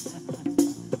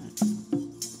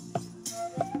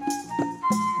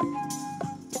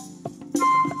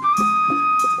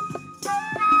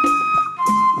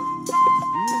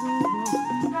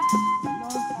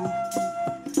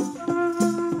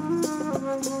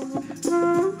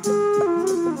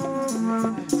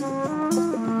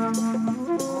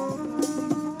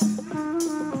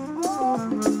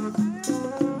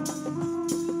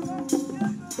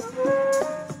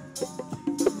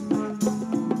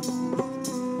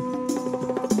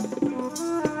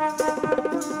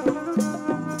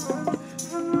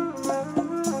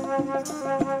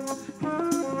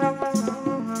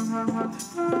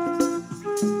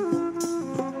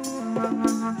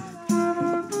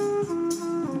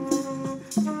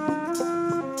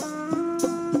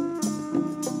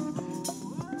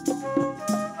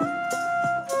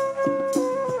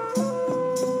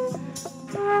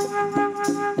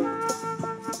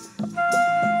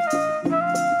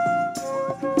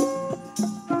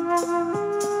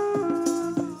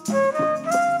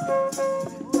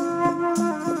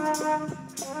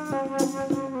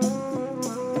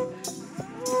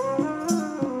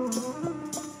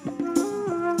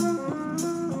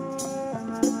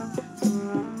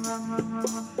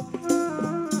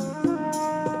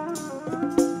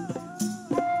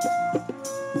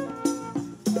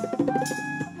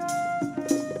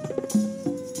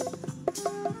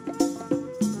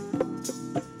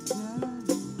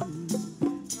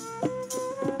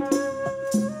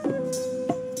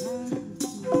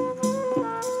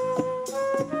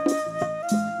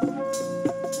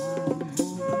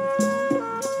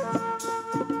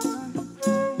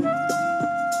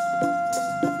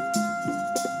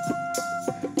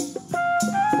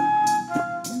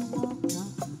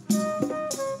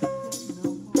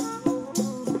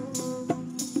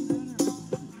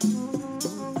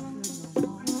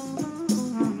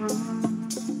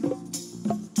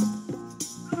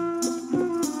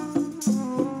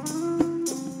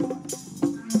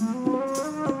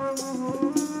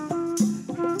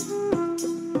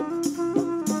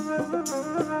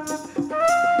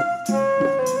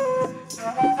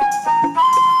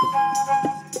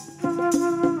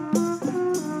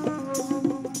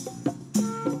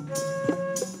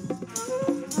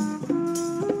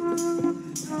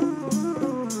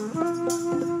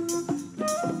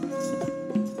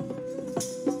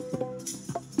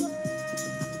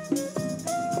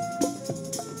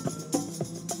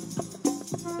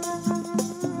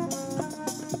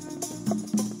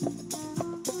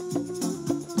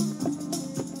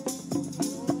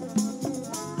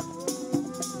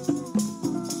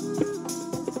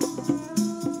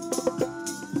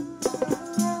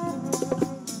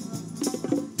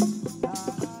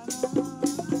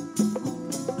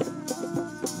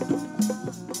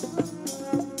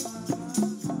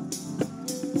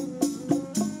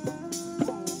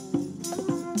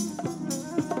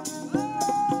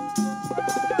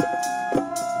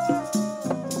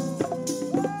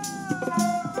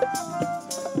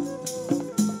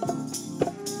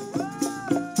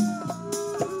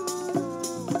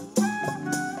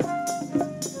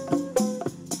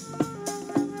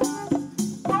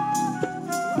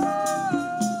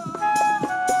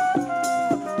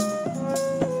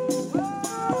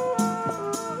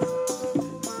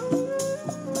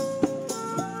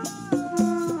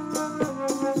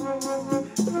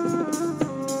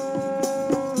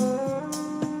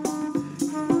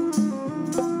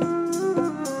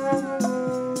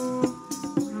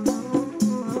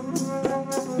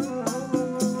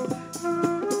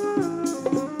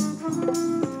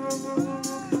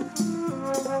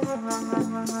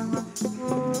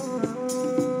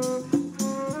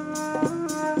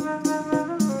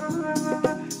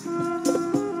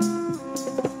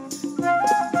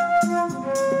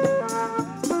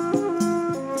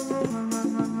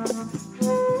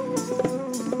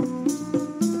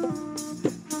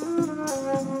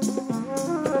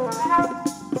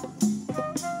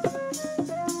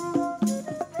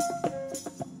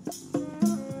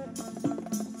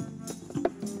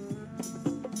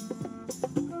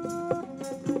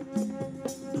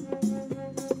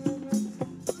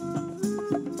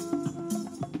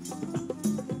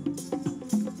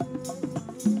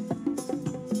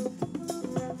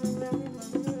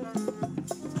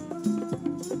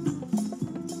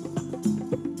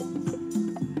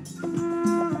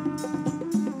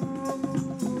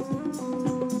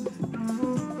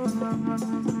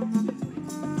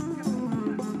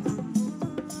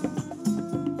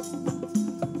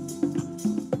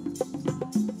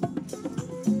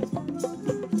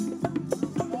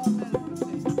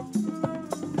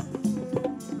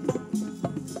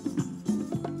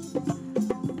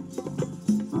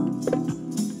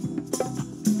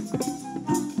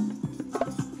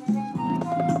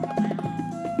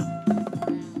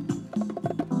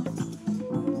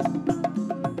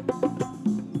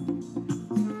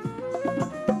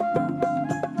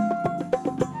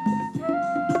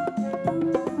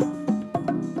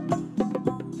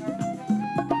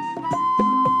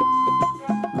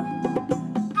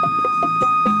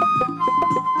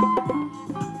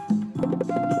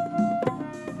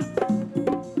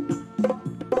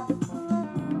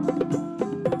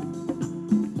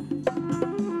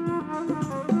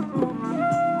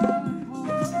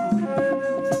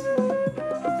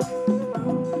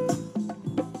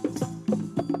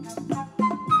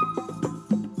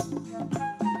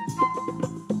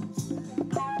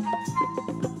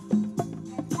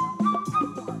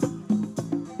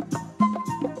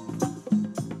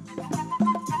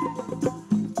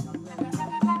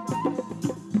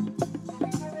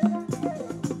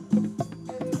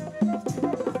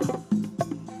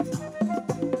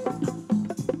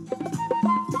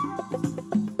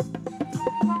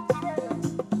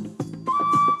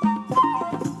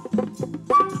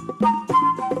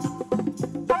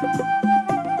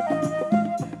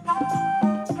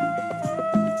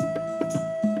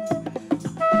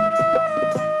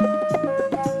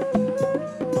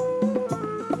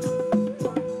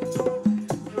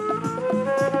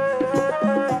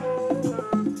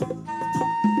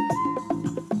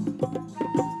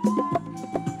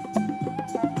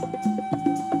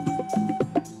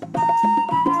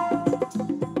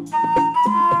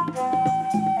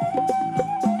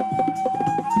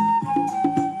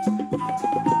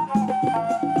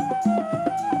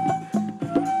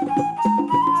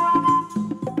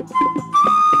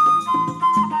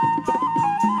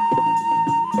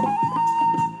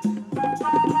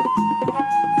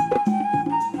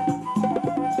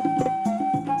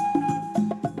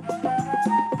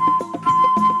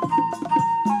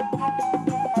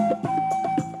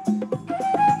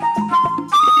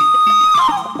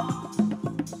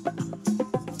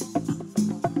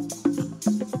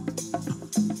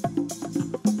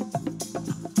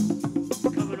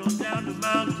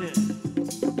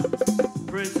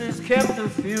 kept a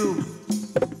few.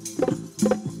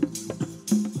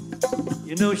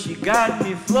 You know, she got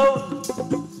me floating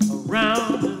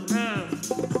around and round.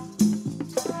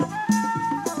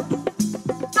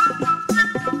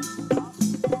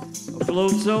 I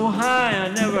float so high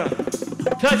I never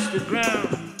touched the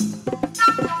ground.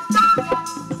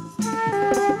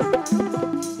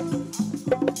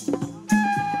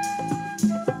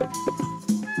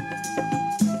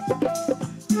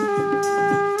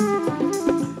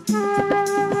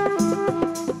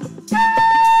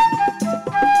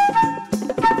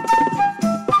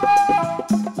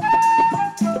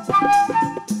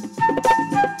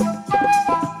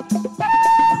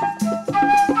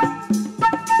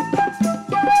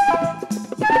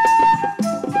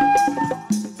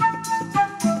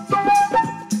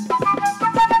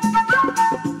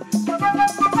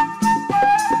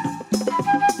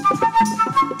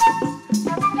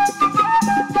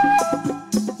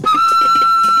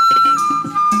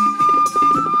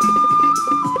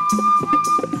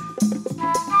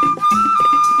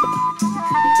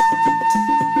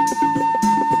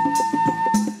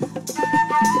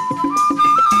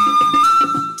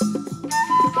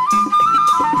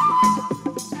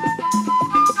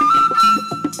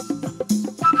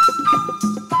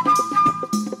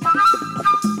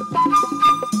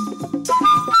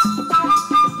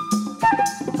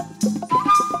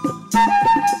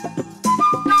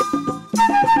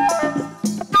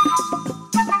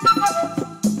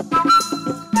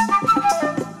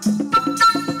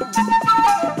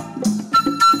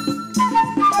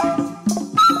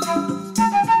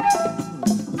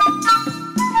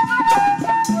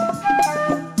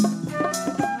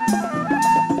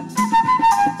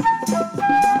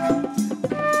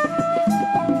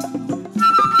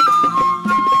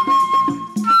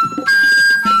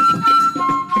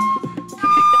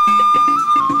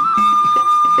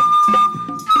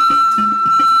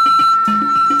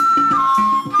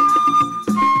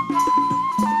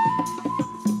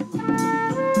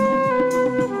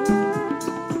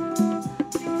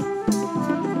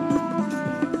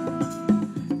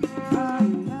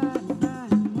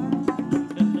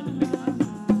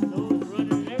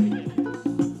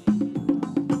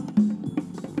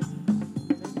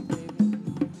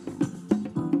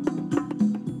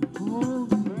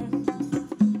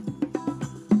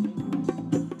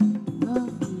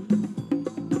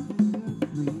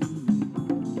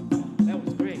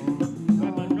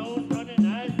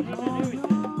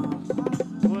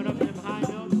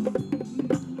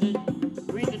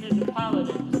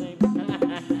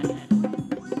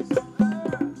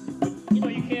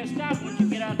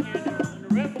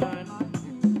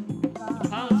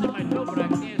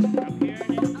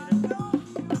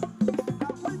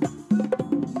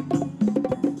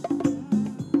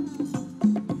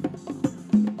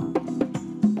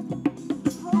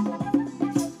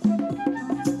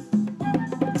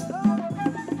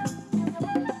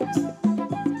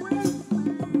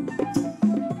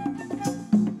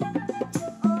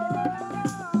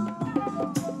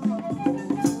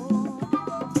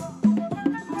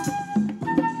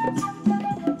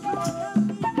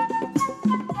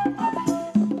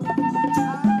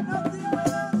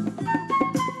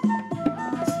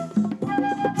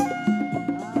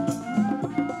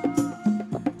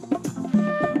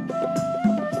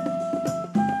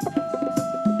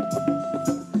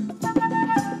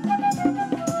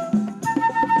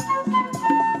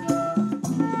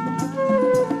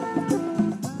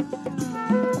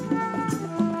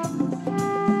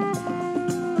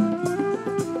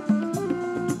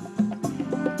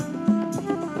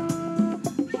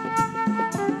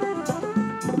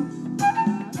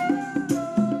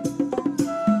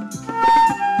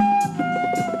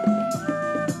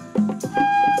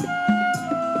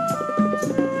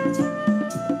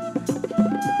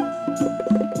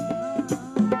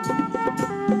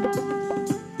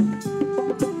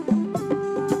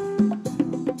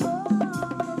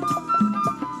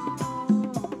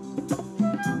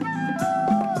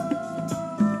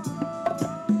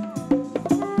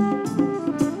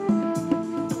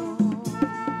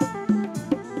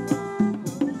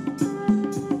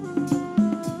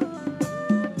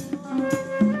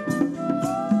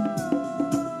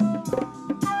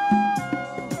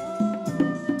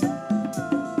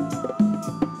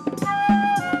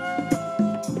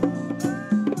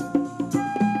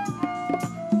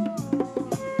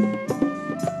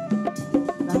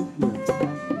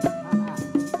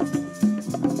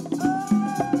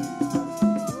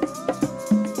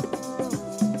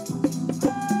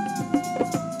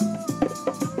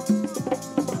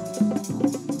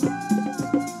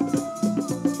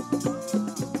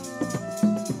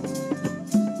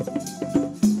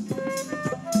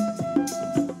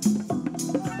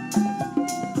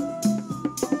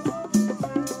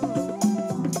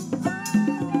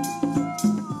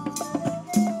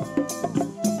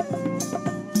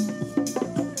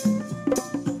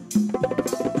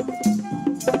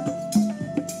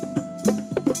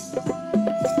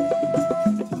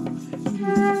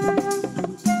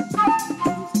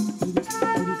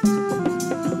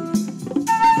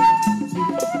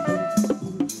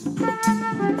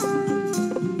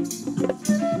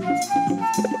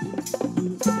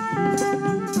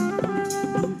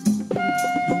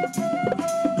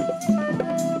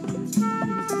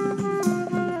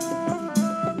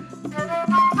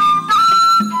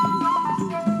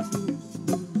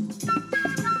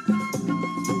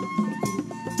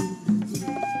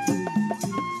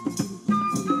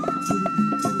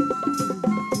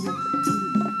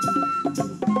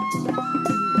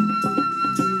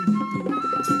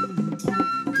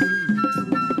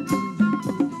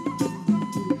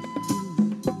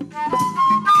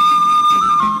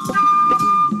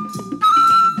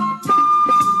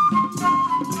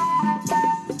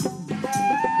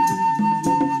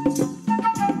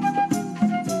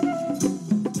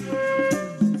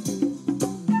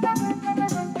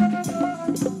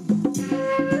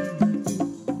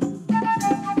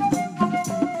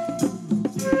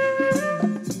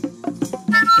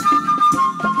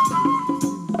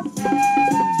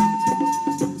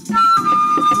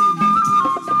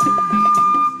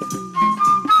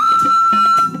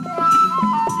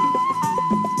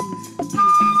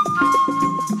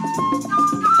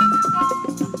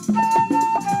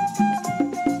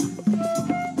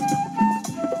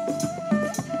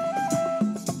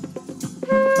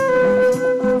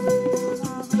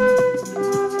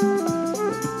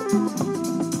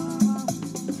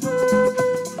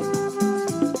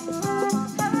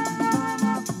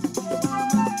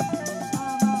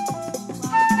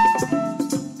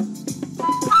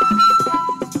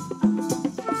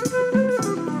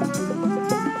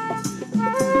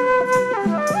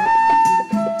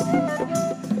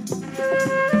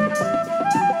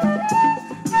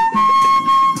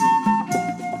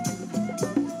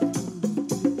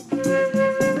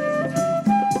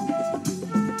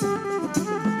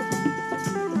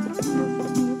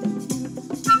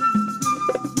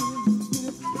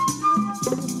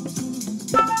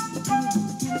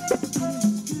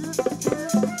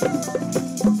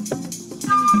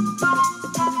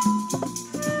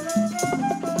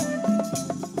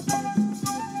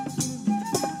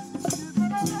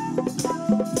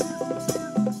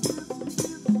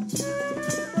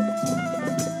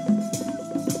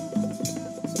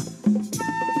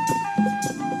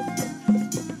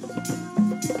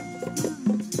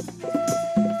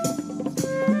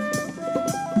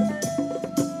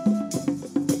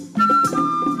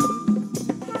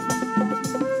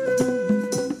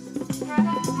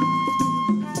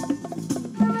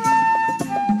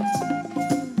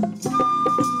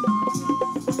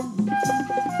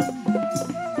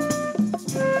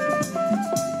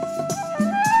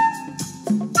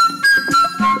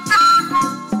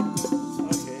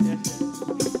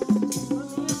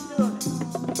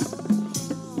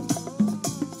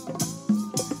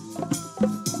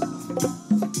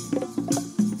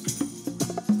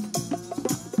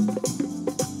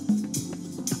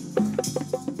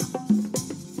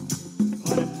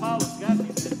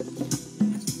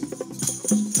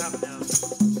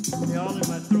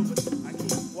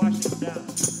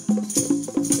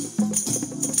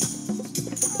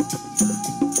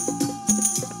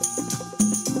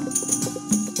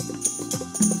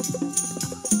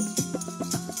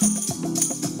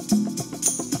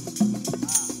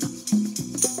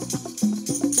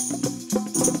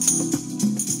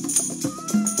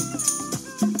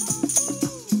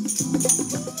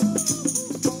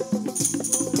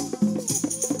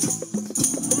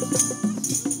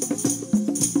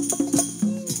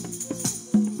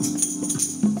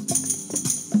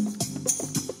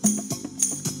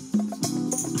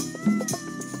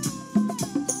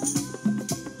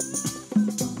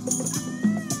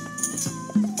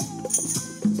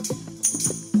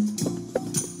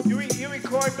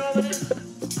 recording all of this?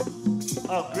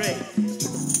 Oh, great.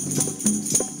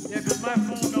 Yeah, because my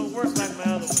phone don't work like my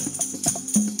other one.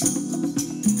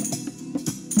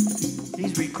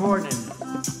 He's recording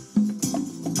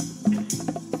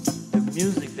the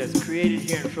music that's created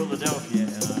here in Philadelphia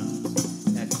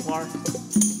at Clark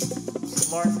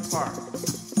Park,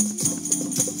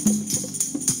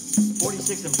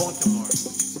 46 in Baltimore.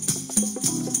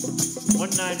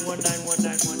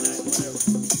 19191919, whatever.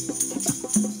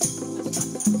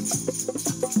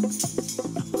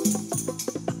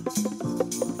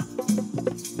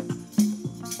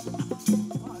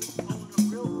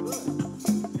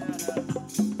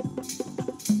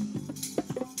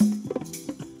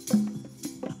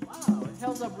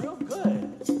 Held up real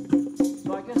good.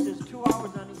 So I guess there's 2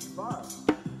 hours on each bar.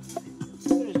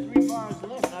 There's 3 bars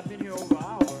left, and I've been here over an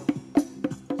hour.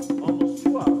 Almost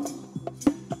 2 hours.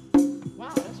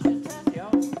 Wow, that's fantastic. I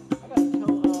gotta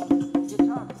tell the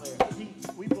guitar player.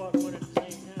 We bought one at the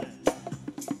same time.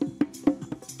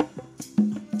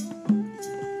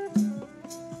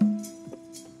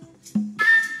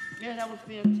 Yeah, that was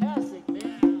fantastic,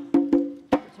 man.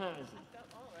 What time is it?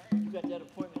 You got that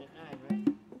appointment at 9, right?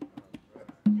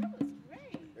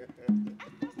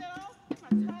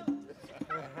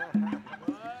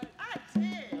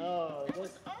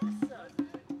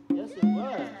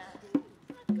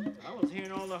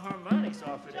 The harmonics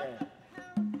off of that.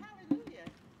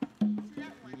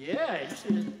 Yeah, you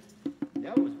should have.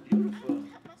 That was beautiful.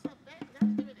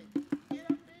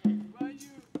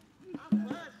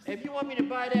 If you want me to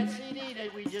buy that CD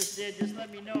that we just did, just let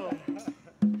me know.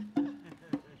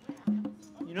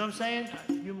 You know what I'm saying?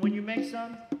 When you make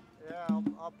some? Yeah,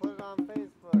 I'll put it on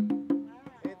Facebook.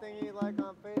 Anything you like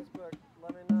on Facebook,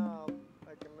 let me know.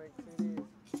 I can make CDs.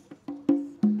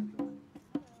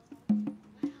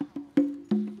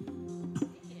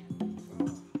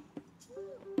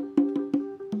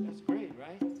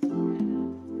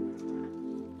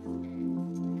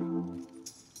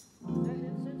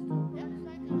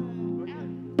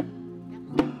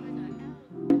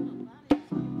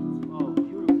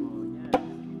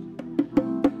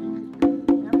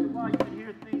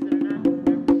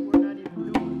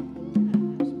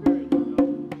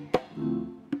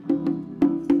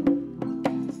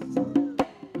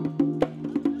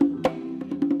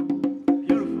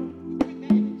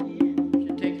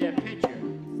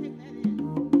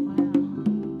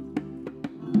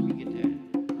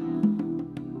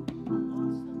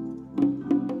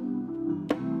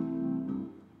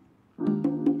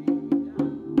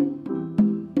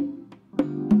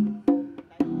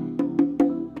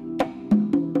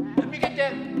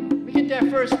 That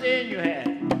first stand you had.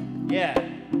 Yeah.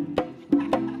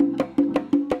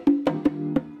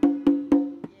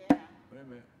 Wait a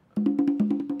minute.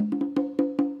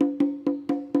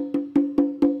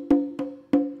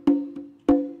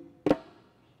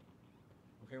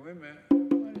 Okay, wait a minute.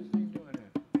 Why is this thing doing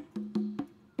that?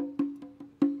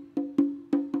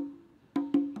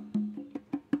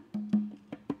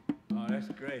 Oh, that's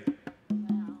great.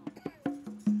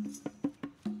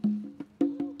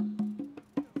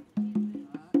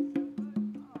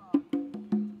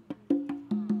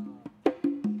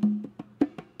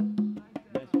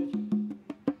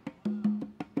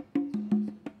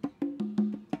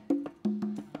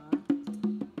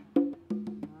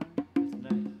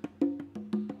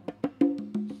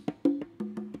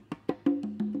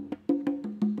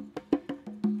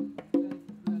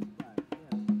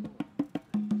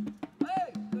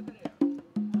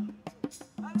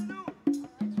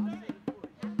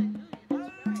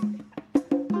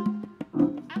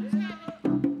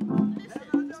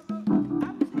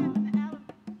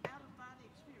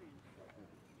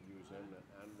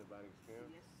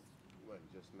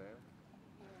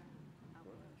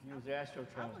 He was astro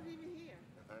I wasn't even here.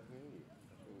 I hear you.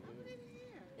 I wasn't even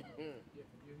here.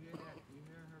 You hear that? You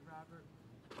hear her, Robert?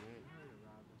 You heard her,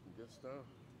 Robert. Good stuff.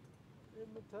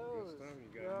 In my Good toes. stuff. You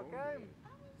You got okay? motivated.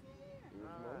 I was here. You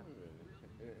was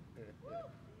motivated.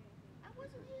 I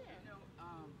wasn't here. You know,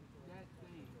 that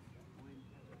thing, when,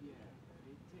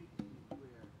 it takes you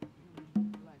where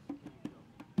human flesh can't go.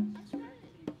 That's right.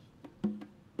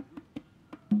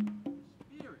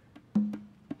 Spirit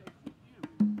takes you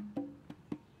human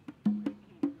where it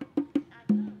can't go. I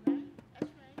know, right?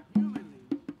 That's right. Humanly,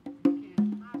 you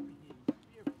can't comprehend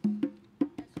spiritually.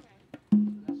 That's right. So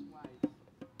that's why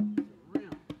it's a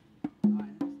realm. All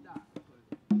right, let me stop. Because,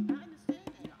 I understand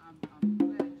that. I'm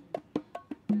glad you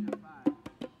identified,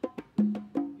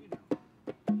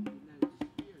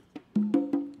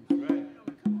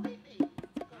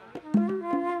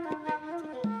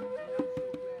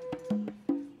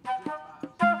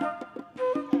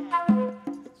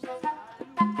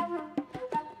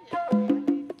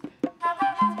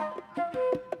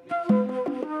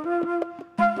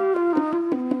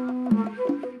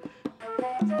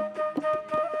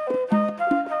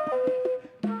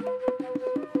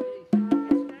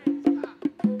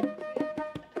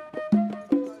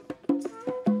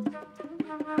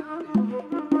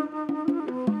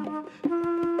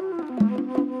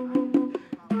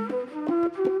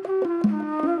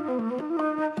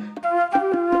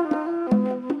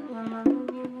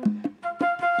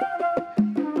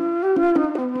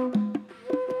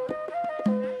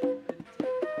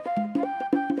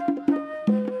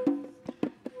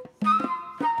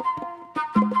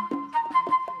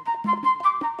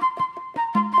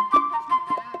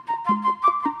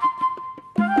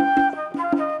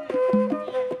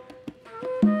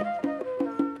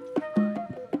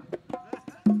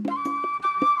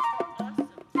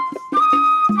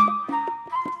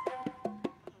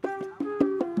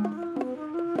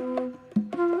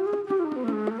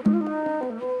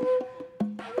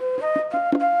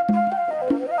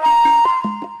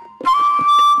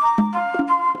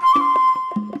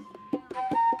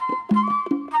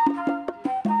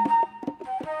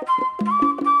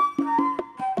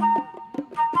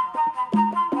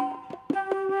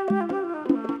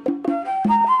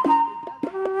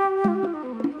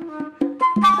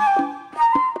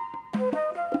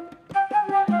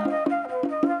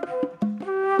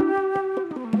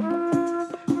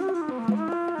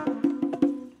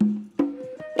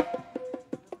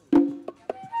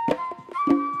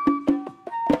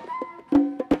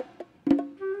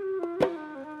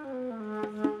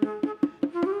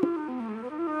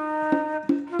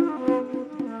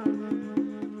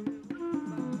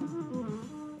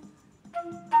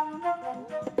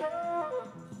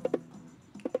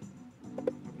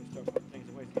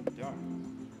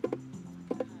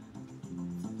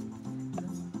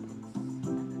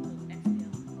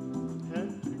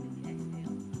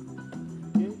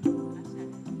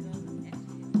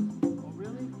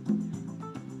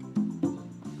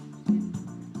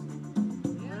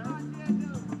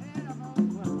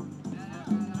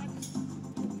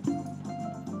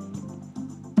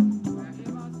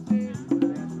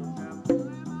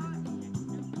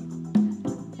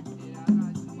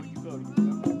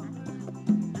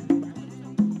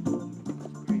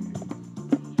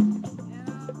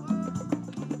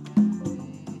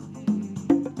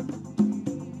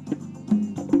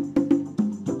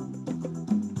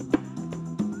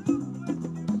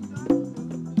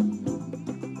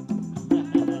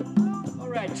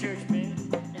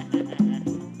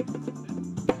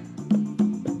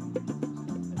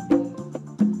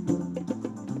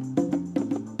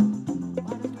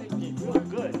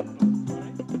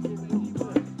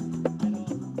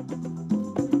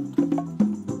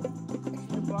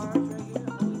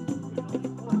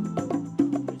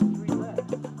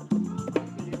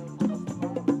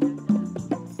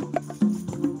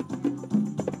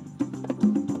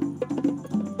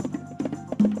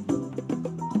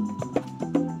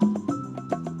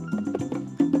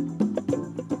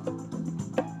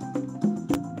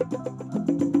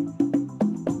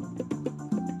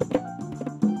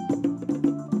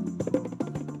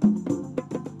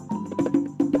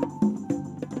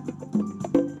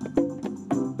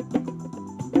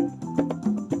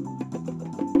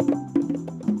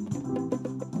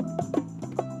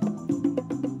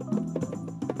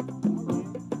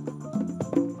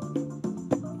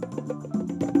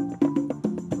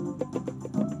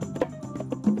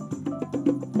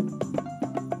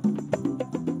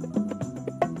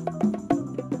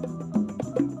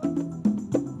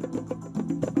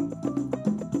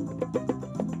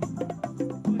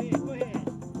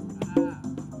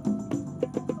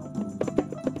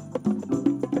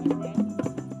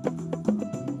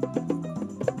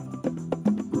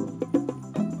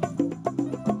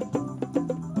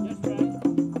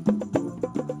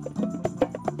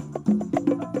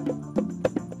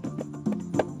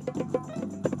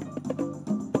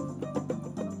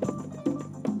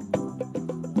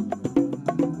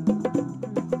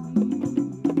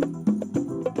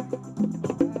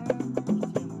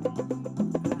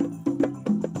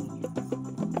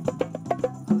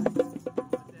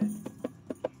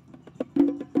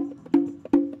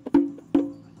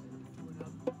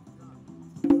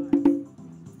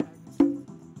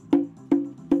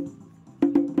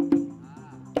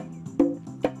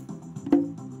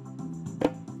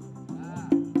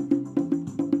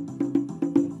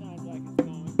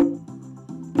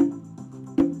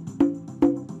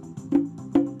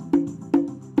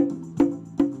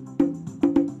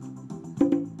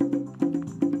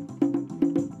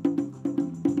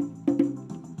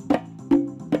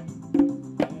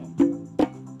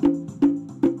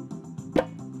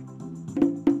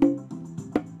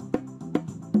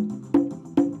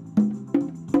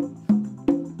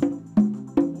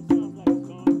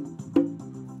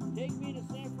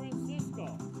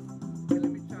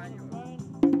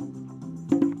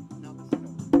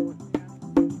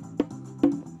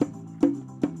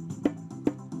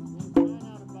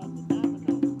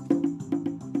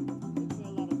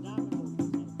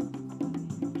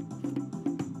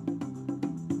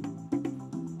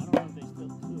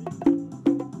 Thank you.